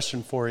have a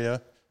question for you.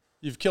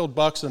 You've killed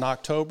bucks in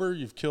October.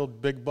 You've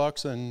killed big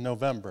bucks in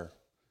November.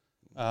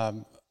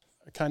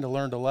 I kind of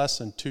learned a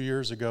lesson 2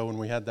 years ago when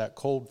we had that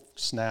cold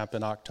snap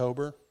in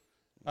October.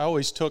 I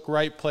always took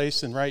right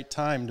place and right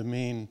time to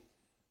mean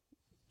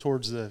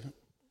towards the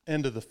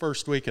end of the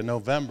first week of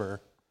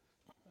November.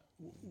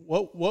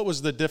 What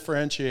was the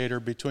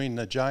differentiator between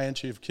the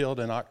giants you've killed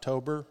in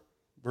October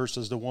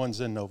versus the ones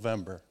in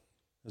November?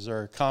 Is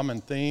there a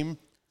common theme?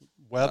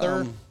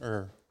 Weather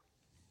or?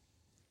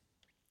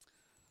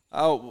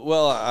 Oh,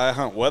 well, I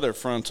hunt weather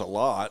fronts a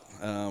lot.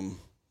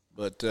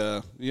 But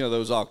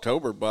those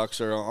October bucks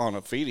are on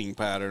a feeding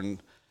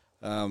pattern.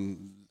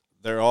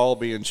 They're all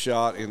being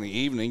shot in the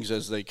evenings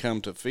as they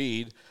come to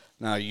feed.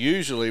 Now,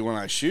 usually when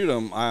I shoot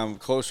them, I'm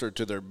closer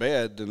to their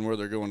bed than where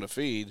they're going to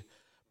feed,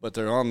 but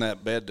they're on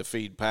that bed to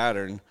feed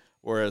pattern,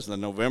 whereas the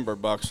November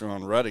bucks are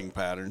on rutting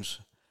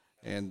patterns.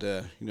 And,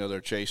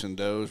 they're chasing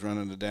does,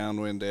 running the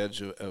downwind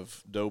edge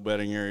of doe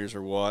bedding areas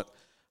or what.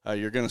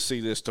 You're going to see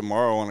this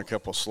tomorrow on a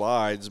couple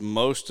slides.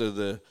 Most of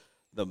the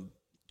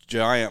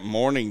giant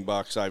morning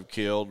bucks I've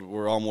killed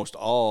were almost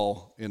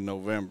all in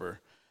November.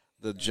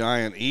 The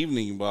giant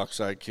evening bucks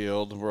I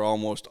killed were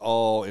almost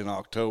all in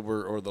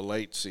October or the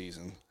late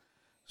season.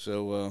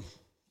 So,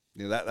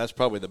 that's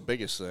probably the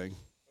biggest thing.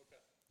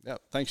 Okay. Yeah.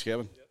 Thanks,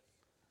 Kevin. Yep.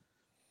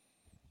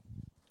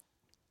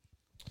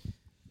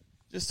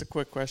 Just a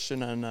quick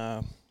question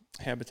on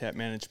habitat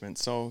management.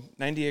 So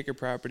 90-acre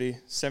property,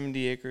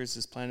 70 acres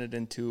is planted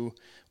into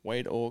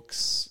white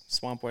oaks,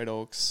 swamp white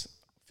oaks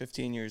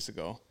 15 years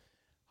ago.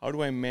 How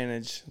do I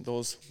manage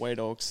those white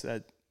oaks,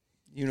 that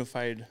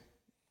unified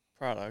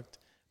product?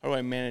 How do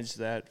I manage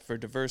that for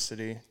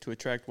diversity to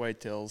attract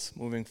whitetails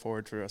moving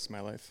forward for the rest of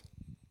my life?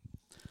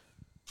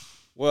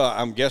 Well,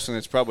 I'm guessing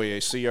it's probably a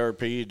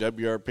CRP,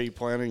 WRP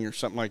planting or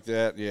something like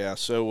that. Yeah,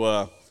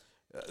 so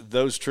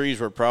those trees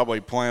were probably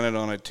planted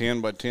on a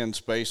 10 by 10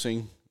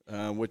 spacing,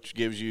 which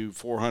gives you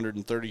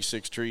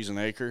 436 trees an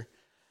acre.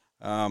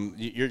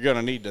 You're going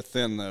to need to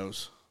thin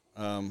those.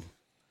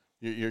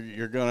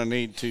 You're going to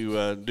need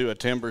to do a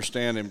timber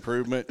stand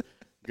improvement,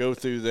 go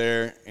through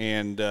there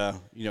and,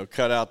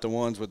 cut out the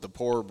ones with the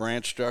poor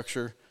branch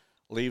structure,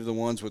 leave the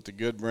ones with the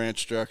good branch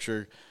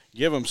structure,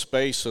 give them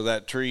space so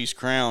that tree's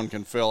crown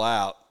can fill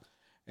out.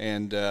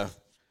 And,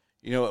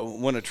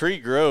 when a tree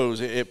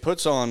grows, it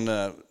puts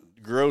on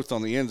growth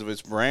on the ends of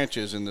its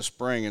branches in the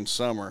spring and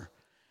summer.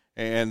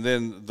 And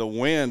then the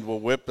wind will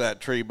whip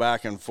that tree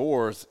back and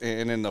forth.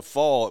 And in the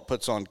fall, it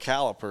puts on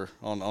caliper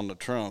on the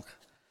trunk.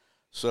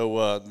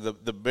 So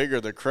the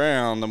bigger the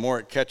crown, the more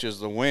it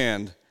catches the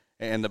wind,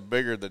 and the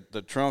bigger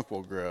the trunk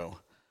will grow.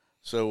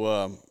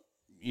 So,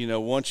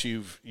 once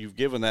you've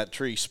given that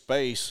tree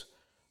space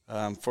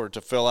for it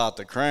to fill out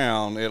the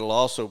crown, it'll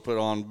also put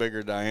on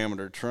bigger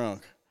diameter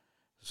trunk.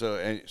 So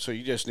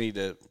you just need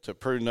to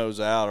prune those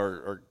out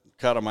or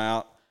cut them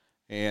out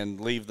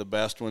and leave the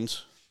best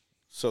ones.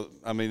 So,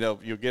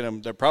 you'll get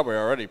them. They're probably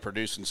already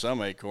producing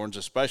some acorns,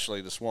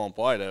 especially the swamp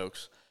white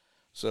oaks.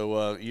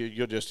 So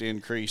you'll just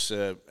increase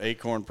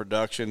acorn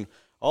production.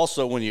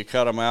 Also, when you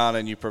cut them out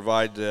and you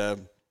provide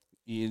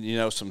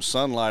some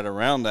sunlight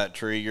around that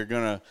tree, you're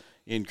going to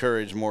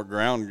encourage more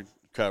ground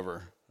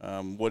cover,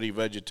 woody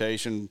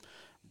vegetation,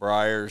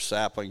 briars,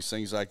 saplings,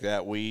 things like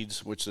that,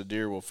 weeds, which the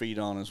deer will feed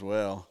on as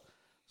well.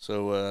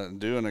 So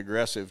do an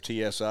aggressive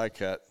TSI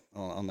cut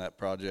on that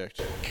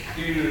project.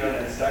 Do you do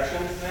that in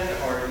sections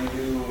then, or do you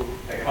do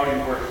how do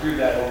you work through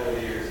that over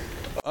the years?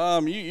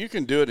 You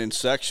can do it in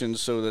sections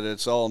so that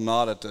it's all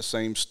not at the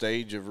same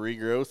stage of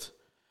regrowth,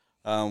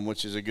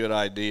 which is a good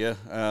idea.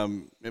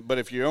 But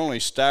if you're only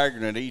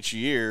staggering it each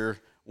year,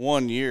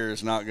 1 year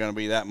is not going to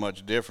be that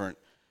much different.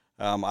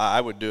 I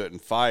would do it in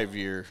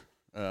 5-year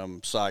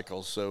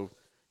cycles. So,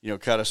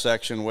 cut a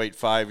section, wait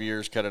 5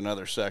 years, cut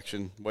another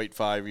section, wait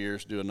 5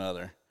 years, do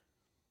another.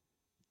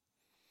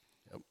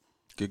 Yep.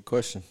 Good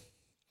question.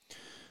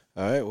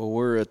 All right, well,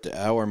 we're at the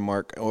hour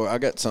mark. Well, I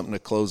got something to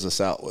close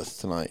us out with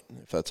tonight,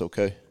 if that's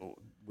okay.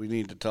 We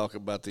need to talk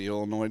about the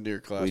Illinois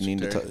Deer Classic. We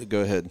need to go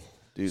ahead.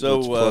 Dude, so,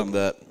 let's plug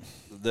that.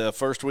 The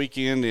first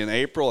weekend in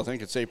April, I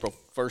think it's April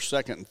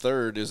 1st, 2nd, and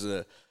 3rd, is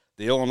the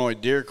Illinois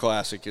Deer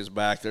Classic is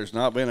back. There's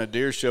not been a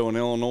deer show in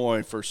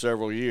Illinois for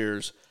several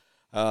years.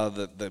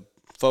 The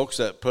folks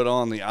that put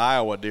on the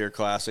Iowa Deer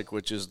Classic,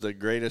 which is the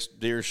greatest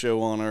deer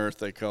show on earth,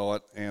 they call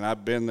it. And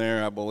I've been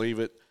there. I believe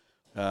it.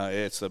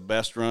 It's the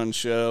best run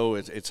show.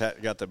 It's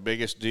got the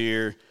biggest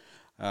deer,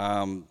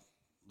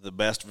 the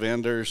best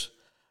vendors.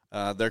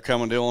 They're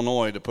coming to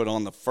Illinois to put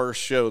on the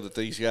first show that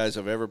these guys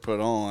have ever put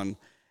on.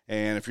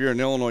 And if you're an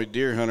Illinois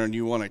deer hunter and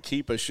you want to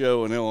keep a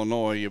show in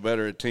Illinois, you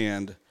better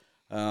attend.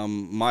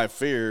 My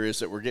fear is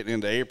that we're getting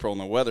into April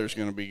and the weather's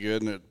going to be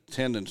good and the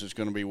attendance is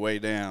going to be way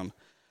down.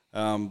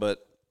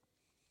 But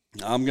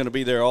I'm going to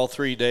be there all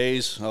 3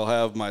 days. I'll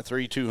have my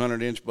 3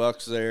 200-inch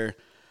bucks there,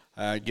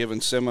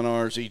 giving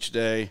seminars each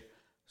day.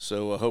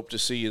 So I hope to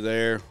see you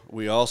there.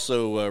 We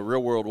also,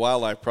 Real World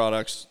Wildlife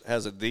Products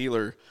has a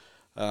dealer,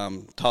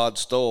 Todd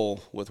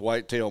Stoll with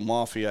Whitetail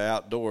Mafia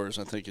Outdoors,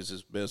 I think is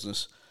his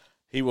business.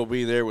 He will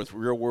be there with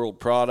Real World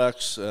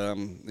products.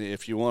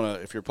 If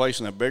you're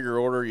placing a bigger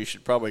order, you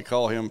should probably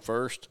call him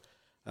first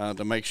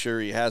to make sure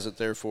he has it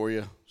there for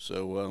you.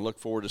 So look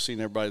forward to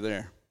seeing everybody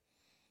there.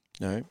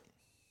 All right.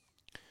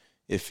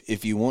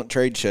 If you want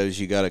trade shows,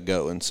 you got to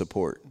go and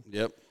support.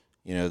 Yep.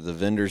 You know, the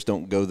vendors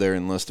don't go there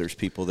unless there's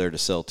people there to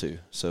sell to.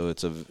 So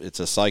it's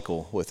a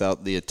cycle.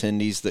 Without the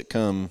attendees that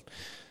come,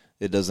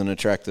 it doesn't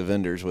attract the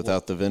vendors.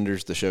 Without the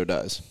vendors, the show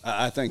dies.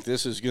 I think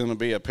this is going to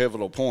be a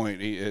pivotal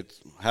point.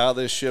 How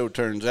this show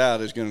turns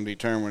out is going to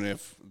determine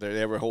if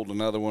they ever hold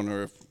another one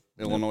or if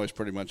Illinois is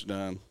pretty much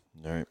done.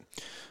 All right.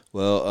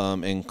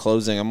 Well, in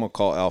closing, I'm going to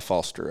call Al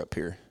Foster up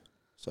here.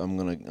 So I'm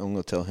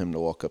gonna tell him to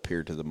walk up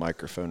here to the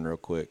microphone real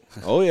quick.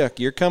 Oh yeah,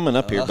 you're coming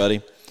up here,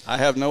 buddy. I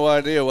have no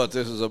idea what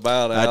this is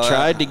about, Al. I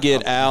tried to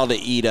get Al to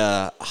eat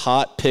a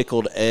hot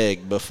pickled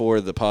egg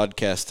before the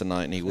podcast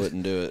tonight, and he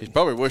wouldn't do it. He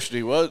probably wished he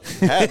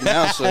had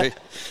now, so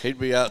he'd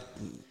be out.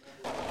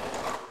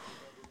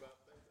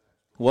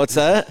 What's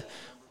that?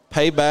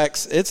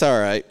 Paybacks. It's all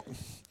right.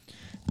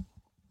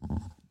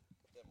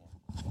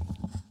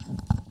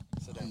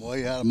 I'm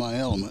way out of my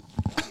element.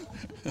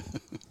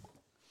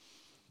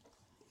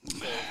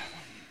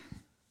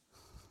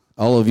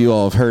 All of you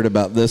all have heard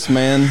about this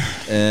man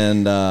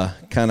and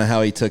kind of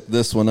how he took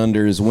this one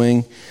under his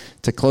wing.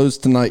 To close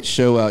tonight's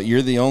show out,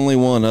 you're the only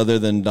one other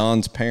than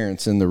Don's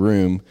parents in the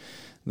room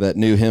that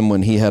knew him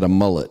when he had a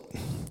mullet.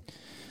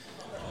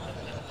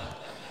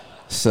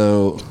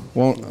 So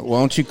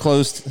won't you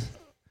close?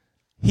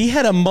 He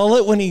had a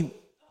mullet when he,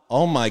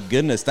 oh my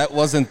goodness, that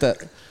wasn't that.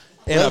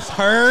 In a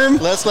perm?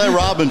 Let's let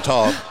Robin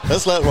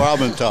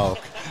talk.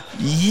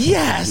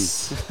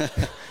 Yes.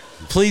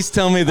 Please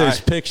tell me there's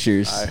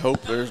pictures. I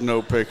hope there's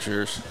no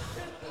pictures.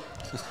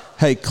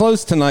 Hey,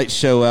 close tonight's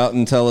show out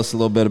and tell us a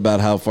little bit about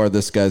how far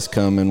this guy's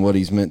come and what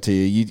he's meant to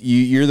you.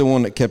 You're the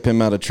one that kept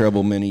him out of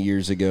trouble many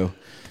years ago.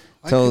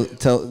 Tell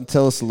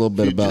us a little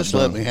bit about just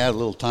Don. let me have a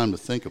little time to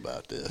think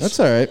about this. That's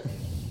all right.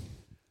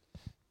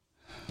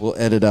 We'll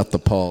edit out the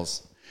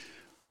pause.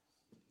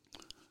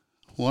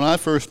 When I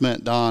first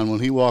met Don, when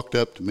he walked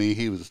up to me,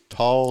 he was a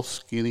tall,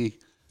 skinny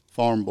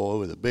farm boy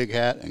with a big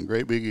hat and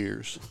great big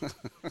ears.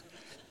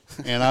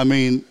 And I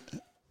mean,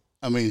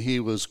 he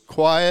was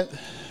quiet.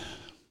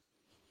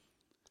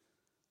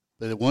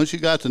 But once you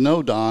got to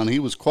know Don, he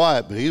was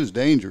quiet, but he was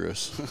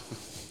dangerous.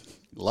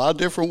 A lot of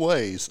different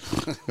ways.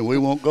 And we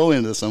won't go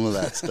into some of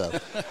that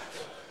stuff.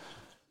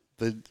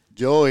 But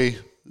Joey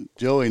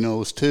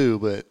knows too,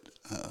 but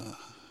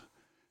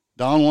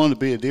Don wanted to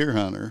be a deer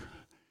hunter.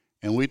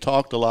 And we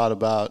talked a lot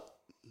about,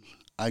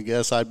 I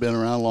guess I'd been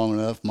around long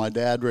enough. My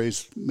dad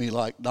raised me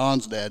like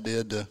Don's dad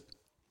did to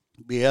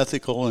be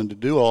ethical and to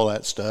do all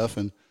that stuff.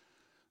 And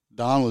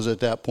Don was at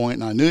that point,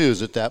 and I knew he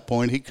was at that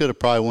point. He could have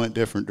probably went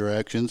different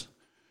directions.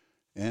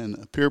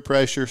 And peer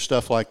pressure,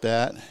 stuff like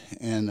that.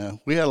 And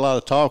we had a lot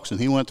of talks, and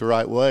he went the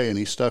right way, and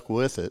he stuck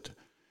with it.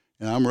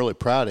 And I'm really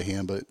proud of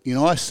him. But, you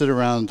know,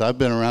 I've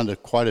been around to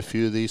quite a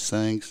few of these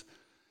things,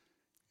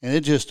 and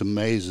it just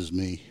amazes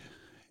me.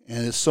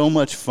 And it's so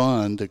much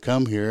fun to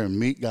come here and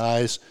meet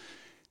guys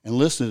and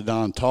listen to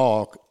Don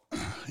talk.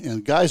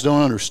 And guys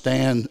don't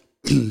understand.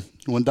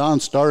 When Don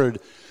started,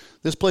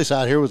 this place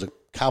out here was a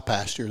cow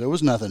pasture. There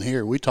was nothing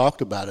here. We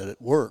talked about it at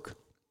work.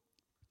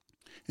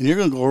 And you're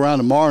going to go around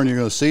tomorrow and you're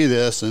going to see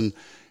this. And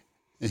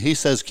he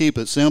says, keep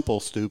it simple,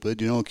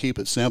 stupid. You don't keep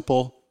it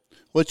simple.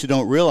 What you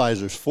don't realize,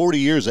 there's 40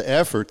 years of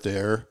effort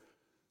there.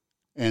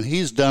 And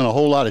he's done a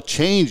whole lot of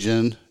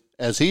changing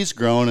as he's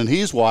grown and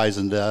he's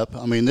wisened up.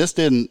 I mean, this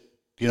didn't,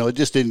 it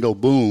just didn't go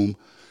boom.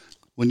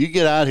 When you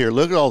get out here,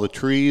 look at all the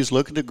trees,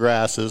 look at the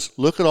grasses,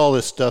 look at all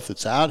this stuff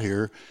that's out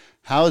here,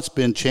 how it's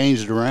been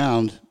changed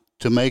around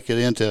to make it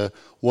into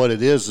what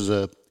it is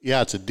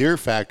it's a deer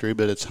factory,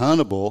 but it's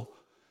huntable,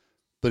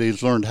 but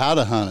he's learned how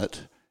to hunt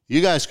it.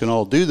 You guys can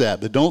all do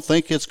that, but don't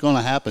think it's going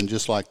to happen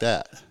just like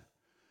that.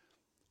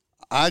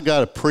 I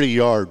got a pretty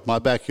yard. My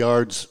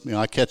backyard's,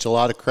 I catch a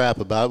lot of crap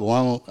about it.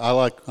 Well,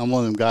 I'm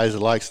one of them guys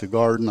that likes to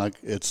garden.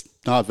 It's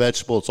not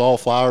vegetable, it's all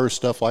flowers,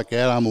 stuff like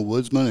that. I'm a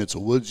woodsman. It's a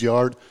woods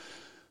yard.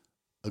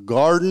 A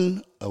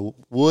garden, a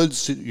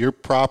woods, your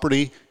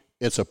property,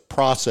 it's a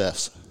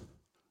process.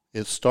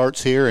 It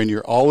starts here, and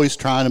you're always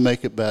trying to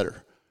make it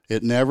better.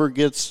 You're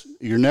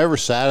never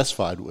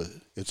satisfied with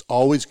it. It's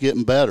always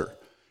getting better.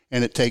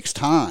 and it takes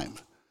time.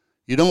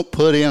 You don't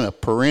put in a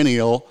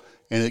perennial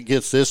and it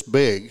gets this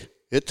big.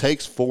 It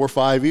takes 4 or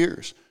 5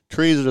 years.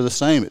 Trees are the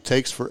same. It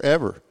takes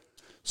forever.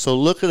 So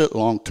look at it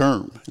long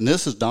term. And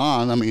this is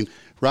Don. I mean,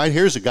 right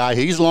here's a guy,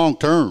 he's long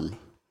term.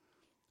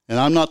 And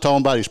I'm not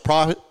talking about his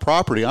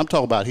property. I'm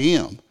talking about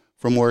him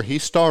from where he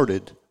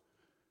started.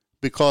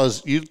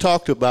 Because you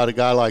talked about a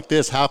guy like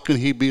this, how can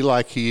he be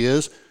like he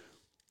is?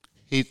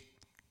 He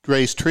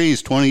raised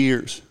trees 20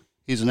 years.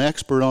 He's an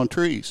expert on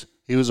trees.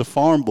 He was a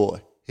farm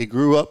boy. He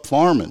grew up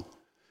farming.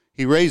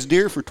 He raised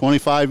deer for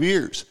 25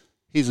 years.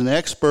 He's an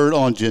expert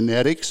on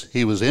genetics.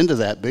 He was into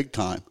that big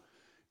time.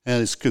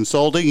 And his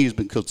consulting, he's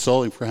been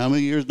consulting for how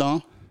many years,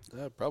 Don?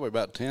 Probably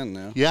about 10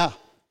 now. Yeah.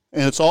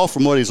 And it's all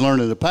from what he's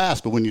learned in the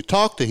past. But when you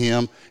talk to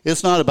him,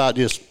 it's not about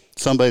just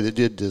somebody that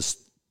did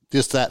this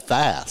just that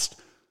fast.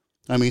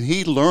 I mean,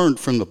 he learned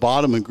from the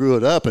bottom and grew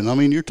it up. And, I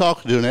mean, you're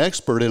talking to an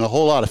expert in a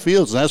whole lot of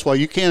fields, and that's why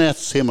you can't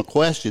ask him a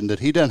question that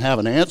he doesn't have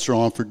an answer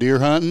on for deer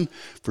hunting,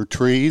 for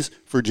trees,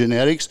 for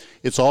genetics.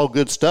 It's all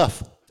good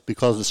stuff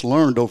because it's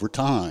learned over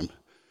time.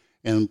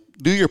 And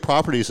do your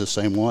properties the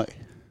same way.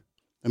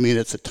 I mean,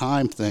 it's a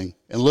time thing.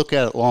 And look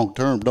at it long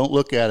term. Don't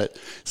look at it.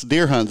 It's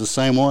deer hunting the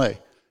same way.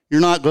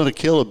 You're not going to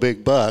kill a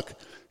big buck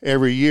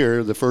every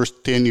year the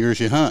first 10 years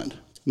you hunt.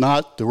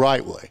 Not the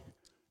right way.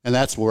 And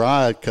that's where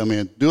I come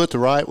in. Do it the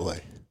right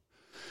way.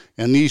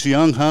 And these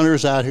young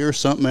hunters out here,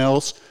 something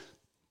else,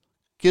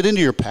 get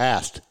into your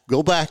past.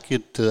 Go back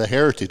into the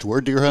heritage,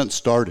 where deer hunting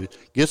started.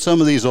 Get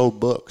some of these old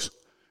books.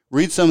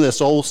 Read some of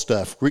this old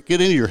stuff. Get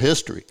into your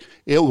history.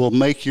 It will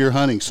make your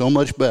hunting so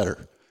much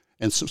better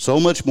and so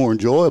much more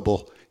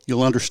enjoyable.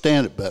 You'll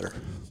understand it better.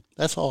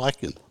 That's all I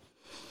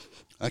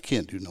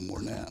can't do no more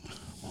than that.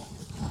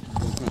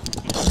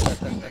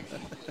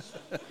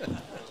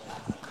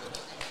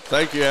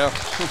 Thank you, Al.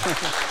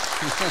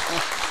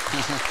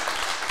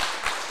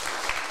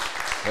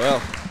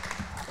 Well,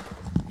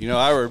 you know,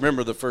 I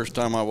remember the first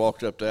time I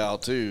walked up to Al,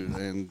 too.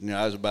 And, you know,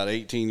 I was about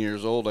 18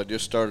 years old. I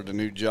just started a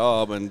new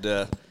job. And,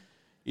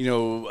 you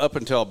know, up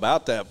until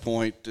about that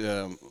point,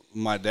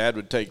 my dad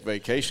would take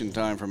vacation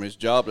time from his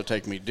job to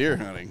take me deer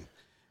hunting.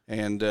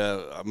 And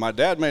my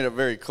dad made it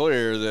very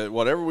clear that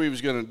whatever we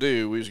was going to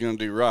do, we was going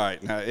to do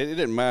right. Now, it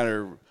didn't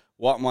matter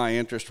what my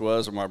interest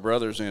was or my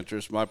brother's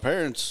interest. My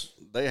parents,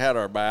 they had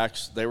our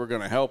backs. They were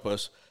going to help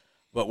us,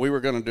 but we were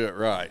going to do it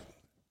right.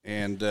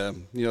 And,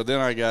 you know, then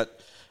I got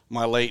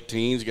my late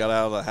teens, got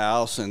out of the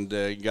house and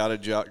got a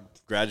job,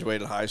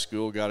 graduated high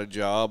school, got a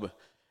job.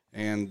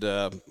 And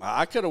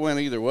I could have went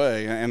either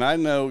way. And I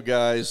know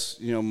guys,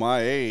 you know,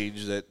 my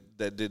age that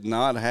did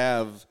not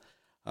have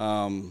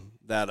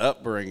that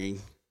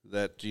upbringing,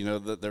 that, you know,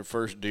 that their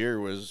first deer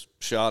was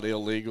shot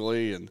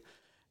illegally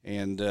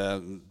and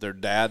their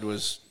dad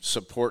was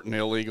supporting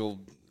illegal,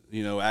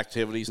 you know,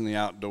 activities in the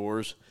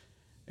outdoors.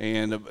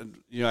 And,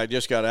 you know, I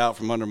just got out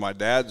from under my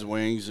dad's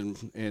wings,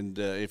 and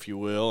if you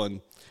will.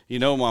 And, you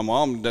know, my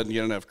mom doesn't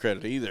get enough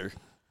credit either.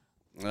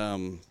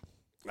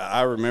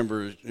 I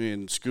remember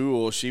in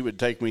school, she would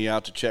take me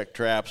out to check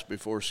traps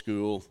before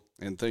school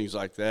and things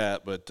like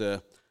that. But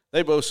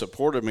they both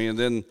supported me. And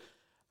then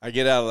I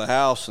get out of the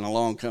house, and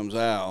along comes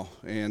Al.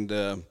 And,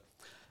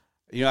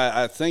 you know,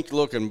 I think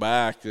looking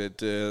back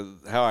that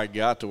how I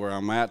got to where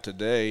I'm at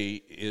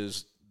today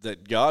is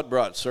that God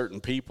brought certain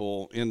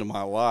people into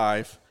my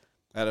life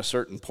at a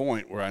certain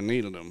point where I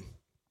needed them.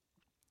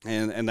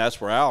 And that's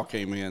where Al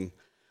came in.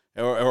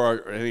 Or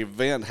an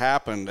event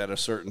happened at a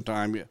certain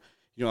time. You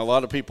know, a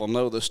lot of people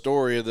know the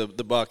story of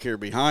the buck here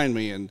behind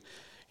me. And,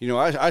 you know,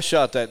 I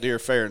shot that deer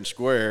fair and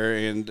square,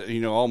 and,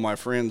 you know, all my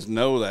friends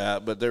know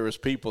that. But there was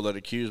people that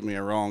accused me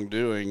of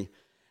wrongdoing.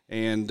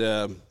 And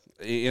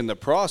in the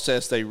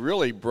process, they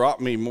really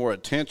brought me more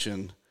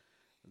attention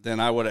than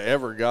I would have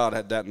ever got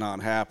had that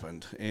not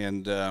happened.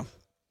 And,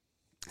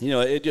 you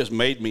know, it just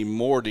made me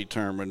more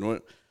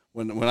determined.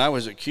 When I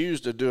was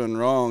accused of doing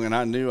wrong and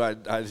I knew I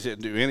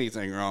didn't do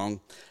anything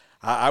wrong,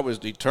 I was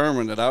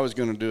determined that I was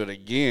going to do it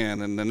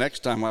again. And the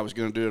next time I was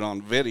going to do it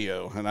on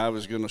video, and I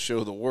was going to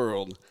show the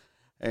world.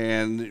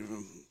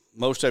 And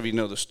most of you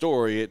know the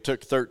story. It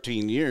took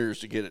 13 years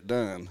to get it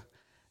done.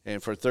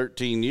 And for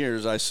 13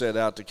 years, I set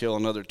out to kill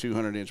another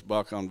 200-inch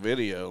buck on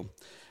video.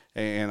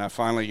 And I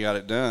finally got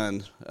it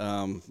done.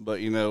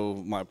 But, you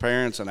know, my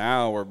parents and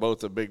Al were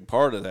both a big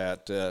part of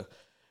that.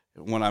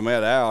 When I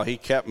met Al, he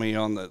kept me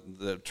on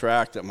the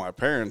track that my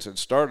parents had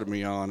started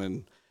me on.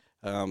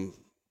 And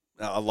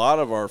a lot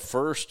of our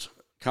first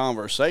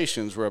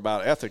conversations were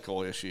about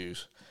ethical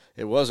issues.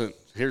 It wasn't,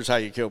 here's how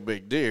you kill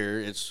big deer.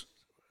 It's,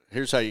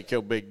 here's how you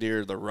kill big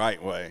deer the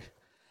right way.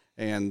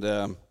 And,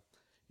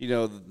 you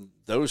know,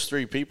 those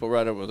three people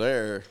right over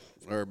there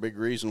are a big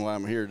reason why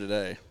I'm here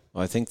today.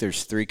 Well, I think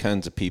there's three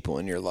kinds of people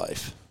in your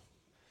life.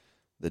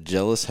 The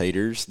jealous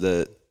haters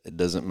that it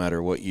doesn't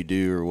matter what you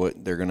do or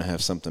what, they're going to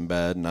have something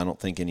bad, and I don't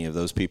think any of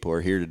those people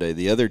are here today.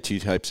 The other two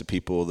types of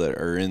people that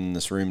are in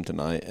this room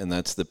tonight, and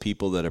that's the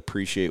people that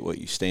appreciate what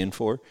you stand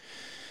for,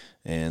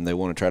 and they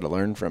want to try to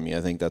learn from you.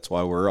 I think that's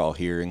why we're all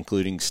here,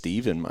 including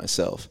Steve and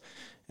myself.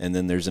 And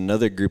then there's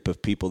another group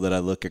of people that I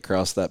look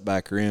across that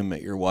back room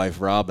at your wife,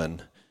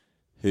 Robin,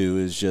 who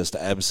is just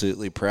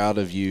absolutely proud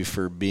of you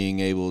for being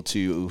able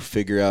to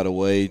figure out a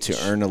way to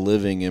earn a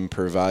living and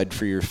provide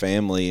for your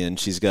family. And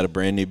she's got a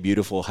brand new,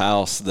 beautiful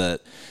house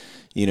that,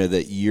 you know,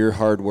 that your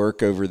hard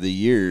work over the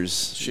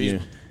years.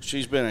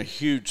 She's been a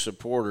huge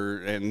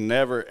supporter and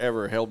never,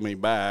 ever held me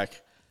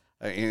back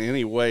in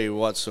any way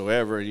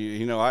whatsoever.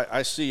 You know,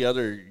 I see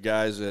other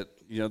guys that,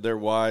 you know, their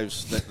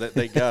wives, that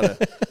they got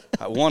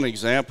one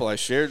example I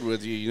shared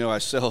with you, you know, I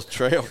sell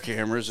trail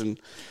cameras, and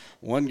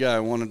one guy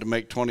wanted to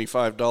make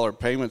 $25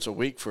 payments a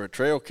week for a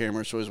trail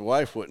camera so his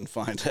wife wouldn't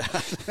find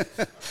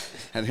out.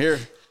 And here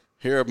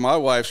my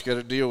wife's got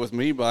to deal with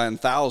me buying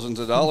thousands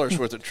of dollars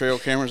worth of trail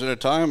cameras at a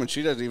time, and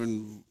she doesn't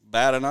even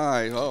bat an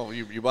eye. Oh,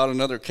 you bought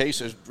another case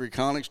of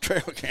Reconyx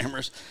trail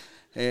cameras.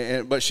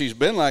 But she's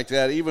been like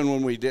that even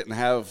when we didn't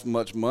have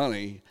much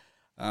money.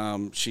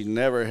 She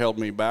never held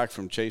me back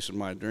from chasing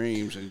my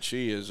dreams, and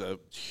she is a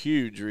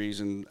huge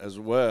reason as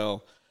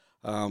well.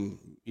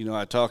 You know,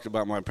 I talked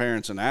about my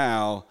parents and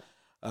Al.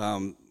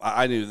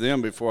 I knew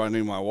them before I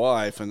knew my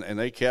wife, and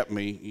they kept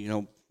me, you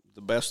know,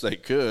 the best they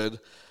could.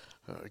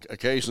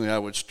 Occasionally I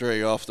would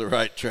stray off the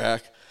right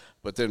track,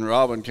 but then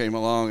Robin came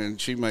along and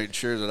she made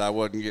sure that I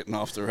wasn't getting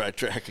off the right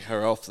track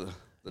or off the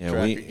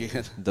track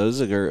again. Those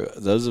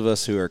of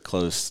us who are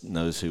close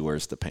knows who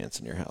wears the pants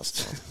in your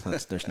house.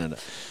 There's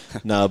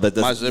no, but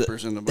my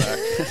zipper's in the back.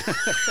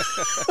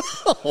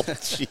 Oh,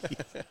 gee.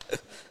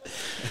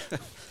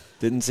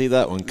 Didn't see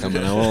that one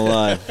coming. I won't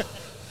lie.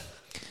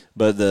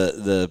 But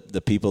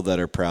the people that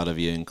are proud of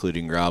you,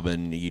 including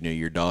Robin, you know,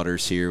 your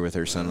daughter's here with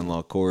her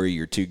son-in-law Corey,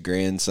 your two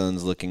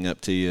grandsons looking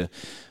up to you.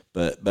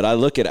 But I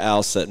look at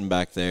Al sitting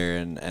back there,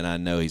 and I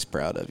know he's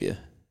proud of you,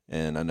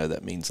 and I know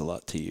that means a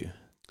lot to you.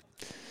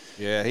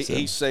 Yeah,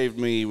 he saved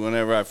me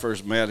whenever I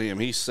first met him.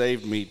 He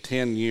saved me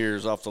 10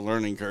 years off the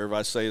learning curve.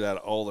 I say that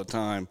all the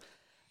time.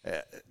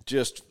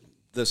 Just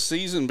the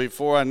season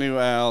before I knew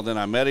Al, then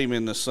I met him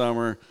in the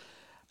summer,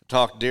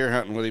 talked deer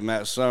hunting with him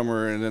that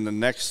summer, and then the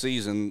next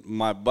season,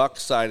 my buck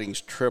sightings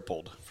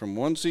tripled. From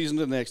one season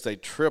to the next, they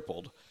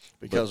tripled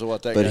because of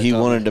what that guy But he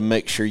taught wanted me. to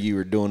make sure you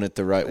were doing it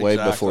the right way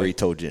before he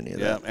told you any of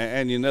that. Yeah,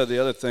 and you know, the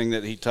other thing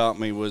that he taught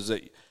me was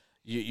that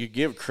you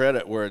give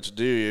credit where it's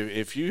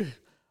due.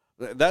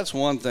 That's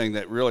one thing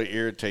that really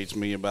irritates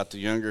me about the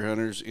younger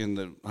hunters in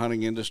the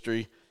hunting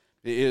industry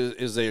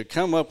is they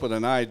come up with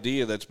an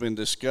idea that's been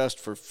discussed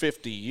for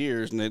 50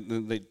 years,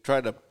 and they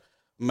try to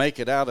make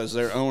it out as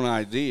their own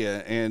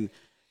idea. And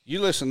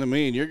you listen to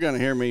me, and you're going to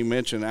hear me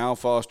mention Al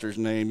Foster's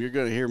name. You're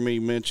going to hear me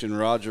mention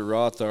Roger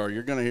Rothar.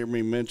 You're going to hear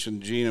me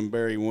mention Gene and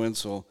Barry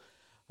Wenzel,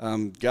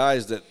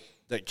 guys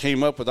that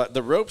came up with that.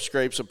 The rope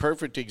scrape's a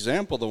perfect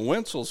example. The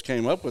Wenzels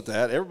came up with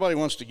that. Everybody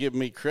wants to give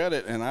me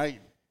credit, and I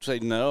say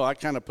no. I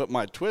kind of put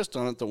my twist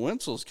on it. The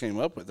Wenzels came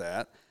up with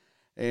that,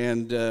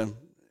 and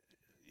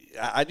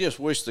I just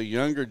wish the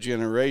younger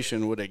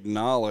generation would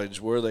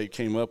acknowledge where they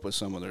came up with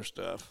some of their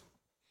stuff.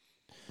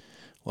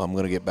 Well, I'm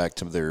going to get back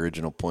to the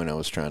original point I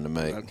was trying to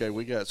make. Okay,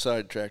 we got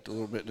sidetracked a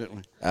little bit, didn't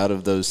we? Out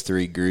of those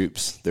three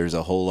groups, there's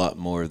a whole lot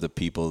more of the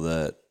people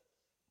that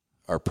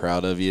are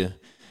proud of you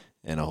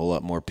and a whole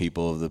lot more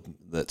people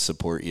that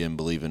support you and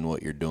believe in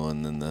what you're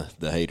doing than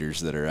the haters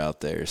that are out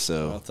there.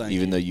 So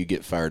even though you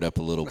get fired up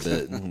a little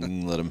bit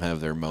and let them have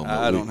their moment.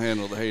 I don't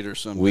handle the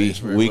haters some days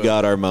very well.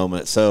 Got our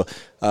moment. So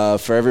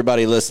for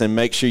everybody listening,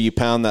 make sure you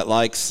pound that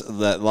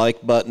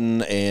like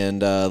button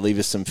and leave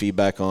us some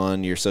feedback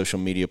on your social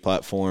media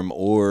platform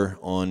or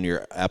on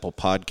your Apple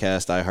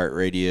Podcast,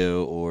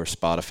 iHeartRadio, or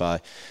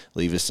Spotify.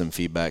 Leave us some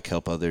feedback,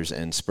 help others,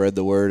 and spread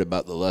the word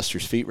about the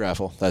Lester's Feet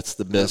Raffle. That's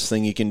the best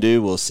thing you can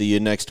do. We'll see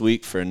you next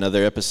week for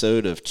another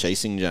episode of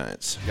Chasing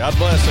Giants. God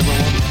bless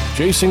everyone.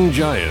 Chasing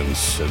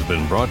Giants has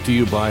been brought to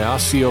you by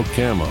Osseo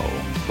Camo,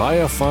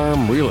 Via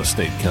Farm Real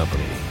Estate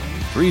Company,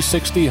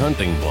 360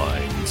 Hunting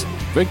Blinds,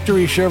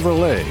 Victory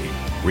Chevrolet,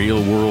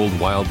 Real World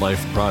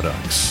Wildlife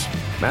Products,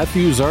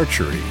 Matthews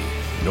Archery,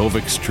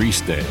 Novix Tree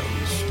Stands,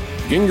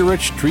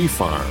 Gingerich Tree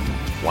Farm,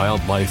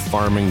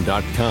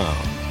 WildlifeFarming.com,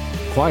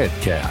 Quiet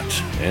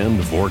Cat, and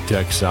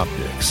Vortex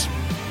Optics.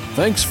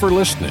 Thanks for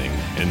listening,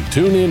 and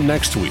tune in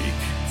next week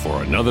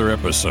for another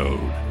episode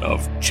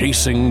of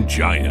Chasing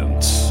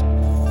Giants.